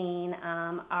showcasing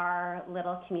our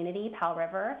little community, Powell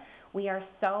River. We are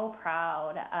so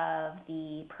proud of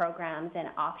the programs and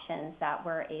options that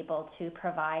we're able to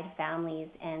provide families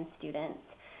and students.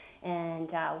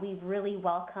 And we really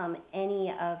welcome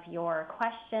any of your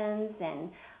questions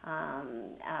and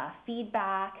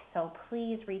feedback. So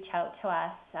please reach out to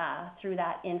us through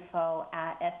that info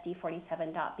at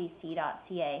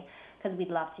sd47.bc.ca, because we'd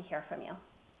love to hear from you.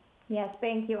 Yes,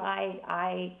 thank you.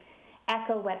 I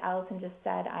echo what Allison just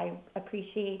said. I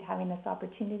appreciate having this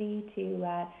opportunity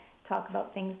to talk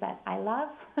about things that I love.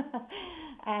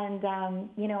 And,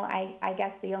 I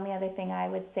guess the only other thing I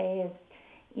would say is,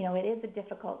 it is a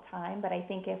difficult time, but I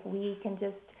think if we can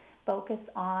just focus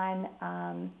on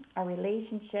our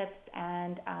relationships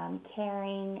and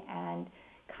caring and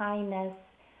kindness,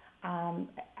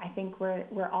 I think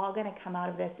we're all going to come out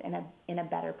of this in a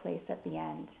better place at the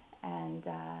end. And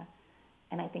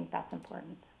I think that's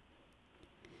important.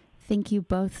 Thank you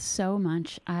both so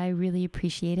much. I really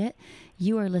appreciate it.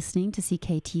 You are listening to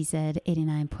CKTZ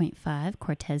 89.5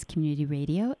 Cortes Community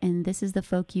Radio, and this is the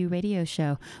Folk U Radio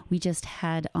Show. We just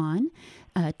had on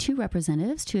two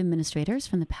administrators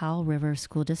from the Powell River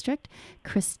School District,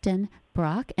 Kristen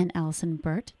Brock and Allison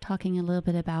Burt, talking a little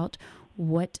bit about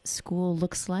what school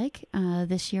looks like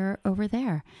this year over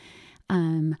there.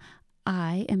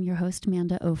 I am your host,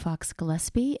 Manda Aufochs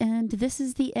Gillespie, and this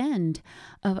is the end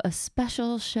of a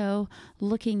special show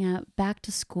looking at back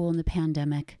to school in the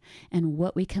pandemic and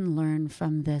what we can learn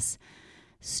from this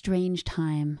strange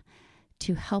time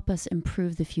to help us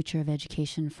improve the future of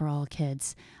education for all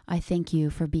kids. I thank you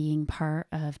for being part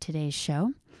of today's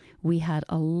show. We had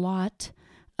a lot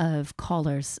of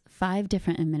callers, 5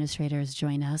 different administrators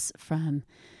join us from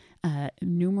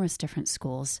numerous different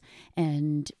schools,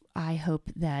 and I hope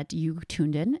that you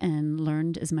tuned in and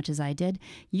learned as much as I did.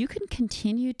 You can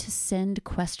continue to send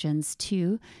questions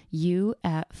to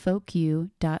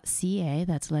u@folku.ca.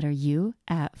 That's letter U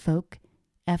at folk,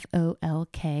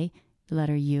 FOLK,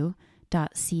 letter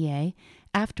U.ca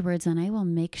afterwards, and I will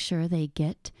make sure they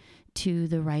get to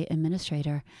the right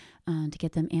administrator to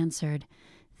get them answered.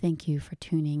 Thank you for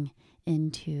tuning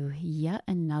into yet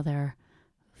another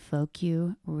Folk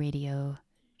U Radio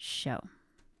show.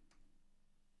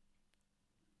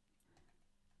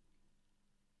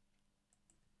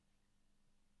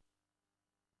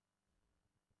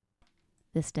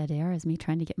 This dead air is me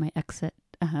trying to get my exit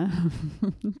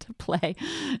to play,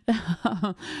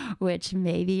 which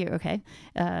maybe, okay,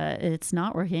 it's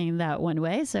not working that one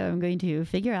way, so I'm going to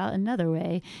figure out another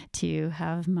way to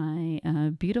have my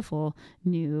beautiful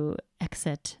new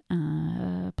exit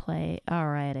play. All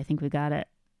right, I think we got it.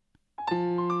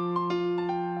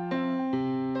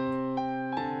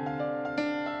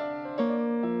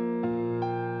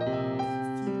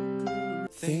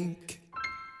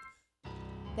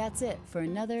 That's it for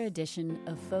another edition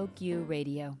of Folk U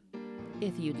Radio.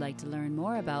 If you'd like to learn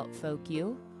more about Folk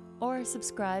U or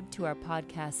subscribe to our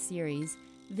podcast series,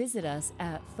 visit us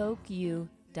at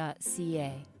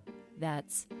folku.ca.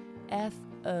 That's FOLKU.ca.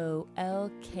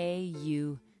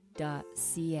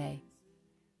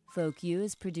 Folk U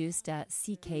is produced at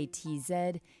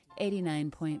CKTZ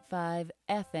 89.5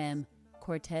 FM,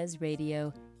 Cortes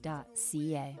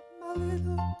Radio.ca. My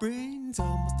little brain's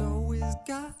almost always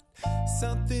got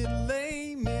something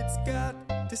lame it's got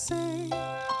to say.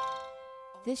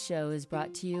 This show is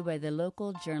brought to you by the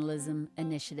Local Journalism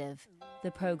Initiative,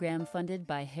 the program funded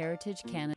by Heritage Canada.